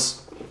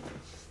someone's...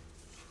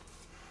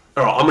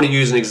 Alright, I'm going to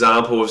use an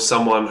example of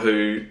someone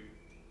who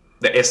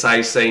the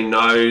SA scene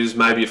knows.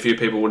 Maybe a few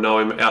people will know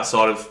him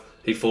outside of...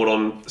 He fought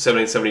on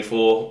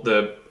 1774.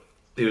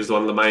 He was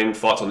one of the main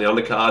fights on the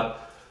undercard,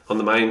 on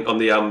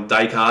the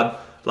day card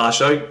last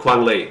show.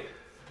 Kwang Lee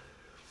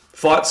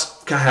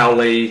fights Kahao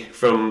Lee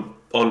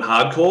on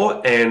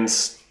hardcore and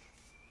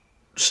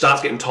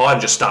starts getting tired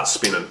and just starts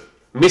spinning,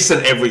 missing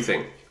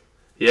everything.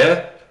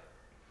 Yeah.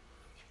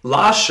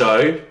 Last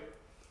show,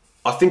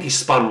 I think he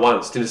spun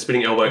once, did a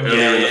spinning elbow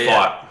earlier in the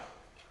fight,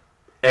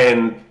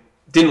 and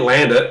didn't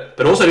land it,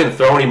 but also didn't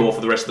throw anymore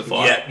for the rest of the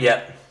fight.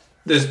 Yeah.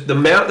 There's the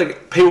amount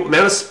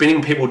of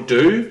spinning people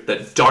do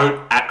that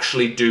don't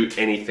actually do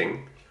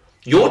anything.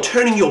 You're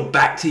turning your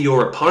back to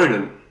your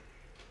opponent,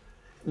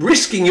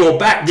 risking your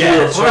back to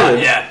your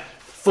opponent. Right,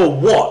 for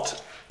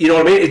what? you know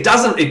what I mean? It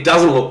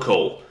doesn't look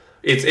cool.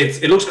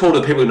 It looks cool to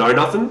the people who know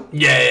nothing.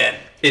 Yeah.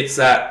 It's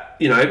that,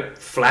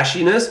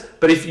 flashiness.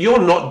 But if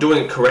you're not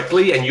doing it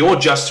correctly and you're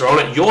just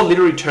throwing it, you're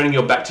literally turning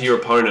your back to your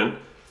opponent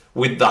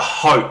with the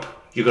hope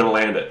you're going to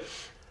land it.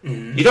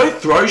 Mm. You don't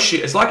throw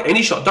shit. It's like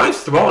any shot. Don't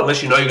throw it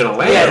unless you know you're going to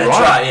land it, that's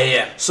right.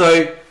 Yeah.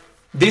 So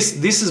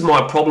this is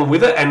my problem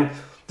with it. And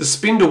the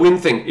spin to win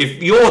thing,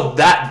 if you're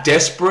that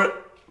desperate,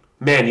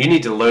 man, you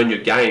need to learn your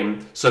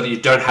game so that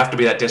you don't have to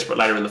be that desperate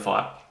later in the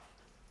fight.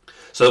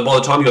 So by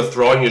the time you're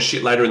throwing your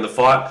shit later in the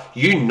fight,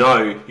 you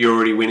know you're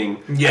already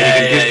winning. And you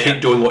can just keep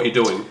doing what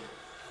you're doing.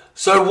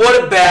 So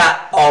what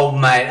about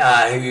old mate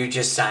who you were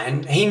just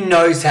saying? He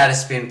knows how to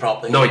spin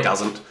properly. No, he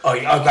doesn't. Oh,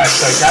 okay,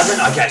 so he doesn't?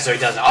 Okay, so he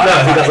doesn't. No,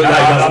 he doesn't.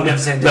 I've never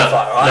seen him do a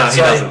fight, right? No,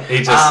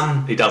 he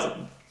doesn't. He doesn't.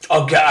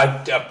 Okay,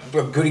 a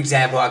good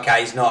example,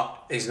 okay, he's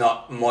not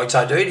Muay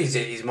Thai dude,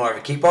 he's more of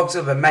a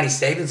kickboxer, but Matty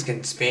Stevens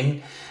can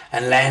spin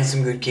and land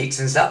some good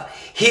kicks and stuff.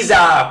 His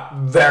are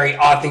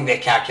I think they're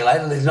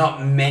calculated. There's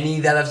not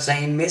many that I've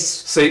seen miss.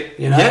 See,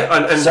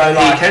 and so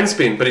he can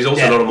spin, but he's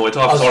also not a Muay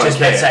Thai, so I don't care. I was just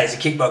about to say, he's a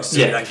kickboxer, so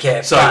you don't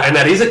care. So, and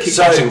that is a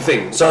kickboxing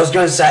thing. So I was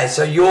going to say,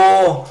 so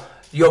your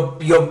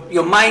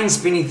main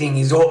spinning thing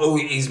is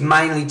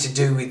mainly to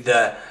do with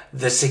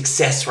the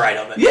success rate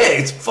of it. Yeah,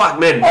 it's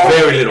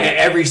very little.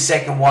 Every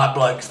second white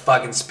bloke's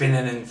fucking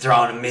spinning and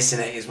throwing and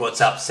missing it is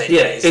what's upsetting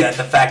me. Is that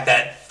the fact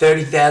that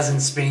 30,000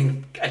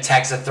 spinning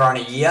attacks are thrown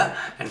a year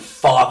and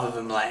 5 of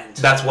them land.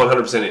 That's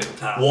 100% it.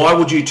 Why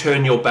would you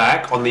turn your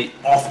back on the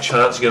off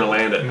chance you're going to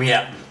land it?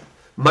 Yeah.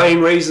 Main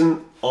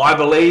reason, I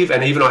believe,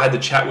 and even I had the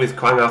chat with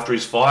Kwang after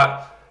his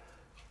fight,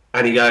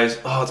 and he goes,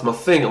 "Oh, it's my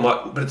thing." I'm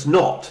like, but it's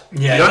not.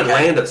 Yeah, you don't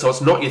land it, so it's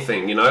not your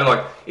thing,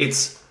 Like,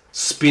 it's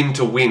spin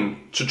to win,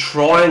 to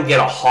try and get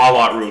a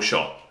highlight reel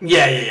shot.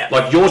 Yeah.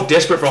 Like, you're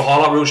desperate for a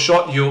highlight reel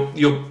shot, you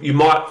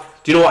might...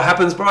 Do you know what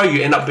happens, bro?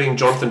 You end up being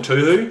Jonathan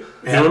Tuhu.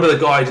 Yeah. You remember the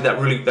guy who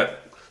did that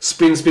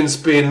spin,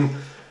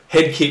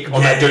 head kick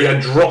on that dude and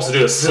drops the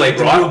dude asleep,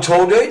 right? The real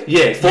tall dude?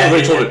 Yeah,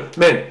 really tall dude.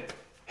 Man,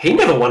 he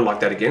never won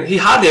like that again. He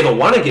hardly ever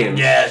won again.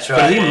 Yeah, that's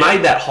right. But he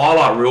made that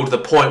highlight reel to the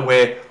point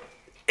where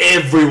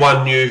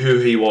everyone knew who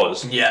he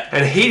was. Yeah.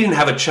 And he didn't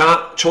have a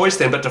choice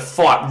then but to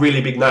fight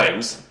really big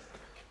names.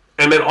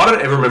 And man, I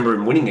don't ever remember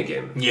him winning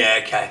again. Yeah,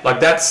 okay. Like,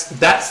 that's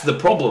the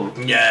problem.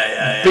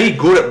 Yeah. Be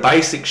good at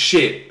basic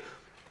shit.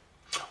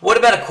 What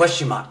about a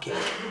question mark kick?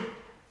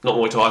 Not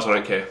Muay Thai, so I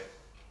don't care.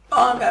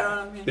 Oh, okay,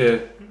 right. Yeah.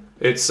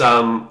 It's,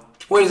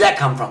 where does that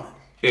come from?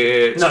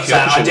 It's Not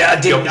saying, I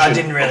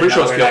didn't really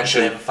know where it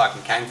actually ever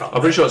fucking came from. I'm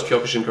pretty sure it's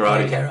Kyokushin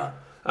karate. Okay, right.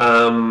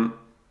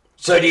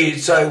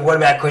 So what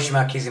about question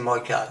mark kicks in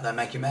Muay Thai? They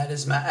make you mad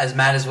as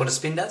mad as what a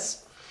spin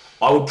does?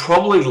 I would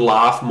probably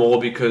laugh more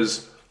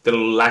because the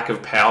lack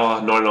of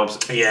power,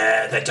 99%.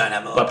 Yeah, they don't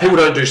have a lot. But people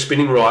don't do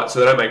spinning right, so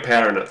they don't make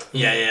power in it.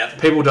 Yeah.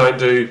 People don't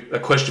do a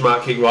question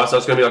mark kick right, so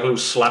it's going to be like a little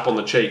slap on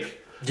the cheek.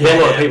 Not a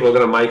lot of people are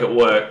going to make it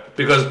work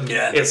because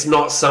it's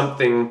not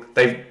something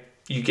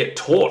you get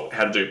taught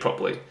how to do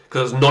properly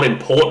because it's not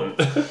important.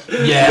 Yeah,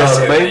 you know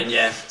what I mean?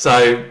 Yeah.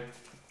 So,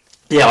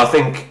 I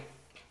think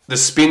the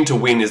spin to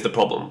win is the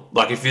problem.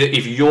 Like,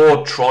 if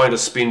you're trying to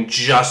spin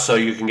just so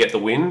you can get the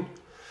win,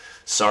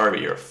 sorry,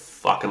 but you're a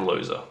fucking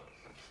loser.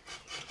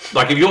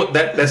 Like, if you're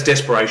that's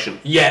desperation.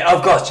 Yeah,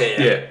 of course,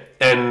 yeah.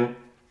 And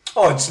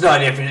it's no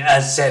different.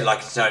 As I said, like,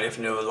 it's no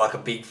different to like a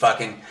big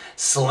fucking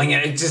slinger.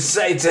 It's just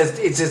It's the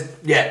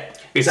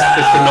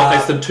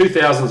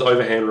 2000s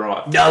overhand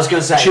right. I was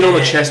going to say chin on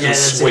the chest and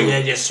swing.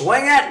 Just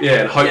swing it.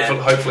 Yeah, and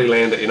hopefully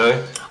land it.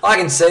 I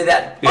can see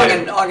that.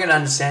 Yeah. I can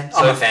understand.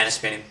 I'm a fan of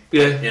spinning.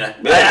 Yeah.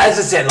 As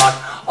I said,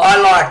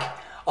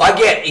 I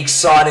get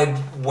excited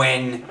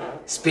when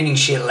spinning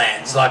shit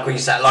lands. Like what you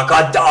say. Like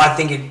I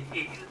think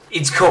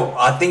it's cool.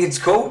 I think it's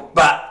cool,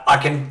 but I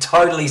can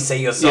totally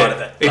see your side of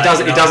it. It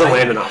doesn't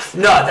land enough.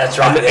 No, that's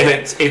right.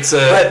 And it's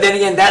a. But then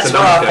again, that's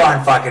what I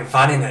find fucking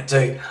fun in it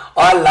too.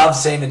 I love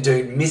seeing a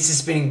dude miss a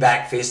spinning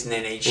back fist and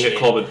then eat shit. Get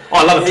clobbered.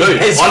 I love it too. I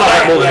love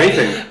that more than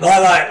anything.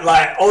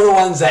 Like all the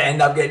ones that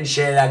end up getting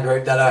shared in our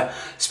group that are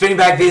spinning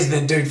back fist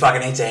and the dude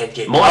fucking eats a head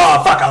kick. I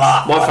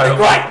laugh. My favourite.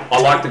 Great. I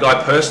like the guy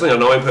personally. I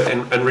know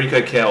him.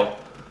 Enrico Kell.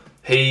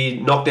 He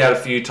knocked out a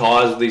few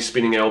tires with these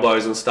spinning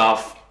elbows and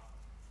stuff.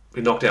 He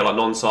knocked out like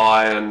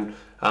Nonsai and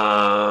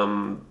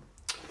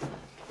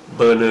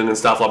Burnham and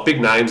stuff, like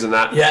big names and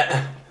that.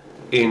 Yeah.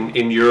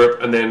 In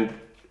Europe, and then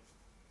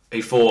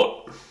he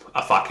fought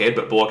a fuckhead,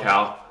 but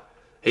Borkau.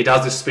 He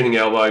does this spinning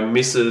elbow,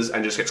 misses,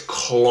 and just gets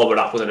clobbered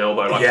up with an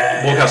elbow. Like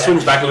Borkau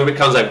swings back a little bit,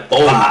 comes out,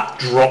 boom,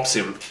 drops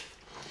him,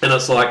 and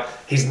it's like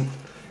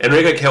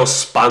Enrico Kell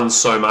spun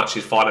so much.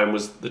 His fight name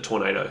was the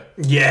Tornado.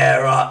 Yeah,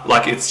 right.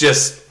 Like it's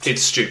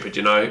stupid,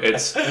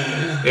 It's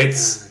I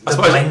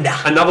suppose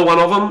blender. Another one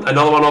of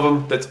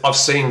them that I've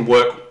seen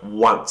work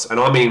once, and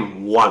I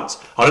mean once.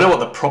 I don't know what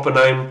the proper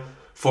name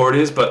for it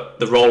is, but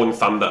the Rolling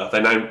Thunder.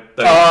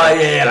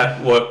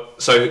 That work.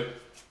 So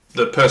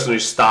the person who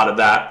started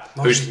that,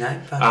 who's his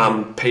name?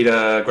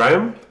 Peter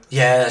Graham.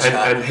 Yeah, that's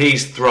right. And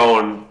he's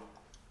thrown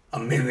a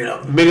million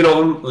of them.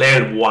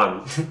 Landed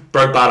one.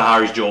 Broke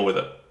Badahari's jaw with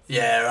it.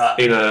 Yeah, right.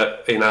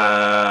 In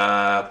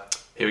a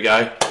here we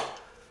go.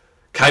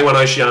 K1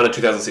 Oceania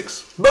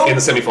 2006 Boom. in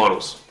the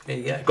semi-finals. There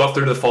you go. Got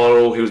through to the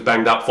final. He was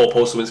banged up. Fought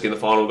Paul Sawinski in the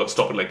final. Got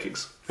stopped with leg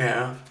kicks.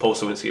 Yeah. Paul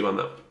Sawinski won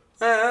that.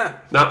 Yeah.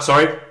 No,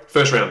 sorry.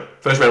 First round.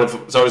 So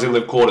I was in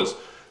the quarters.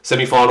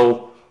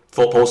 Semi-final.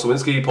 Fought Paul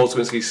Sawinski. Paul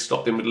Sawinski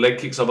stopped him with leg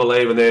kicks, I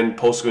believe, and then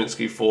Paul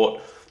Sawinski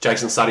fought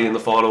Jason Suddy in the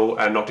final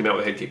and knocked him out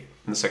with a head kick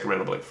in the second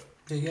round, I believe.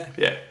 There you go.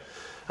 Yeah.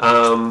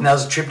 And that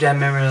was a trip down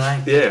memory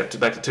lane. Yeah,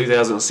 back to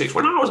 2006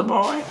 when I was a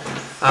boy.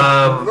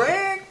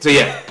 Correct. So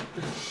yeah,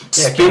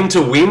 spin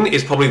to win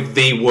is probably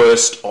the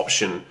worst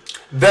option.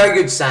 Very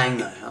good saying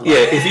though. I like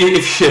Yeah,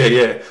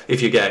 that.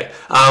 if you're gay.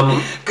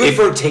 Good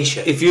for a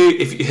t-shirt. If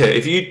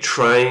you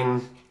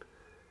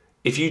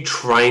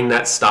train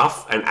that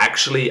stuff and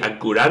actually are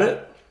good at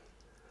it,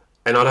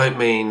 and I don't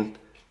mean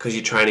because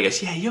you train and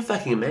goes, yeah, you're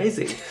fucking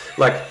amazing.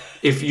 Like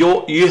if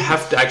you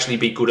have to actually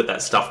be good at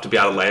that stuff to be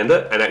able to land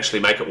it and actually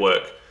make it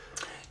work.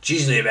 It's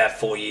usually about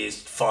 4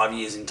 years, 5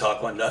 years in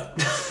Taekwondo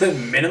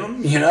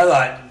minimum. You know,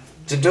 like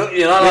to do,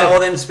 you know, like all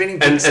them spinning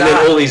and kicks. And then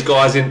all these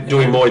guys in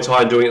doing Muay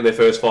Thai and doing it in their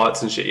first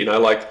fights and shit. You know,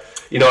 like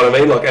you know what I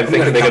mean, like and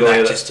thinking they're going to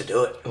land just to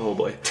do it. Oh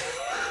boy.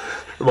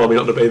 Remind me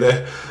not to be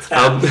there.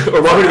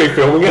 Remind me to be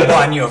filming it.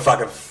 Buying you a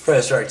fucking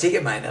first row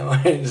ticket,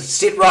 mate.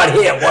 Sit right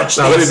here, watch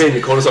no, this. let me be in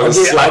your corner so I can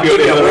slap you.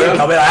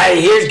 I'll be like,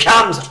 hey, here it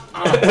comes.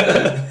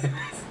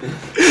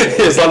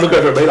 Yeah, so I look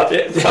over at me like,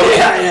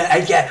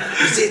 Okay.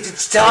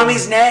 It's time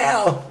is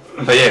now.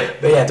 But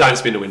yeah, don't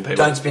spin to win, people.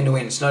 Don't spin to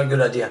win. It's not a good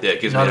idea. Yeah,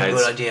 it gives not me a AIDS.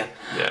 good idea.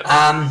 Yeah.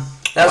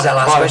 That was our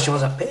last question,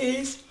 wasn't it?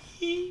 Peace.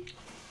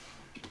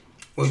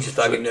 We'll just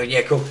fucking do it.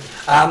 Yeah, cool.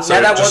 So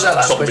that was our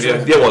last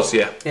question. Yeah, it was.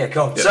 Yeah. Yeah,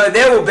 cool. Yeah. So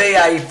there will be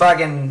a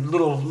fucking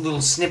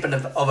little snippet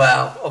of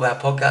our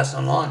podcast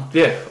online.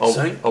 Yeah,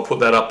 soon. I'll put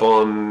that up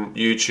on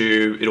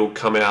YouTube. It'll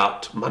come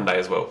out Monday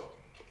as well.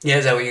 Yeah,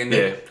 is that what you're going to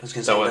do? Yeah. I was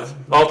going to say,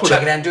 I'll put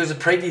check it out and do as a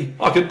preview.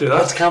 I could do that.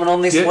 What's coming on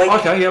this week?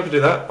 Okay, yeah, I can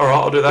do that. All right,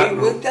 I'll do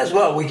that. That's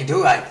what we could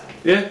do, eh?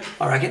 Yeah.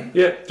 I reckon.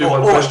 Yeah, do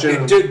one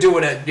question. Do it, do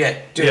it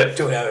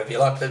however you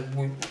like. But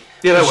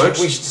that works.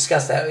 We should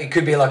discuss that. It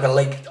could be like a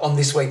leak on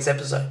this week's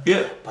episode.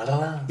 Yeah.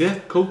 Ba-da-da. Yeah,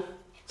 cool.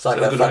 It's like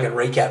a fucking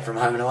recap from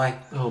Home and Away.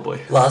 Oh boy.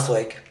 Last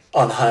week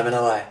on Home and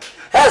Away.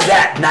 How's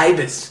that,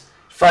 Neighbours?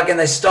 Fucking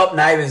they stopped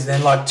Neighbours,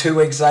 then like 2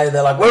 weeks later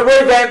they're like, we're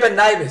revamping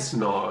Neighbours.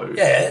 No.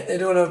 Yeah, they're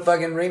doing a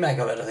fucking remake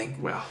of it, I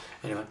think. Wow.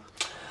 Anyway.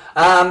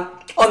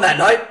 On that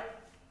note,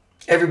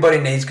 everybody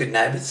needs good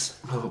neighbours.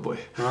 Oh boy.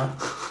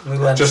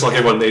 Right? Just like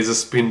everyone needs a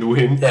spin to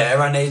win. Yeah,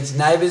 everyone needs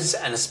neighbours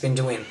and a spin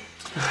to win.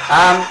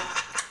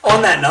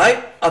 On that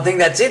note, I think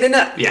that's it, isn't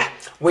it? Yeah.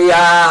 We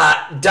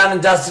are done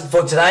and dusted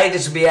for today.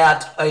 This will be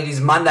out. It is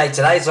Monday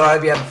today, so I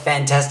hope you have a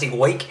fantastic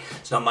week.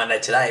 It's not Monday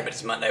today, but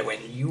it's Monday when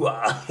you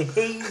are.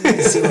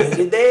 See what I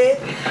did there?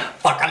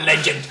 Fucking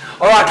legend.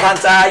 All right,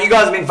 cunts. You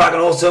guys have been fucking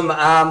awesome.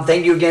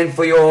 Thank you again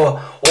for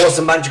your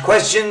awesome bunch of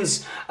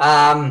questions.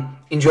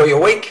 Enjoy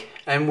your week,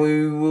 and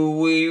we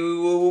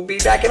will be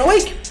back in a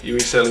week. You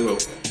certainly will.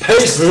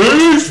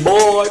 Peace.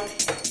 Bye.